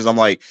Chargers. I'm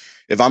like,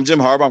 if I'm Jim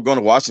Harbaugh, I'm going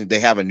to Washington. They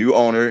have a new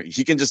owner.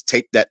 He can just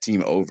take that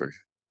team over.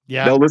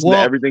 Yeah, they'll listen to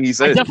everything he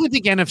says. I definitely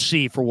think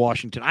NFC for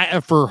Washington.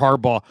 For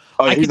Harbaugh.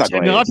 Oh, he's not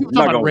going. A lot of people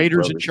talk about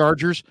Raiders and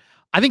Chargers.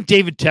 I think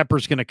David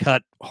Tepper's going to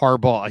cut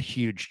Harbaugh a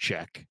huge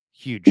check.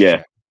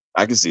 Check.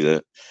 I can see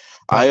that.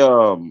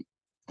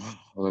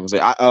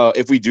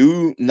 If we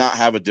do not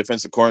have a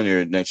defensive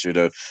coordinator next year,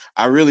 though,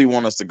 I really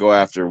want us to go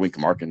after Wink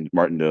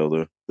Martindale.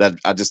 Though that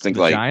I just think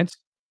the Giants.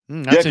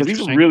 Because he's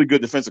a really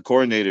good defensive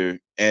coordinator,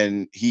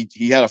 and he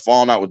had a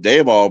falling out with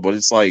Daboll. But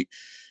it's like,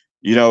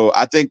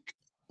 I think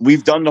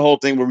we've done the whole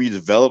thing where we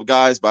develop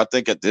guys, but I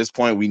think at this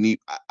point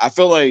I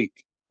feel like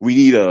we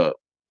need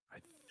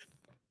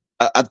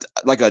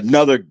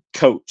another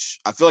coach.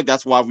 I feel like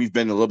that's why we've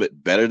been a little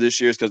bit better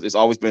this year, because it's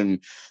always been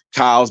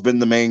Kyle's been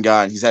the main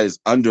guy and he's had his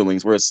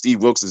underlings, whereas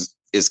Steve Wilkes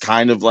is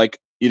kind of like,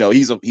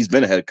 he's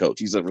been a head coach.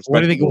 He's a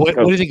What do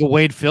you think of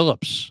Wade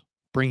Phillips?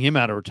 Bring him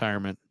out of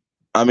retirement.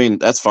 I mean,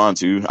 that's fine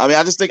too. I mean,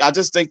 I just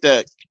think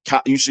that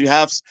you should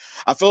have.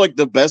 I feel like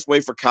the best way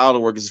for Kyle to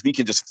work is if he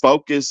can just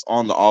focus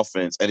on the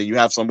offense, and then you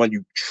have someone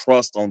you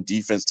trust on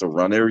defense to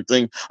run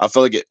everything. I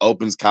feel like it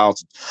opens Kyle.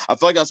 I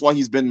feel like that's why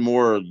he's been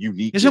more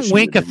unique. Isn't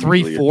Wink a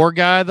 3-4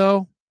 guy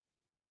though?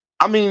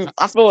 I mean,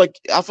 I feel like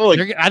I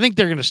think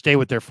they're going to stay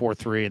with their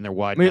 4-3 and their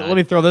wide. Let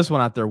me throw this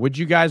one out there. Would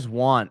you guys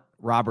want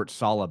Robert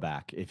Saleh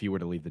back if he were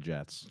to leave the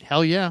Jets?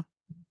 Hell yeah.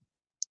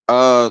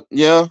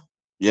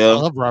 Yeah. I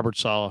love Robert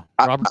Saleh.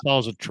 Robert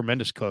Saleh is a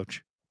tremendous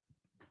coach.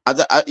 I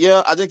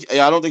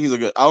don't think he's a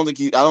good. I don't think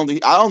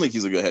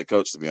he's a good head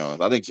coach, to be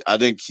honest. I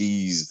think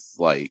he's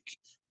like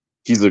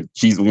he's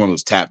one of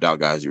those tapped out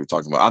guys you were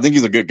talking about. I think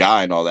he's a good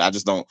guy and all that. I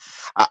just don't.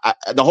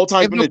 The whole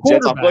time he's been the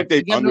Jets, I feel like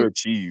they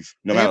underachieve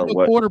no matter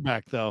what.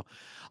 Quarterback though,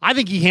 I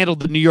think he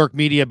handled the New York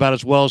media about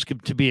as well as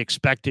to be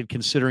expected,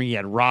 considering he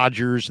had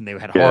Rodgers and they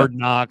had Hard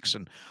Knocks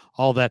and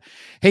all that.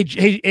 Hey,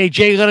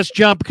 Jay, let us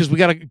jump because we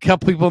got a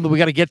couple people that we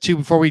got to get to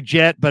before we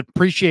jet. But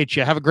appreciate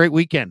you. Have a great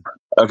weekend.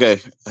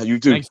 Okay, you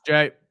too. Thanks,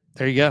 Jay.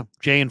 There you go,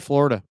 Jay in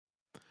Florida.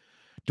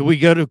 Do we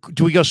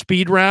go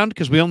speed round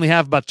because we only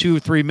have about 2 or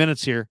 3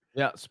 minutes here?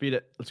 Yeah, speed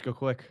it. Let's go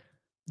quick.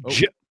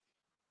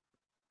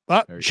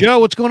 Joe,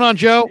 what's going on,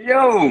 Joe?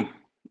 Yo,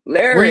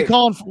 Larry. Where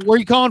are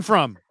you calling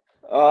from?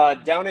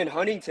 Down in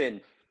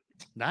Huntington.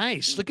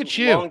 Nice. Look at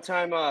you. Long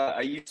time. I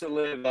used to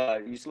live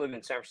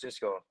in San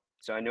Francisco,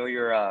 so I know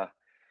you're a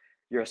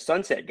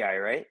Sunset guy,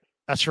 right?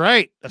 That's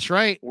right.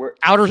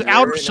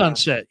 Outer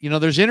Sunset.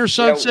 There's inner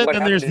Sunset,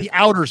 and there's the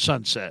outer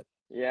Sunset.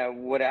 Yeah.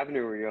 What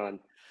avenue were you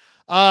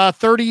on?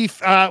 30.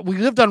 We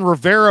lived on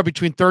Rivera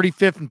between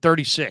 35th and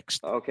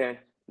 36th. Okay.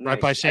 Nice. Right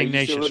by St.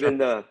 Ignatius.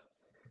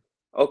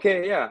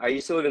 Okay, yeah. I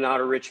used to live in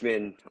Outer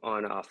Richmond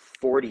on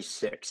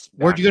 46.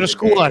 Where'd you go to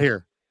school out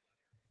here?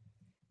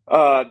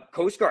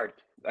 Coast Guard.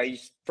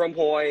 From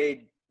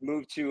Hawaii,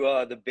 moved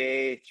to the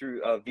Bay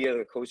through via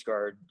the Coast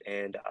Guard,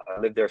 and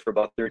I lived there for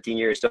about 13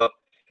 years. So,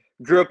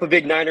 grew up a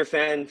big Niner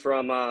fan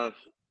from the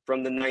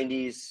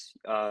 90s.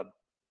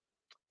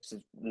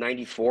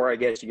 94, I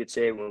guess you could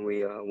say, when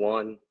we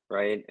won,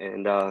 right?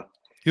 And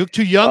you look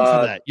too young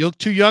for that. You look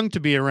too young to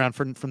be around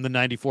from the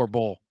 94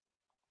 Bowl.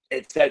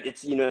 It's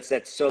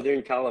that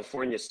Southern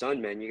California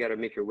sun, man. You got to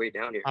make your way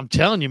down here. I'm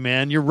telling you,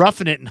 man, you're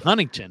roughing it in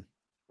Huntington.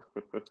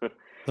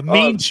 The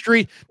mean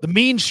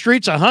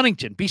streets of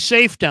Huntington. Be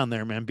safe down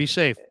there, man. Be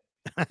safe.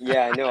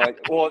 Yeah, I know.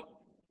 Well,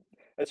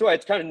 that's why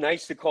it's kind of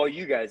nice to call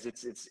you guys.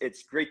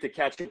 It's great to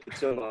catch up with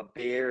some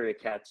Bay Area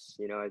cats.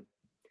 I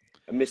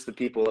miss the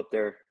people up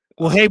there.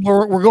 Well, hey,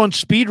 we're going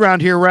speed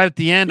round here right at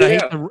the end.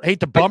 Yeah. I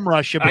hate to bum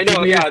rush you, but I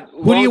know. Yeah.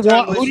 Who do you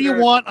want? Listener.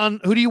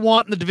 Who do you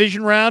want in the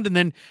division round? And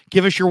then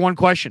give us your one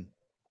question.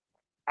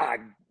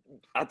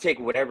 I'll take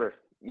whatever.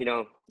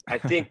 I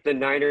think the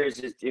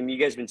Niners. You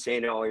guys have been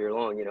saying it all year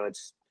long.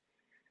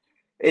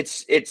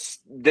 It's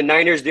the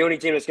Niners. The only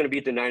team that's going to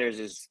beat the Niners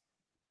is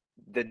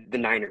the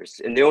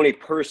Niners, and the only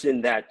person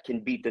that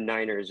can beat the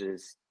Niners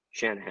is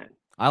Shanahan.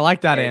 I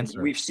like that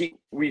answer. We've seen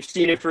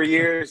it for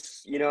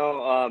years.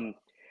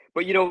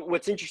 But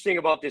what's interesting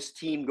about this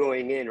team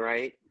going in,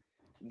 right?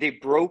 They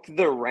broke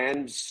the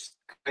Rams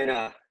kind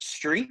of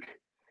streak.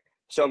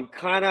 So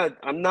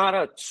I'm not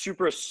a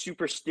super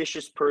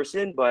superstitious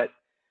person, but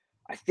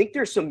I think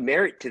there's some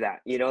merit to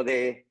that.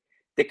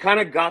 They kind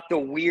of got the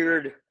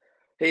weird,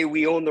 hey,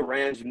 we own the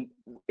Rams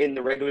in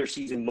the regular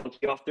season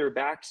monkey off their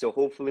back. So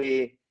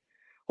hopefully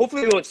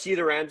we won't see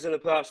the Rams in the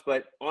playoffs,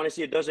 but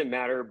honestly, it doesn't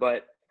matter.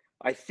 But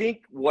I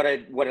think what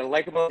I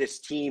like about this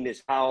team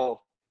is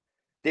how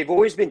they've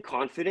always been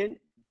confident,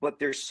 but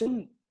there's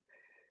some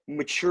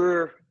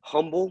mature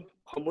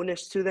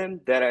humbleness to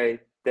them that I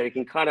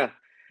can kind of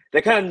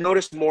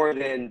notice more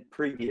than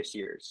previous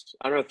years.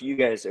 I don't know if you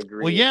guys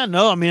agree. Well, yeah,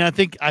 no, I mean, I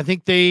think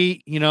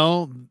they,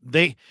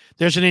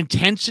 there's an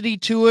intensity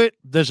to it.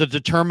 There's a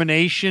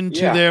determination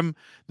to them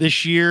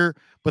this year,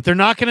 but they're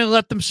not going to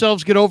let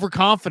themselves get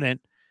overconfident.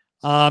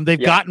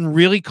 They've gotten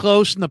really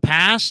close in the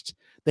past.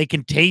 They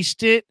can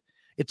taste it.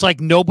 It's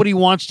like nobody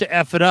wants to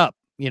F it up.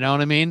 You know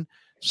what I mean?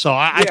 So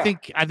I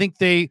think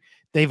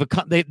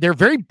they're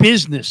very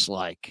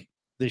business-like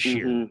this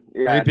year. Mm-hmm.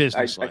 Yeah, very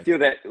business-like. I feel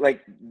that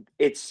like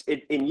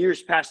in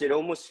years past, it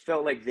almost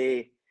felt like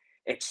they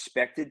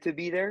expected to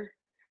be there.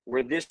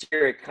 Where this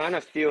year, it kind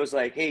of feels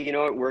like, hey, you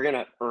know what? We're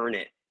gonna earn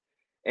it,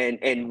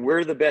 and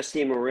we're the best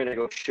team, and we're gonna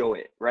go show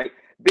it. Right?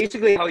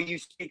 Basically, how you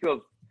speak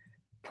of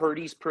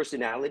Purdy's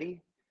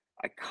personality,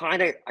 I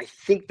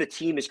think the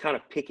team is kind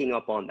of picking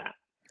up on that.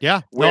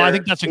 Yeah, no, I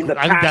think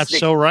that's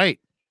so right.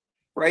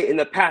 Right. In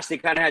the past, they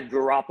kind of had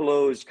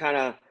Garoppolo's kind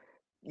of,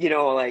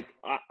 like,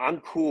 I'm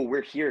cool.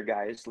 We're here,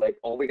 guys. Like,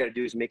 all we got to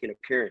do is make an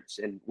appearance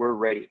and we're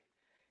ready.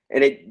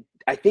 And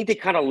I think they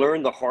kind of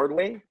learned the hard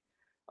way.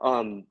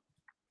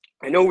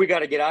 I know we got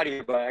to get out of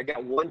here, but I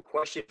got one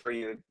question for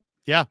you.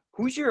 Yeah.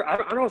 I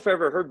don't know if I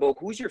ever heard, Bo,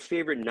 who's your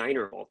favorite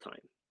Niner of all time?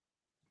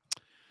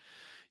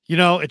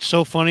 It's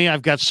so funny.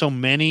 I've got so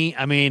many.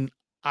 I mean,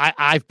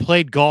 I've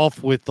played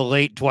golf with the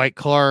late Dwight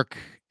Clark,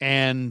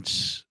 and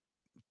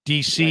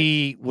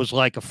DC was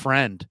like a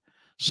friend.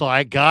 So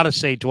I got to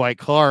say Dwight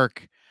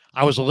Clark.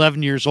 I was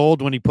 11 years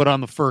old when he put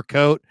on the fur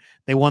coat.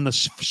 They won the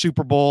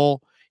Super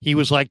Bowl. He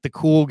was like the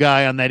cool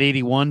guy on that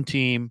 81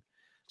 team.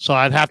 So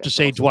I'd have to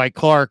say awesome. Dwight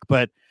Clark,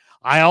 but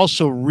I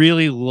also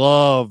really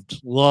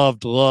loved William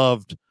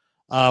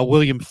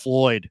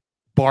Floyd,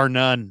 bar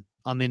none,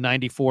 on the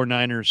 94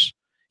 Niners.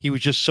 He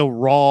was just so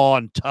raw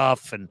and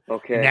tough and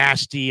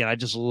nasty, and I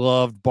just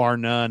loved bar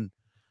none.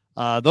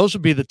 Those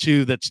would be the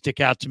two that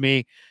stick out to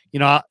me.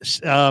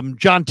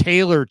 John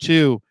Taylor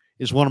too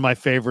is one of my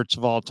favorites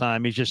of all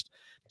time. He's just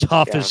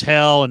tough as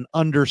hell and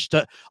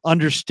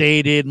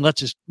understated, and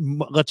lets his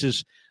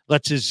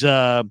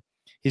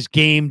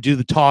game do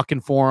the talking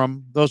for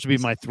him. Those would be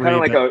my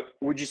three.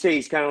 Would you say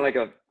he's kind of like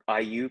a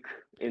Ayuk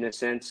in a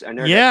sense? I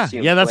know. Yeah,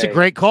 that's a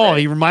great call.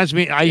 Right. He reminds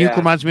me. Ayuk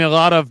reminds me a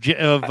lot of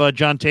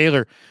John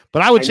Taylor,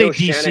 but I would say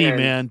DC. Shanahan,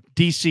 man,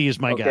 DC is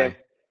my guy.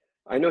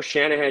 I know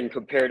Shanahan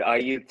compared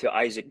Ayuk to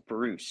Isaac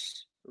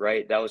Bruce,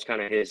 right? That was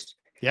kind of his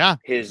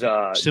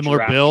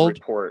similar build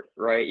report,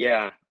 right?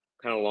 Yeah,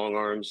 kind of long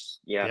arms.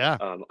 Yeah.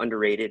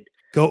 Underrated.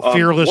 Go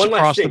fearless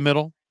across the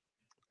middle.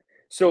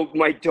 So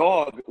my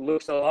dog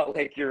looks a lot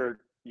like your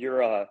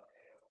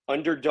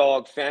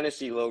underdog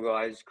fantasy logo.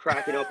 I was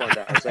cracking up on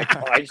that. I was like,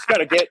 I just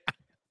gotta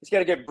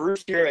get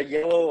Bruce here a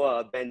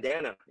yellow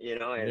bandana,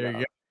 And, there you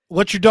go.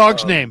 What's your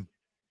dog's name?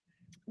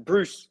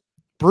 Bruce.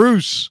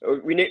 Bruce.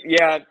 We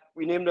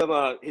named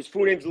him. His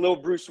full name's Lil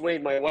Bruce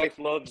Wayne. My wife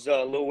loves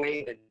Lil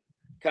Wayne, and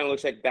kind of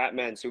looks like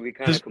Batman, so we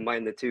kind of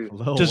combine the two.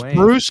 Does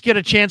Bruce get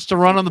a chance to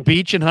run on the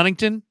beach in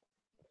Huntington?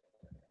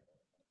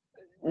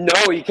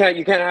 No, you can't.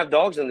 You can't have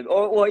dogs on the.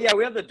 Oh well, yeah,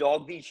 we have the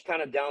dog beach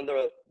kind of down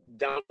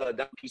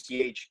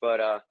PCH,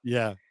 but we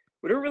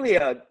don't really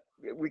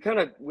we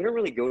don't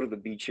really go to the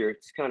beach here.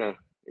 It's kind of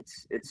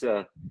it's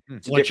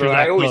different.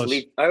 I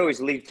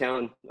always leave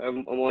town.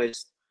 I'm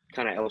always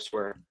kind of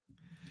elsewhere.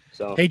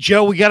 So hey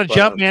Joe, we got to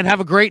jump, man. Have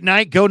a great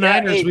night. Go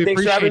Niners. Hey, we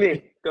thanks appreciate for having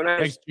it. me. Go Niners.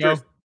 Thanks, Joe.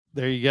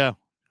 There you go.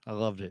 I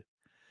loved it.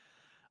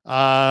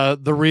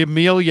 The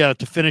Remelia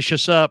to finish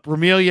us up.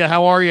 Remelia,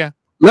 how are you?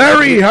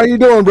 Larry, how you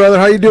doing, brother?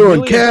 How you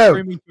doing? Kev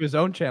streaming to his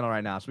own channel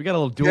right now, so we got a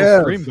little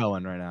dual stream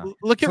going right now.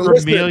 Look at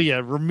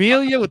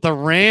Remelia with the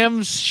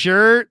Rams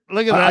shirt.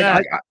 Look at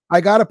that.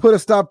 I got to put a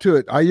stop to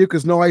it. Ayuk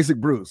is no Isaac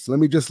Bruce. Let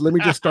me just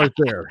start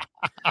there.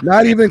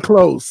 Not even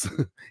close.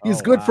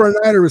 He's good for a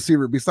Niner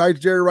receiver. Besides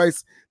Jerry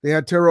Rice, they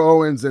had Terrell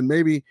Owens and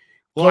maybe.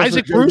 Well,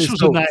 Isaac Bruce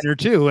was a Niner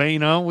too. I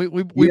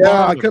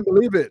couldn't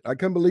believe it. I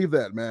couldn't believe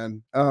that,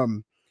 man.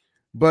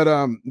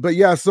 But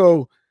yeah.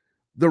 So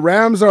the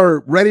Rams are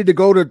ready to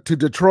go to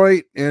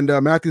Detroit, and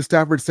Matthew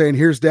Stafford saying,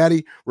 "Here's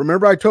Daddy."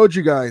 Remember, I told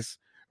you guys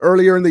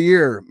earlier in the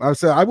year. I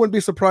said I wouldn't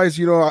be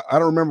surprised. I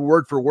don't remember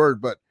word for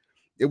word, but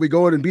if we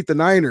go in and beat the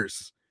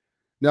Niners.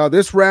 Now,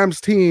 this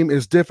Rams team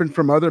is different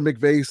from other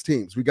McVay's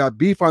teams. We got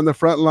beef on the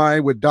front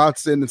line with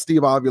Dotson and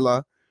Steve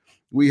Avila.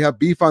 We have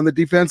beef on the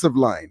defensive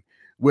line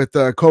with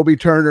Kobe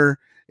Turner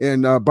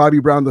and Bobby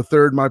Brown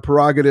III, my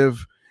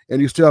prerogative,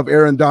 and you still have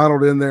Aaron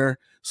Donald in there.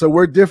 So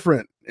we're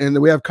different. And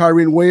we have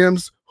Kyren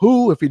Williams,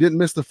 who, if he didn't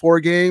miss the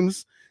 4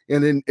 games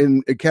and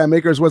Cam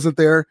Akers wasn't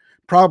there,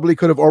 probably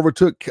could have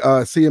overtook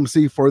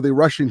CMC for the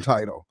rushing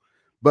title.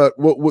 But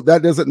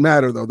that doesn't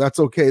matter, though. That's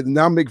okay.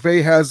 Now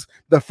McVay has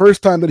the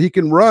first time that he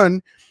can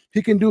run.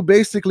 He can do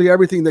basically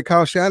everything that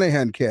Kyle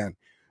Shanahan can.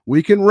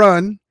 We can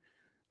run.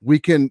 We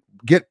can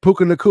get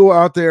Puka Nacua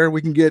out there.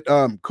 We can get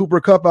Cooper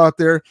Kupp out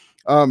there.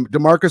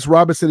 Demarcus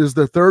Robinson is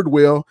the third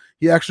wheel.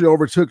 He actually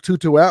overtook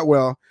Tutu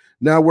Atwell.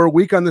 Now we're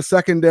weak on the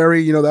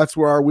secondary. You know, that's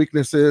where our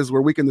weakness is.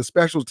 We're weak in the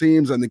special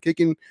teams and the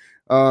kicking.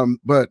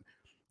 But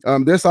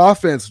this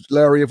offense,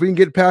 Larry, if we can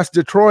get past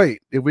Detroit,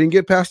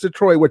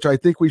 which I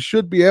think we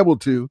should be able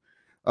to,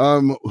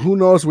 who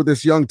knows with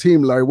this young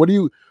team, Larry? What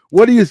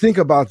do you think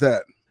about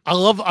that? I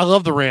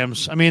love the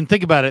Rams. I mean,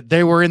 think about it.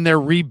 They were in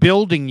their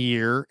rebuilding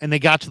year and they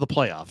got to the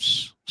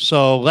playoffs.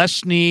 So Les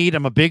Snead,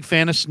 I'm a big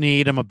fan of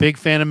Snead. I'm a big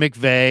fan of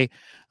McVay.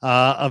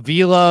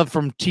 Avila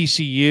from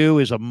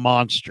TCU is a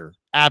monster,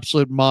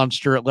 absolute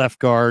monster at left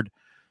guard.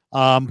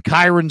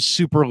 Kyron's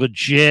super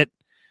legit.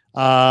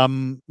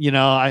 You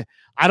know,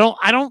 I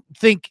don't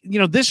think, you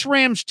know, this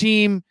Rams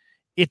team,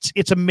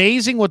 it's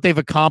amazing what they've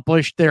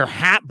accomplished.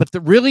 But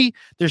really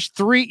there's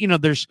three, you know,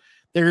 there's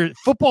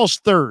football's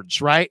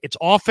thirds, right? It's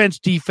offense,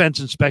 defense,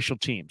 and special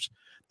teams.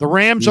 The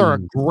Rams are a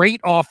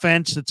great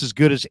offense that's as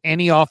good as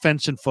any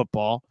offense in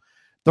football.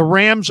 The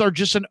Rams are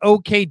just an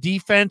okay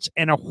defense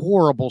and a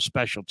horrible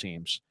special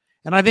teams.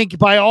 And I think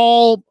by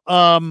all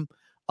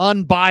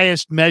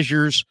unbiased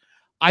measures,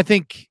 I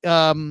think,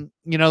 you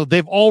know,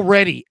 they've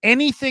already,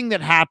 anything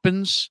that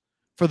happens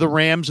for the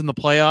Rams in the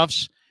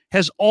playoffs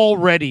has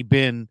already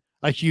been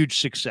a huge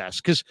success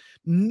because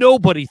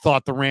nobody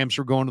thought the Rams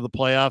were going to the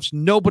playoffs.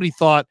 Nobody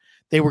thought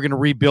they were going to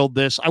rebuild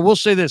this. I will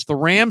say this, the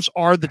Rams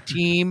are the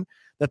team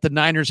that the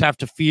Niners have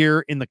to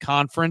fear in the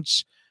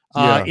conference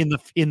in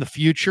the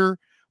future.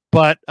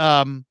 But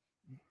the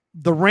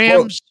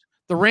Rams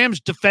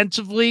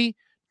defensively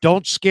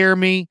don't scare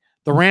me.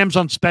 The Rams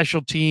on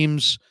special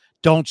teams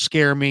don't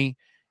scare me.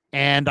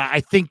 And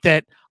I think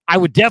that I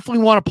would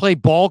definitely want to play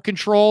ball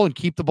control and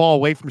keep the ball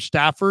away from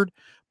Stafford.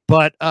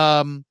 But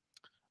I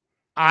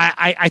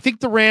think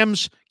the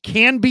Rams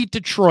can beat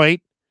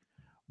Detroit,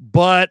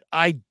 but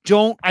I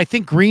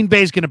think Green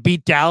Bay is going to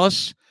beat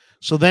Dallas.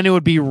 So then it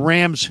would be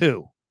Rams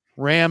who?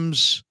 Who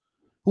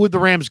would the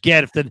Rams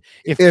get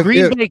if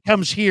Green Bay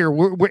comes here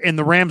and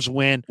the Rams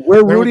win?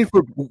 We're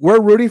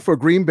rooting for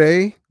Green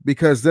Bay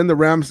because then the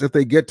Rams, if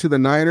they get to the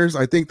Niners,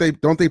 I think they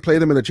play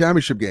them in the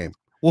championship game.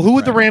 Well, who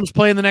would the Rams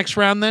play in the next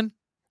round then?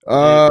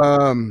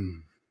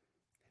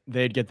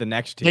 They'd get the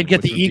next team. They'd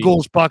get the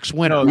Eagles, Bucks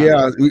winner.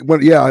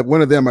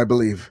 One of them, I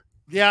believe.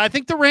 Yeah, I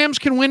think the Rams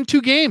can win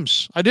 2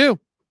 games. I do.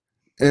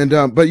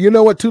 And but you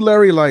know what, too,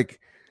 Larry? Like,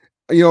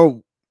 you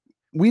know,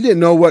 we didn't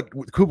know what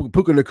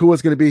Puka Nacua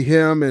was going to be,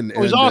 him and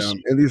awesome.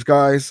 And these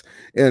guys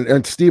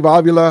and Steve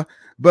Avila,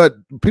 but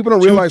people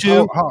don't realize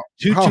how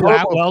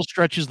Atwell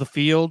stretches the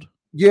field.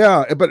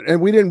 Yeah, and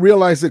we didn't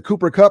realize that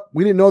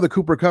we didn't know that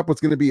Cooper Kupp was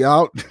going to be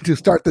out to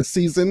start the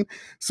season.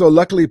 So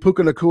luckily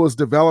Puka Nacua's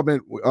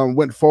development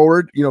went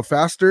forward, you know,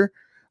 faster.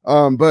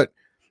 But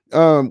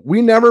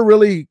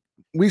we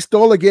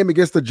stole a game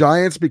against the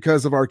Giants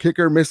because of our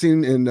kicker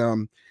missing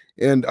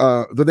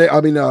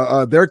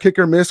their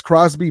kicker missed,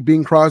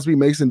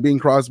 Mason Bing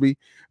Crosby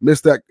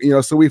missed that, you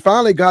know, so we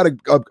finally got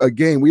a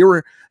game. We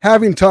were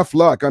having tough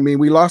luck. I mean,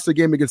 we lost a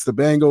game against the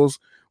Bengals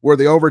where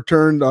they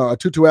overturned a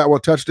Tutu Atwell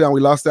touchdown.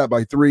 We lost that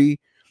by 3.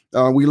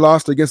 We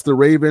lost against the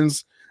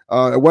Ravens.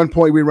 At one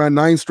point, we ran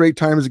 9 straight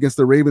times against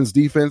the Ravens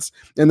defense.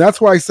 And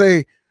that's why I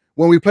say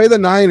when we play the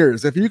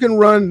Niners, if you can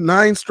run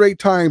 9 straight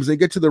times and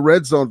get to the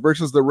red zone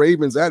versus the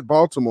Ravens at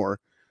Baltimore,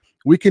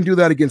 we can do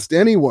that against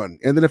anyone.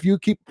 And then if you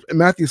keep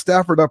Matthew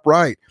Stafford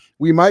upright,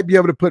 we might be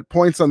able to put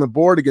points on the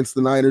board against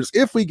the Niners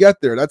if we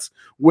get there. That's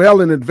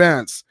well in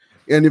advance.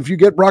 And if you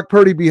get Brock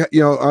Purdy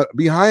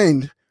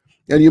behind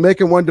and you make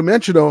him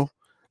one-dimensional,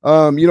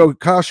 you know,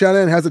 Kyle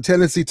Shanahan has a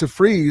tendency to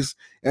freeze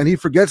and he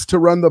forgets to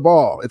run the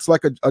ball. It's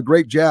like a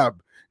great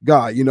jab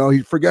guy. You know,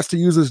 he forgets to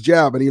use his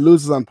jab and he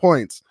loses on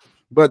points.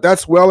 But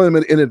that's well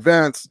in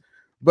advance.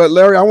 But,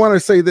 Larry, I want to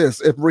say this.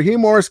 If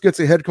Raheem Morris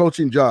gets a head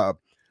coaching job,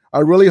 I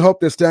really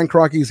hope that Stan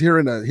Kroenke's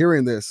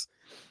hearing this.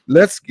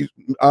 Let's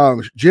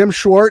Jim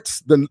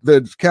Schwartz,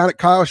 the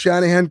Kyle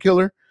Shanahan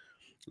killer,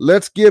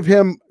 let's give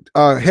him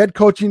head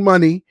coaching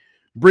money,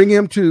 bring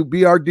him to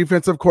be our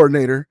defensive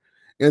coordinator,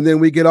 and then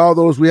we get all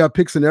those. We have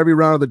picks in every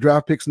round of the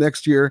draft picks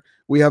next year.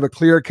 We have a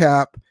clear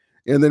cap,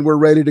 and then we're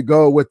ready to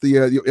go with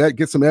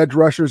get some edge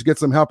rushers, get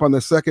some help on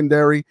the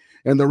secondary,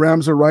 and the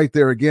Rams are right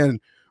there again.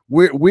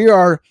 We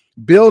are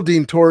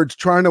building towards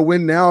trying to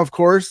win now, of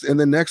course, and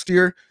then next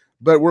year.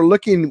 But we're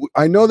looking,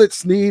 I know that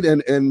Snead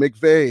and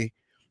McVay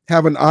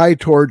have an eye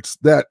towards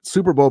that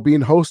Super Bowl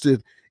being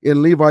hosted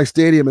in Levi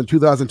Stadium in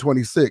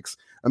 2026.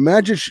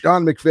 Imagine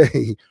Sean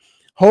McVay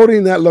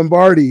holding that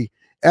Lombardi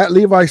at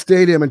Levi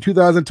Stadium in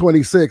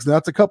 2026. Now,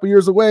 that's a couple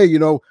years away. You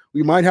know,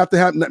 we might have to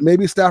have,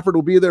 maybe Stafford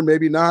will be there,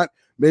 maybe not.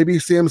 Maybe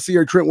CMC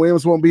or Trent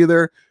Williams won't be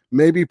there.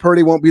 Maybe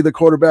Purdy won't be the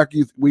quarterback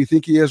we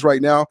think he is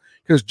right now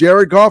because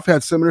Jared Goff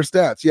had similar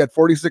stats. He had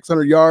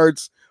 4,600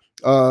 yards,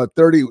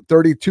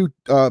 32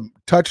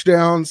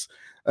 touchdowns,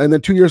 and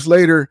then 2 years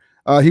later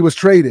he was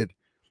traded.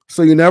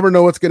 So you never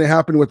know what's going to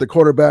happen with the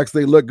quarterbacks.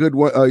 They look good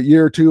a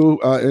year or 2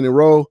 in a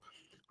row.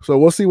 So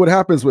we'll see what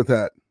happens with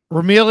that.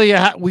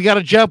 Ramelia, we got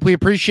to jump. We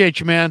appreciate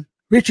you, man.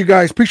 Appreciate you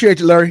guys. Appreciate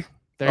you, Larry.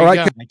 There you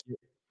go. Thank you.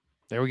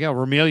 There we go.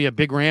 Romelia,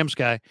 big Rams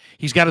guy.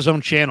 He's got his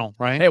own channel,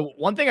 right? Hey,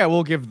 one thing I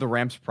will give the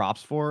Rams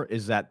props for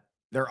is that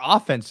their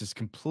offense is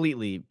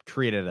completely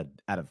created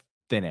out of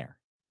thin air.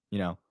 You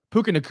know,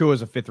 Puka Nacua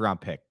is a 5th-round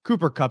pick.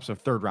 Cooper Kupp's a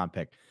 3rd-round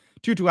pick.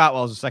 Tutu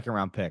Atwell is a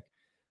 2nd-round pick.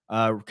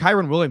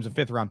 Kyron Williams a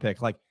 5th-round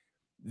pick. Like,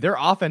 their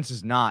offense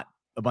is not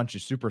a bunch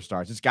of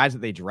superstars. It's guys that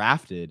they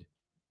drafted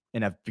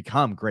and have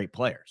become great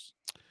players.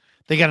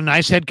 They got a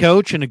nice head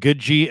coach and a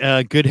good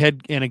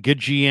head and a good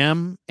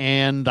GM,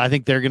 and I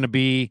think they're going to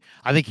be.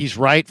 I think he's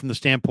right from the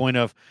standpoint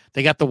of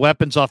they got the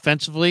weapons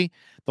offensively.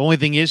 The only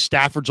thing is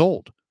Stafford's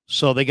old,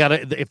 so they got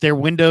to. If their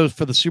window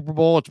for the Super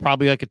Bowl, it's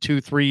probably like a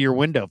 2-3 year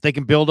window. If they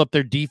can build up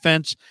their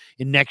defense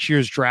in next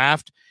year's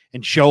draft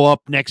and show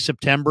up next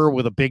September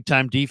with a big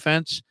time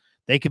defense,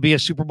 they could be a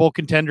Super Bowl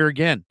contender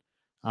again.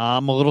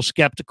 I'm a little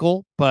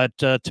skeptical, but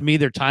to me,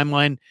 their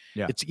timeline,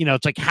 it's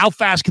like how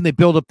fast can they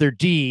build up their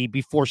D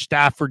before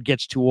Stafford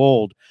gets too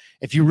old?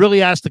 If you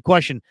really ask the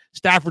question,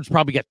 Stafford's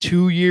probably got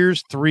 2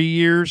 years, 3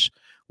 years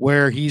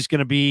where he's going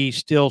to be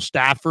still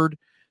Stafford.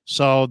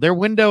 So their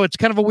window, it's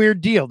kind of a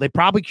weird deal. They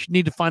probably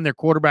need to find their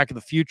quarterback of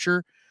the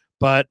future,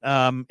 but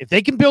if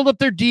they can build up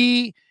their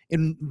D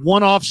in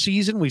one off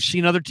season, we've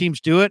seen other teams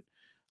do it.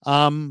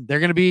 They're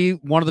going to be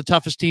one of the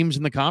toughest teams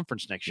in the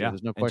conference next year.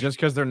 There's no question. And just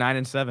because they're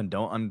 9-7,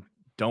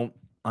 don't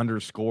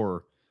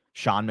underscore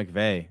Sean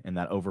McVay and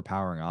that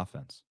overpowering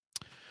offense.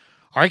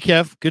 All right,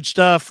 Kev, good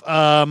stuff.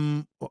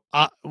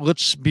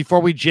 Let's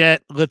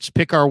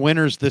pick our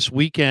winners this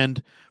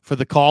weekend for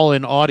the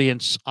call-in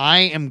audience. I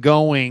am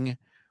going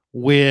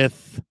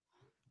with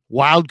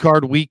Wild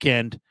Card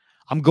Weekend.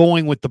 I'm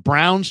going with the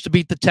Browns to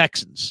beat the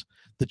Texans,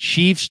 the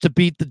Chiefs to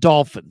beat the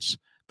Dolphins,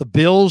 the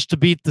Bills to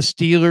beat the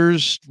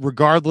Steelers,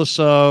 regardless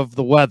of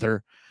the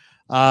weather,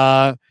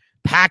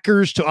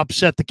 Packers to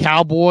upset the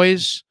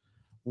Cowboys,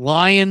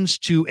 Lions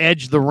to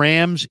edge the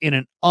Rams in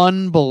an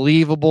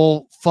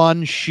unbelievable,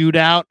 fun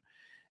shootout.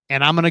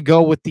 And I'm going to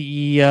go with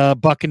the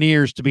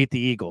Buccaneers to beat the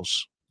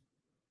Eagles.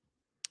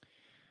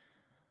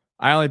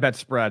 I only bet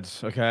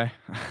spreads, okay?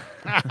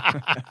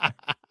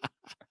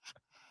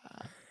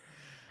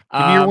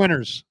 Give me your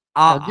winners.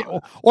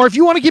 Or if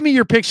you want to give me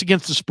your picks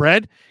against the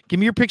spread, give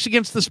me your picks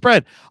against the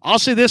spread. I'll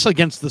say this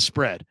against the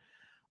spread.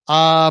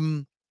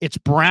 It's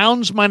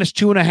Browns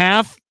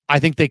 -2.5. I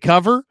think they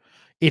cover.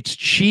 It's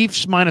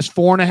Chiefs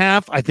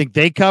 -4.5. I think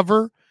they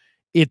cover.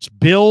 It's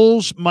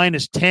Bills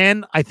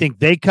 -10. I think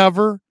they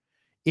cover.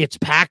 It's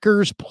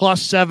Packers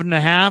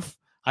 +7.5.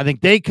 I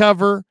think they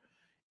cover.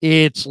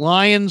 It's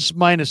Lions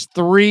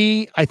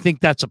 -3. I think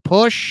that's a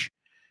push.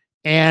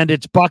 And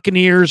it's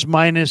Buccaneers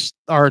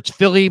it's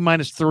Philly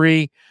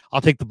 -3. I'll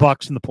take the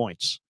Bucs and the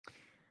points.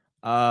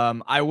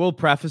 I will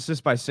preface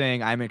this by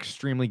saying I'm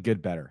extremely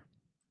good better.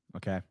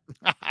 Okay.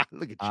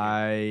 Look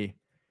at you.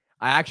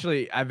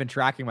 I've been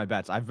tracking my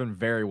bets. I've been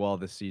very well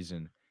this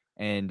season,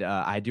 and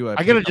I gotta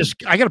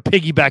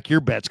piggyback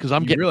your bets because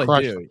I'm getting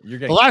crushed. You're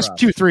getting the last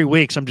crushed. 2-3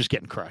 weeks. I'm just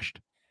getting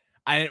crushed.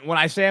 When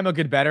I say I'm a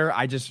good bettor,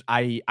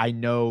 I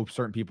know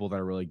certain people that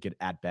are really good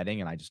at betting,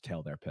 and I just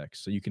tail their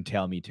picks. So you can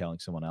tail me tailing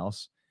someone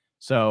else.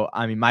 So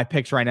I mean, my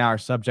picks right now are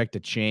subject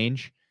to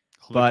change.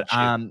 But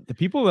the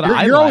people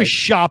that you're always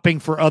shopping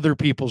for other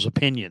people's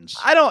opinions.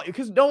 I don't,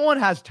 because no one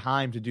has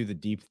time to do the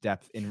deep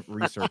depth in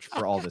research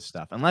for all this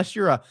stuff. Unless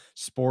you're a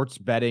sports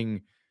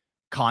betting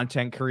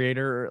content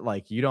creator,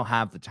 like you don't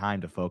have the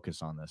time to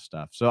focus on this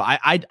stuff. So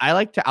I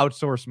like to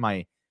outsource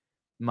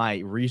my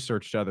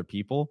research to other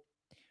people.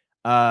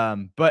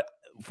 But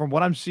from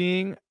what I'm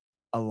seeing,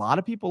 a lot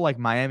of people like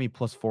Miami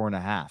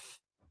 +4.5.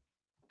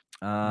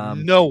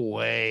 No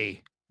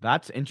way.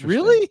 That's interesting.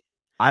 Really?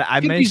 I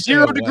may be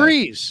 0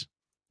 degrees.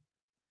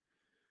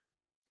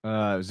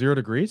 0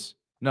 degrees?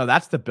 No,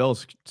 that's the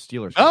Bills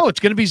Steelers. Oh, it's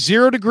going to be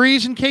 0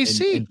 degrees in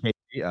KC. In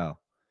KC? Oh,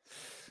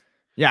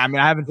 yeah. I mean,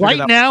 I haven't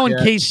right now in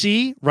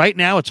KC. Right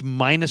now, it's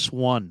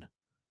 -1.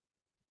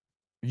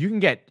 If you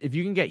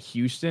can get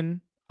Houston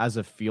as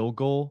a field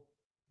goal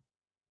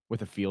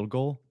with a field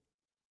goal,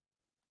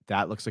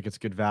 that looks like it's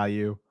good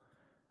value.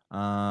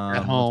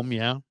 At home,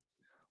 yeah.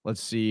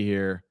 Let's see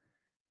here.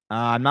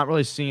 I'm not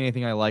really seeing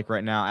anything I like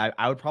right now.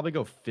 I would probably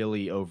go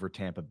Philly over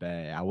Tampa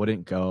Bay. I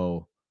wouldn't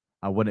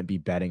be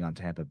betting on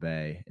Tampa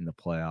Bay in the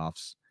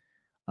playoffs.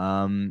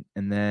 And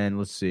then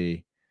let's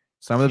see.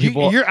 Some of the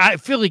people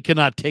Philly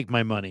cannot take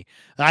my money.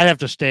 I'd have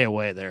to stay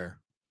away there.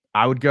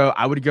 I would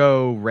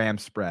go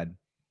Rams spread.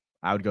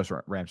 I would go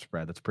Rams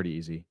spread. That's pretty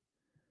easy.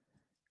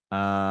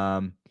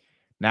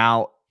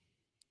 Now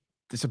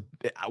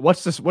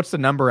what's the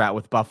number at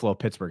with Buffalo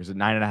Pittsburgh? Is it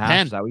 9.5?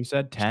 10. Is that what you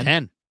said? 10?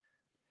 10.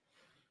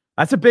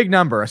 That's a big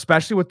number,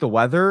 especially with the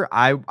weather.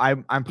 I'm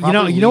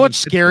probably you know what's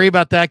scary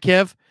about that,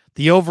 Kev?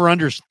 The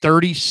over-under is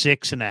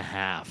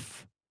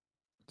 36.5.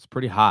 It's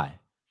pretty high.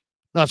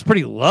 No, it's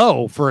pretty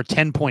low for a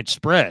 10-point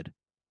spread.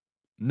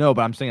 No,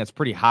 but I'm saying that's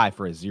pretty high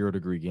for a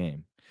 0-degree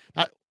game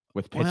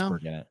with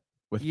Pittsburgh in it.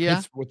 With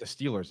the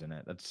Steelers in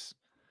it.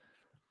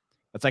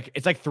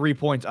 It's like 3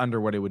 points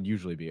under what it would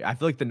usually be. I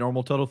feel like the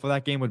normal total for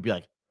that game would be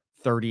like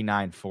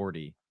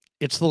 39-40.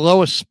 It's the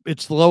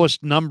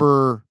lowest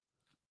number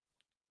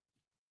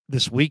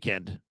this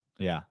weekend.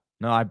 Yeah.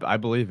 No, I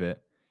believe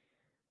it.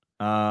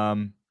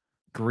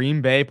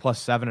 Green Bay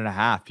plus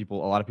 7.5. A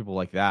lot of people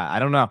like that. I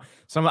don't know.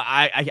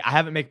 I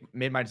haven't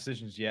made my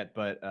decisions yet,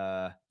 but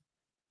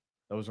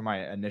those are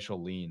my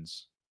initial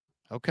leans.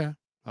 Okay.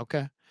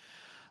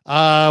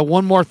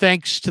 One more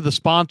thanks to the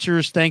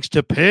sponsors. Thanks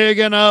to Pig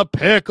and a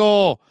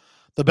Pickle,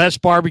 the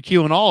best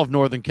barbecue in all of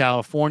Northern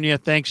California.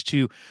 Thanks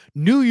to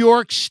New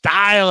York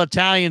style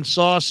Italian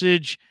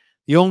sausage.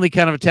 The only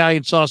kind of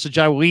Italian sausage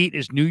I will eat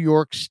is New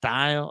York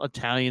style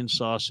Italian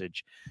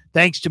sausage.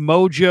 Thanks to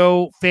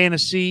Mojo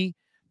Fantasy.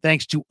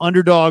 Thanks to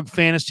Underdog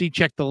Fantasy.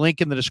 Check the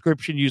link in the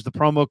description. Use the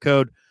promo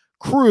code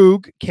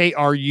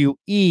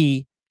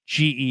KRUEG,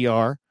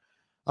 KRUEGER,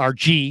 or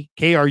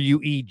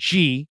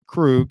KRUEG,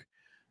 Krug.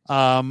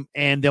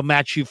 And they'll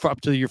match you for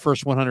up to your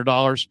first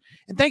 $100.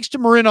 And thanks to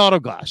Marin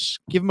Autoglass.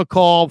 Give them a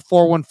call,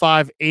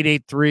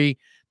 415-883-3030,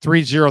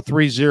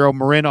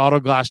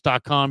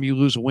 marinautoglass.com. You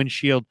lose a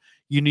windshield,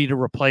 you need a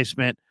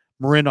replacement.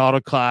 Marin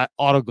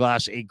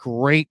Autoglass, a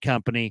great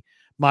company.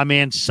 My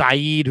man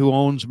Saeed, who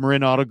owns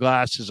Marin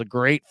Autoglass, is a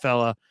great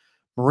fella.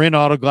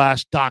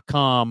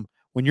 marinautoglass.com.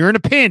 When you're in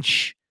a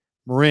pinch,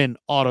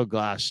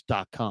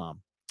 marinautoglass.com.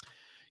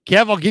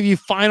 Kev, I'll give you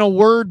final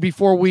word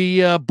before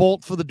we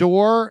bolt for the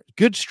door.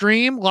 Good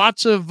stream,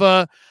 lots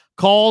of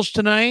calls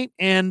tonight,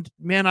 and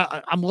man,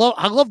 I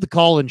love the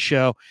call-in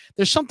show.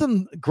 There's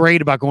something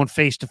great about going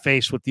face to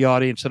face with the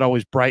audience that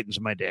always brightens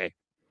my day.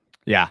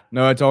 Yeah,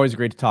 no, it's always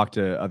great to talk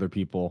to other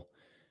people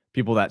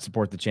that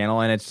support the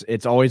channel, and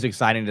it's always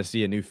exciting to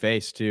see a new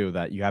face too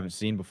that you haven't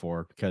seen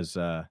before, because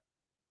I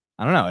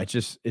don't know,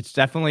 it's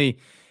definitely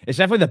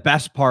the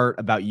best part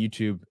about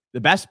YouTube. The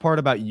best part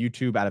about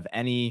YouTube out of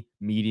any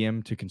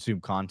medium to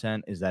consume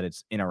content is that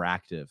it's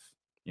interactive.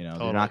 You know,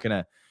 totally.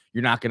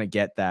 You're not gonna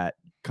get that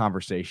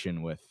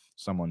conversation with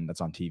someone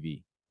that's on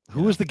TV.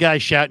 Who was the guy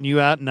shouting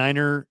you out?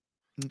 49ers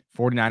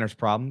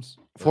problems.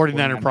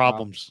 49er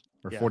problems.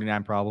 Or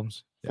 49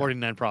 problems. Yeah.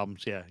 49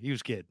 problems. Yeah, he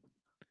was good.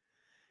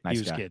 Nice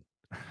he was guy. good.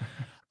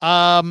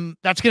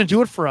 That's going to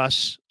do it for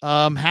us.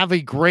 Have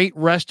a great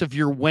rest of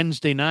your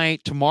Wednesday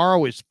night.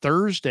 Tomorrow is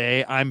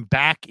Thursday. I'm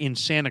back in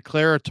Santa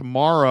Clara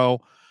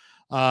tomorrow.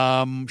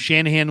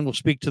 Shanahan will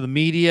speak to the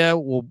media.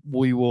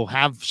 We will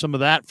have some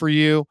of that for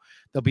you.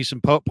 There'll be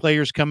some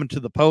players coming to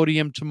the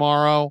podium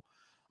tomorrow.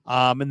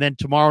 And then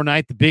tomorrow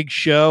night, the big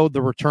show,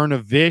 the return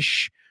of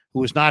Vish,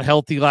 who was not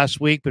healthy last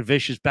week, but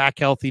Vish is back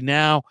healthy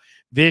now.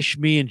 Vish,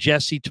 me, and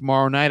Jesse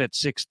tomorrow night at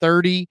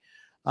 6:30.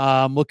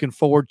 Looking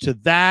forward to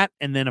that.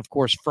 And then, of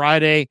course,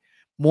 Friday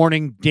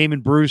morning,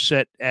 Damon Bruce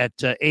at 8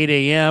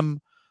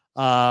 a.m.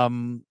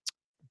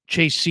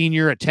 Chase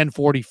Sr. at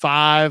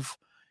 10:45.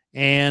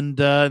 And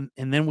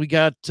then we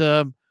got,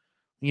 I'm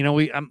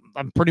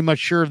pretty much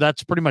sure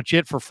that's pretty much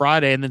it for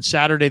Friday. And then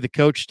Saturday, the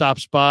coach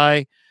stops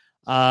by.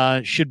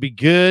 Should be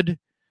good.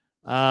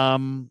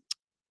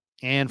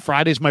 And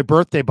Friday's my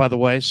birthday, by the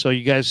way. So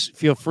you guys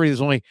feel free.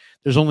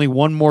 There's only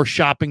one more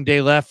shopping day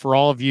left for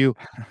all of you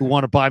who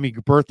want to buy me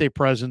birthday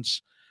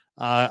presents.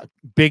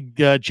 Big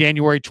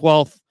January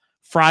 12th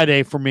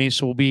Friday for me.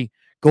 So we'll be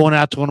going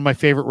out to one of my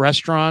favorite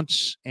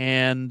restaurants.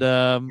 And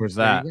where's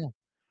that?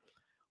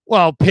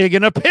 Well, Pig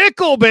and a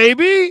Pickle,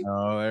 baby.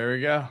 Oh, there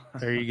we go.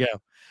 There you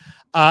go.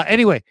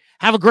 Anyway,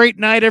 have a great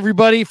night,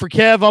 everybody. For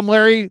Kev, I'm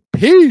Larry.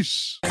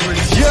 Peace.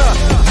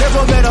 Yeah,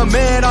 never met a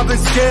man I've been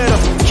scared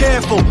of.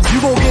 Careful,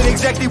 you gon' get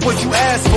exactly what you asked for.